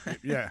myself.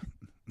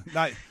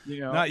 Not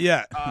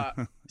yet.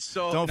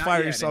 So don't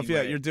fire yourself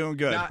yet. You're doing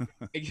good.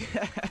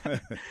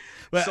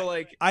 But so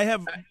like, I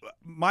have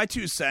my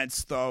 2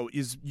 cents though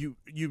is you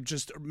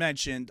just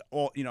mentioned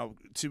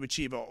to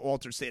achieve an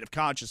altered state of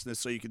consciousness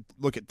so you could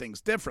look at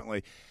things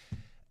differently.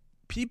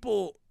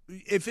 People,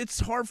 if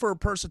it's hard for a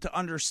person to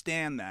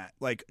understand that,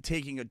 like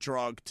taking a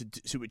drug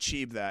to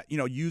achieve that,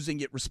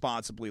 using it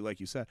responsibly, like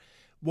you said.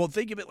 Well,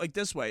 think of it like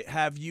this way: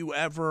 have you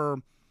ever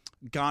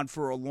gone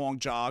for a long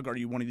jog? Are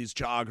you one of these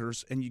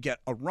joggers and you get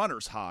a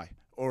runner's high?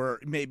 Or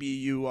maybe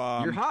you're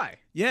high.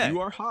 Yeah,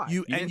 you are high.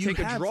 You didn't take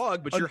a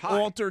drug, but you're high.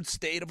 An altered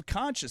state of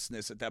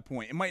consciousness at that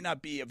point. It might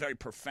not be a very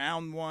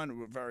profound one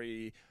or a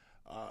very,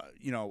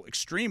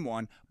 extreme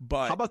one.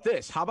 But how about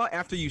this? How about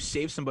after you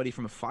save somebody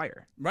from a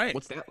fire? Right.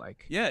 What's that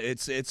like? Yeah,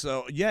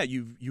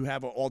 you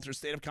have an altered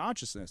state of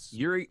consciousness.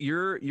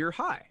 You're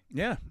high.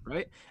 Yeah.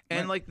 Right.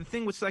 And like the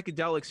thing with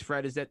psychedelics,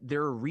 Fred, is that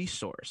they're a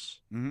resource.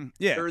 Mm-hmm.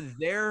 Yeah.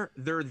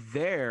 They're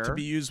there to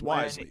be used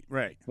wisely.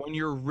 Right. When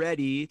you're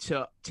ready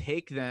to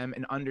take them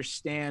and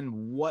understand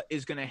what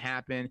is going to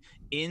happen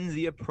in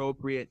the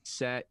appropriate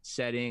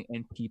setting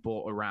and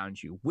people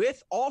around you,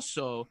 with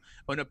also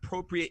an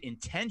appropriate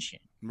intention.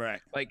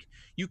 Right. Like,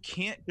 you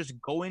can't just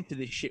go into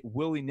this shit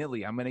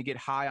willy-nilly. I'm going to get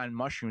high on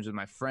mushrooms with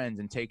my friends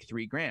and take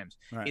 3 grams.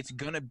 Right. It's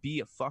going to be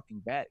a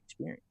fucking bad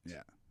experience.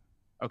 Yeah.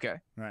 Okay?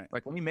 Right.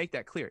 Like, let me make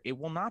that clear. It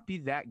will not be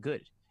that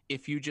good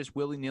if you just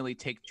willy-nilly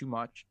take too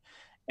much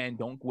and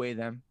don't weigh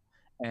them,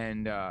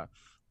 and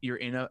you're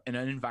in an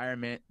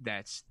environment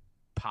that's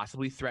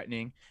possibly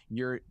threatening.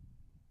 You're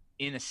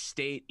in a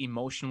state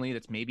emotionally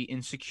that's maybe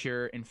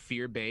insecure and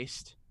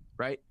fear-based,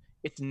 right?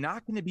 It's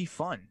not going to be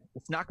fun.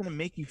 It's not going to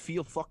make you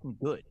feel fucking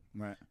good.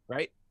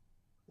 Right.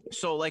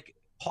 So like,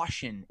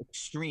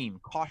 extreme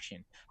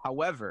caution.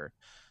 However,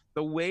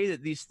 the way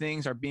that these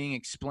things are being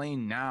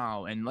explained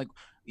now, and like,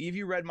 if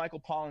you read Michael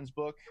Pollan's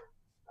book,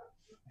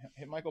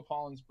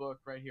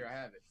 right here, I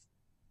have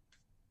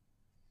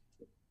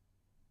it.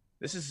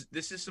 This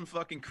is some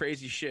fucking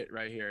crazy shit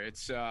right here.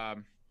 It's How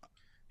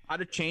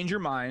to Change Your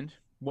Mind: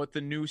 What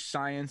the New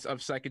Science of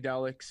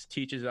Psychedelics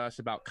Teaches Us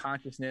About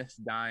Consciousness,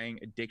 Dying,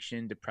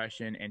 Addiction,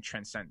 Depression, and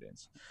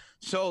Transcendence.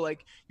 So,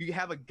 like, you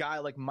have a guy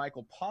like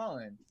Michael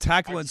Pollan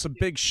tackling some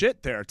big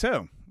shit there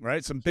too,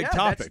 right? Some big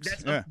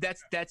topics.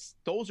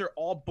 Those are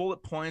all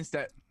bullet points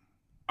that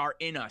are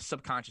in us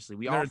subconsciously.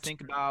 We all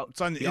think about.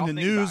 It's in the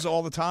news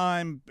all the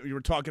time. You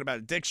were talking about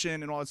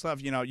addiction and all that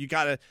stuff. You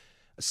got a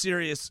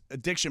serious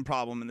addiction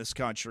problem in this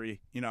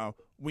country.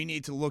 We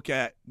need to look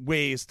at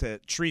ways to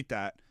treat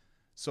that.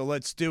 So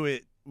let's do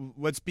it.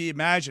 Let's be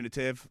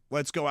imaginative.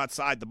 Let's go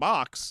outside the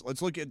box.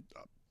 Let's look at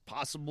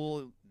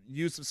possible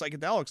use of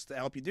psychedelics to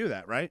help you do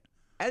that, right?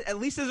 At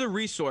least as a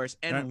resource.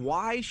 And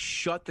why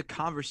shut the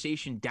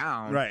conversation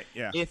down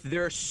if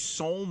there's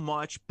so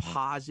much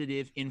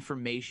positive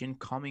information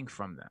coming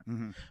from them?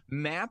 Mm-hmm.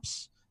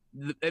 MAPS,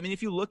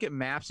 if you look at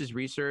MAPS'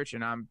 research,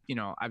 and I'm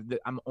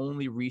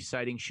only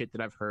reciting shit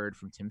that I've heard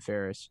from Tim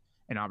Ferriss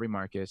and Aubrey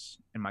Marcus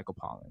and Michael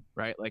Pollan,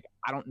 right? Like,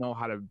 I don't know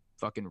how to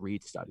fucking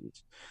read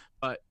studies,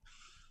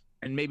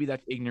 and maybe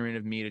that's ignorant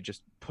of me to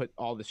just put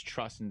all this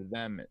trust into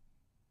them.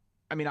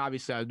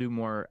 Obviously I do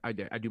more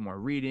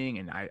reading,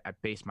 and I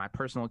base my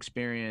personal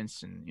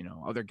experience, and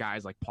other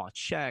guys like Paul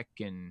Chek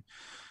and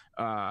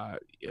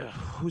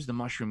who's the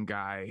mushroom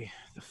guy,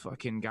 the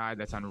fucking guy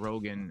that's on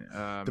Rogan,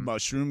 the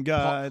mushroom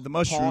guy,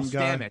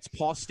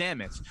 Paul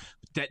Stamets,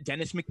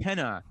 Dennis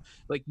McKenna.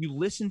 Like, you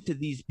listen to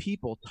these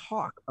people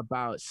talk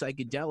about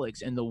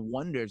psychedelics and the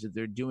wonders that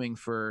they're doing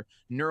for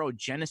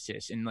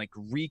neurogenesis and like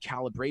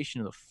recalibration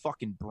of the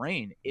fucking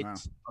brain.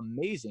 It's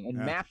amazing. And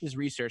MAPS'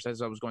 research,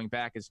 as I was going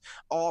back, is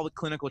all the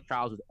clinical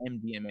trials with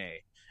MDMA.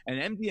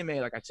 And MDMA,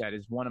 like I said,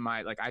 is one of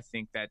my, like, I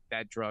think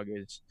that drug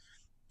is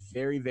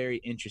very, very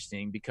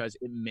interesting because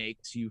it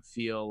makes you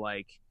feel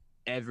like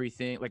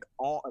everything, like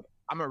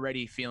I'm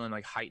already feeling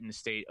like heightened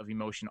state of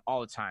emotion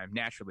all the time,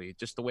 naturally,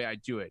 just the way I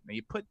do it. Now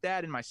you put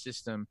that in my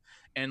system,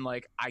 and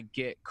like, I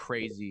get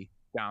crazy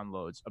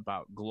downloads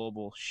about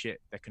global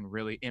shit that can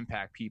really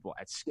impact people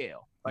at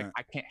scale. Like,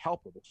 I can't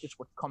help it. It's just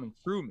what's coming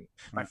through me.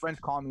 My friends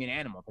call me an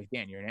animal. It's like,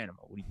 Dan, you're an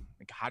animal. What do you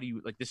like? How do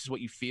you, like, this is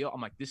what you feel?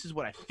 I'm like, this is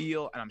what I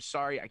feel, and I'm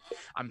sorry.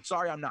 I'm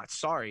sorry I'm not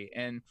sorry.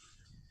 And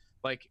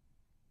like,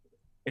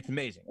 it's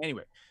amazing.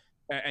 Anyway,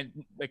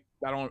 and like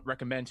I don't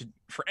recommend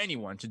for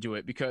anyone to do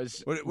it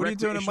because what are you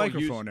doing a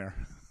microphone there?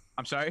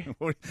 I'm sorry?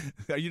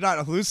 You're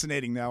not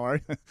hallucinating now, are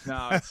you?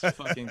 No, it's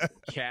fucking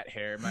cat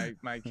hair.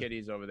 My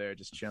kitty's over there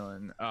just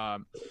chilling.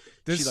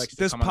 This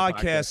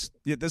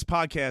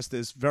podcast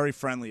is very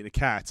friendly to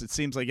cats. It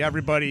seems like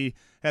everybody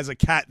has a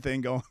cat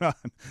thing going on.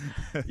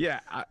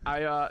 Yeah,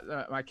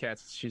 my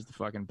cat's, she's the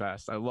fucking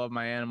best. I love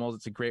my animals.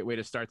 It's a great way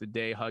to start the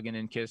day, hugging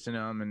and kissing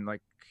them, and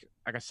like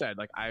I said,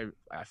 like I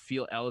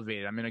feel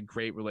elevated. I'm in a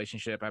great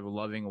relationship. I have a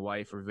loving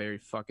wife. I'm very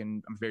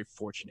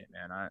fortunate,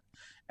 man.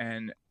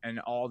 And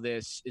all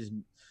this is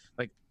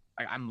like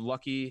I'm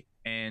lucky,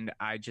 and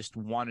I just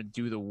want to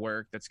do the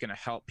work that's going to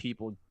help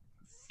people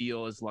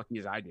feel as lucky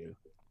as I do.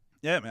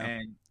 Yeah, man.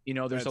 And you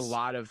know, there's a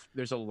lot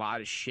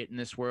of shit in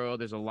this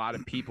world. There's a lot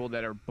of people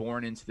that are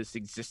born into this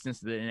existence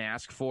that they didn't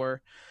ask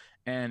for.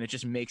 And it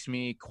just makes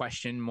me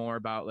question more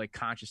about like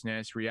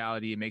consciousness,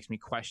 reality. It makes me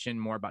question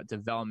more about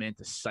development,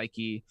 the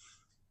psyche,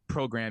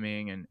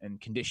 programming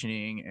and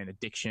conditioning and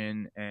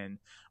addiction, and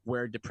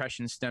where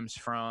depression stems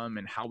from,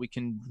 and how we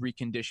can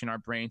recondition our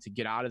brain to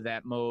get out of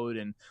that mode.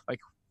 And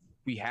like,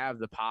 we have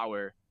the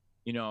power,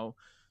 you know,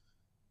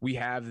 we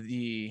have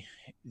the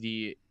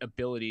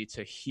ability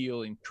to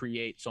heal and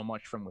create so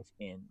much from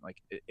within. Like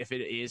if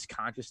it is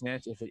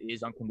consciousness, if it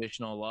is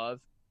unconditional love,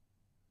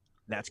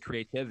 that's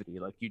creativity.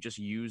 Like you just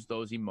use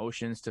those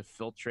emotions to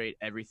filtrate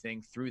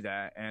everything through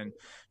that and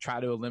try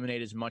to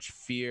eliminate as much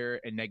fear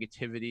and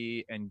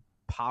negativity and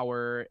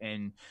power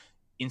and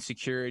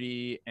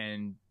insecurity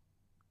and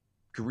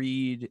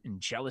greed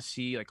and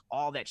jealousy, like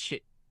all that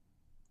shit.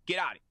 Get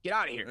out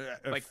of here.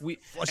 Like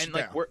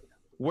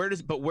where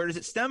does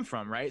it stem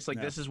from, right? It's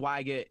like, this is why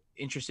I get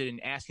interested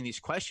in asking these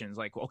questions.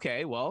 Like,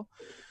 okay, well,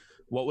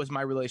 what was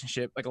my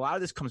relationship? Like a lot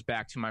of this comes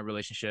back to my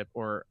relationship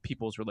or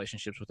people's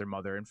relationships with their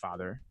mother and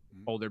father,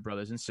 older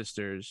brothers and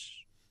sisters,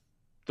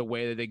 the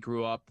way that they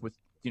grew up with,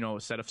 you know,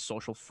 a set of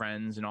social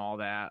friends and all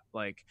that.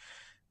 Like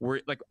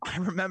I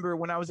remember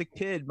when I was a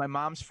kid, my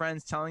mom's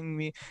friends telling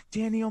me,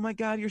 Danny, oh my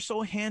God, you're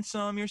so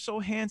handsome,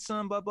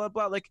 blah, blah,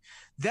 blah. Like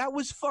that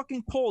was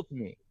fucking told to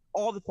me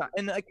all the time.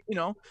 And like, you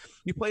know,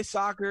 you play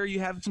soccer, you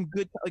have some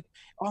good, like,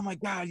 oh my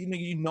God,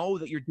 you know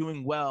that you're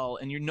doing well,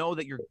 and you know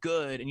that you're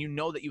good, and you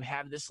know that you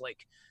have this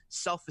like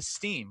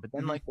self-esteem. But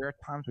then like there are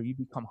times where you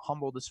become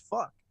humbled as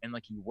fuck, and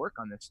like you work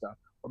on this stuff,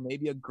 or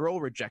maybe a girl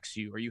rejects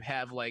you, or you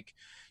have like,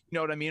 you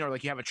know what I mean? Or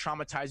like you have a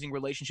traumatizing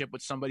relationship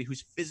with somebody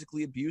who's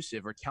physically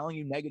abusive or telling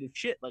you negative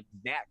shit. Like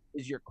that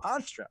is your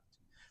construct.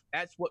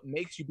 That's what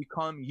makes you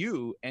become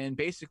you, and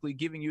basically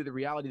giving you the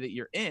reality that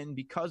you're in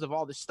because of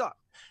all this stuff.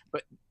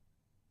 But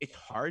it's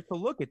hard to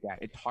look at that.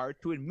 It's hard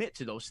to admit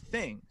to those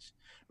things,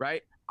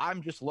 right?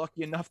 I'm just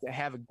lucky enough to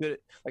have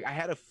I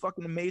had a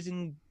fucking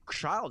amazing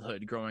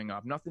childhood growing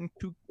up. Nothing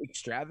too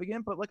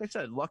extravagant, but like I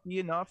said, lucky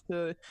enough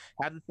to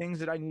have the things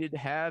that I needed to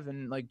have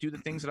and like do the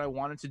things that I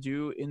wanted to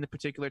do in the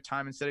particular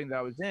time and setting that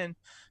I was in.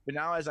 But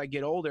now as I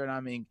get older and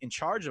I'm in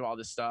charge of all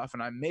this stuff,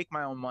 and I make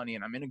my own money,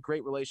 and I'm in a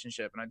great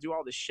relationship, and I do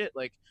all this shit,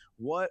 like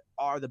what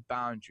are the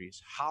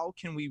boundaries? How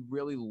can we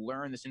really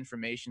learn this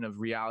information of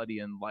reality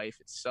and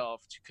life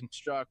itself to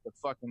construct a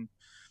fucking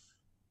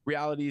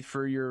reality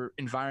for your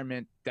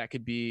environment that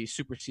could be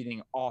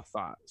superseding all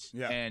thoughts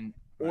and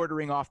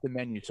ordering off the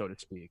menu, so to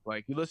speak?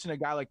 Like you listen to a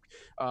guy like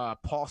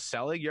Paul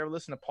Selig. You ever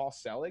listen to Paul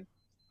Selig?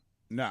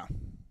 No.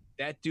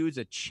 That dude's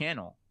a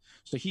channel.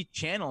 So he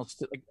channels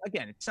to, like,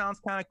 again, it sounds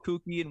kind of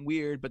kooky and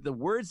weird, but the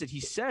words that he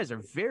says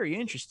are very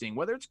interesting,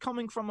 whether it's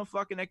coming from a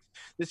fucking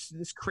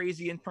this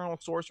crazy internal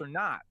source or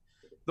not.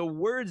 The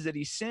words that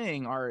he's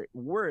saying are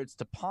words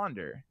to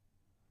ponder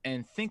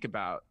and think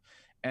about.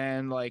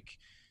 And like,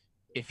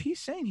 if he's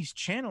saying he's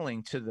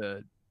channeling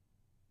to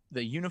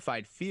the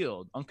unified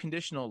field,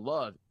 unconditional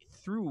love,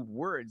 through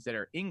words that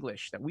are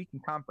English that we can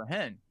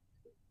comprehend,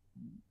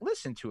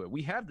 listen to it.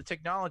 We have the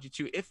technology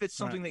to, if it's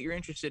something that you're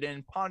interested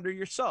in, ponder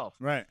yourself.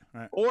 Right.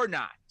 Or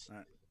not.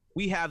 Right.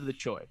 We have the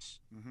choice.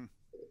 Mm-hmm.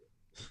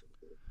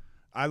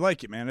 I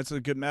like it, man. It's a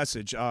good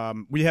message.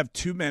 We have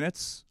 2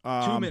 minutes.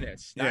 2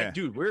 minutes. Yeah.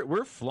 Dude,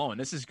 we're flowing.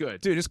 This is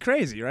good. Dude, it's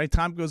crazy, right?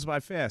 Time goes by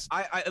fast.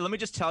 I let me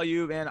just tell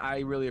you, man,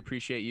 I really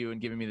appreciate you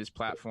and giving me this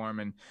platform.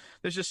 And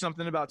there's just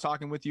something about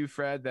talking with you,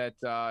 Fred, that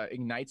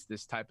ignites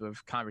this type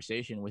of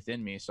conversation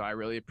within me. So I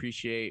really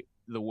appreciate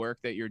the work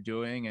that you're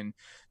doing, and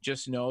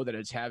just know that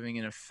it's having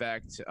an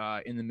effect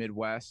in the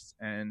Midwest,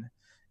 and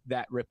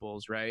that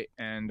ripples, right?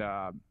 And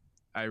I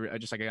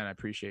just, again, I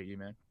appreciate you,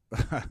 man.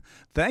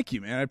 Thank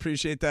you, man. I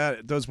appreciate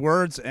those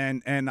words,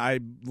 and I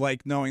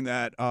like knowing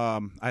that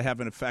I have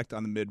an effect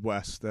on the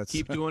Midwest. That's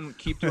keep doing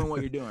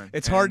what you're doing.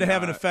 It's hard to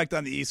have an effect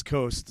on the East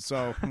Coast,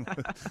 so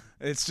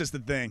it's just a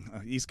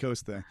thing, East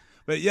Coast thing.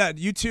 But yeah,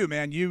 you too,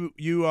 man.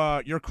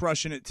 You're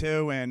crushing it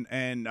too,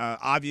 and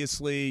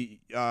obviously,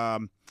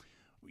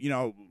 you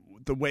know,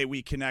 the way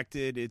we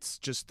connected. It's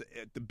just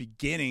at the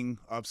beginning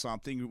of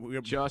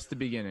something. Just the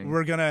beginning.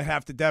 We're gonna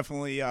have to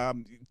definitely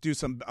do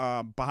some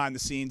behind the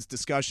scenes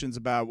discussions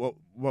about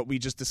what we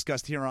just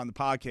discussed here on the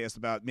podcast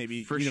about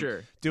maybe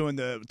sure doing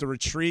the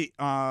retreat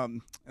the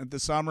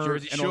summer.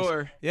 Jersey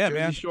Shore. Jersey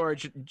man. Shore,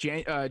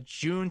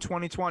 June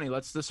 2020.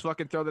 Let's just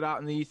fucking throw that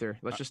out in the ether.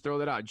 Let's just throw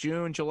that out.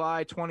 June,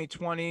 July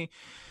 2020.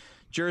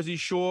 Jersey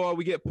Shore,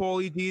 we get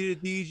Paulie D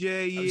to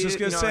DJ. I was just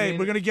going to say,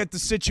 we're going to get the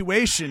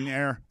situation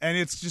there, and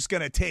it's just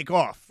going to take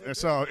off.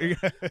 So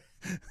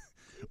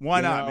why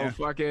not, man?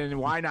 Fucking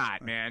why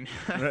not, man?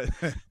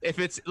 If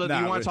it's you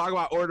want to talk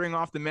about ordering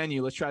off the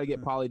menu, let's try to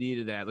get Paulie D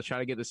to that. Let's try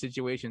to get the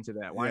situation to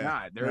that. Why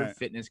not? They're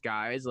fitness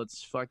guys.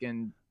 Let's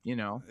fucking,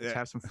 let's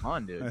have some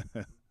fun, dude.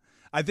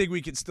 I think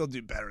we can still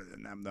do better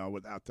than them, though,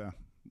 without the...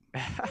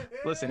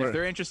 Listen, if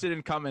they're interested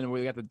in coming,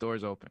 we got the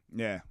doors open.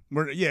 Yeah.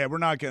 We're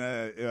not going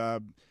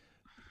to...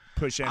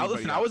 push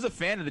anybody. I was a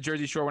fan of the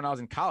Jersey Shore when I was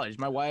in college.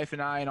 My wife and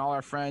I and all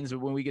our friends,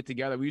 when we get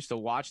together, we used to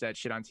watch that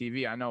shit on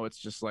TV. I know it's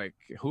just like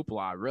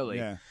hoopla, really.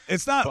 Yeah,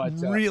 it's not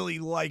really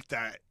like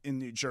that in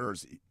New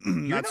Jersey.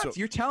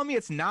 You're telling me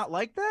it's not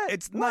like that?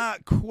 It's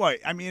not quite.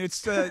 I mean,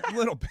 it's a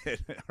little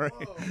bit. Right?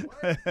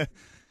 Whoa,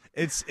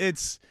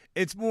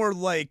 it's more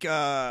like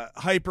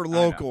hyper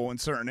local in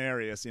certain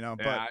areas, Yeah,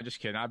 but I'm just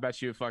kidding. I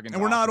bet you fucking.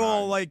 And we're not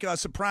all like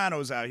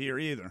Sopranos out here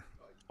either.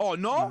 Oh,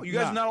 no? You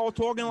guys not all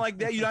talking like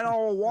that? You not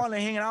all want to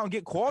hang out and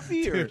get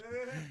coffee?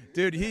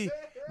 Dude,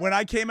 when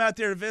I came out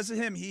there to visit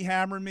him, he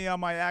hammered me on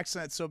my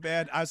accent so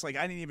bad. I was like,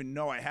 I didn't even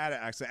know I had an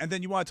accent. And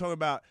then you want to talk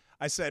about,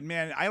 I said,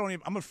 man,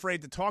 I'm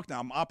afraid to talk now.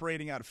 I'm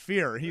operating out of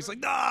fear. He's like,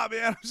 nah,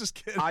 man, I'm just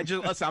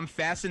kidding. Listen, I'm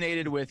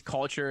fascinated with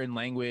culture and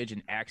language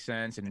and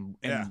accents and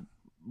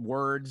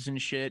words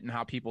and shit and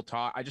how people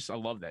talk. I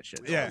love that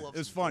shit. Yeah,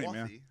 it's funny,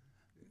 man. You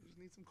just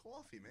need some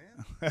coffee, man.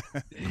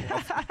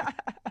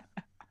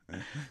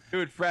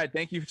 Dude, Fred,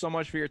 thank you so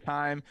much for your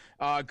time.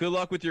 Good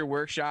luck with your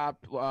workshop.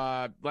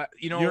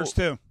 Yours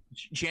too.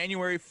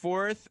 January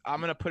 4th,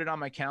 I'm gonna put it on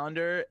my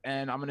calendar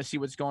and I'm gonna see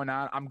what's going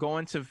on. I'm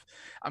going to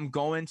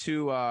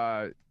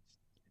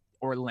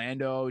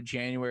Orlando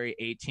January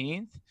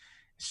 18th.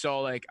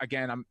 So like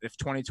again, if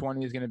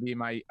 2020 is gonna be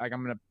I'm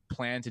gonna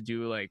plan to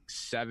do like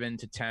 7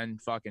 to 10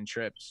 fucking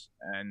trips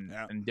and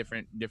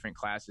different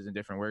classes and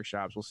different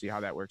workshops. We'll see how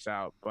that works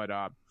out. But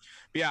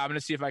yeah, I'm gonna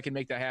see if I can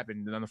make that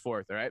happen on the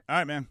 4th. All right. All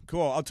right, man.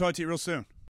 Cool. I'll talk to you real soon.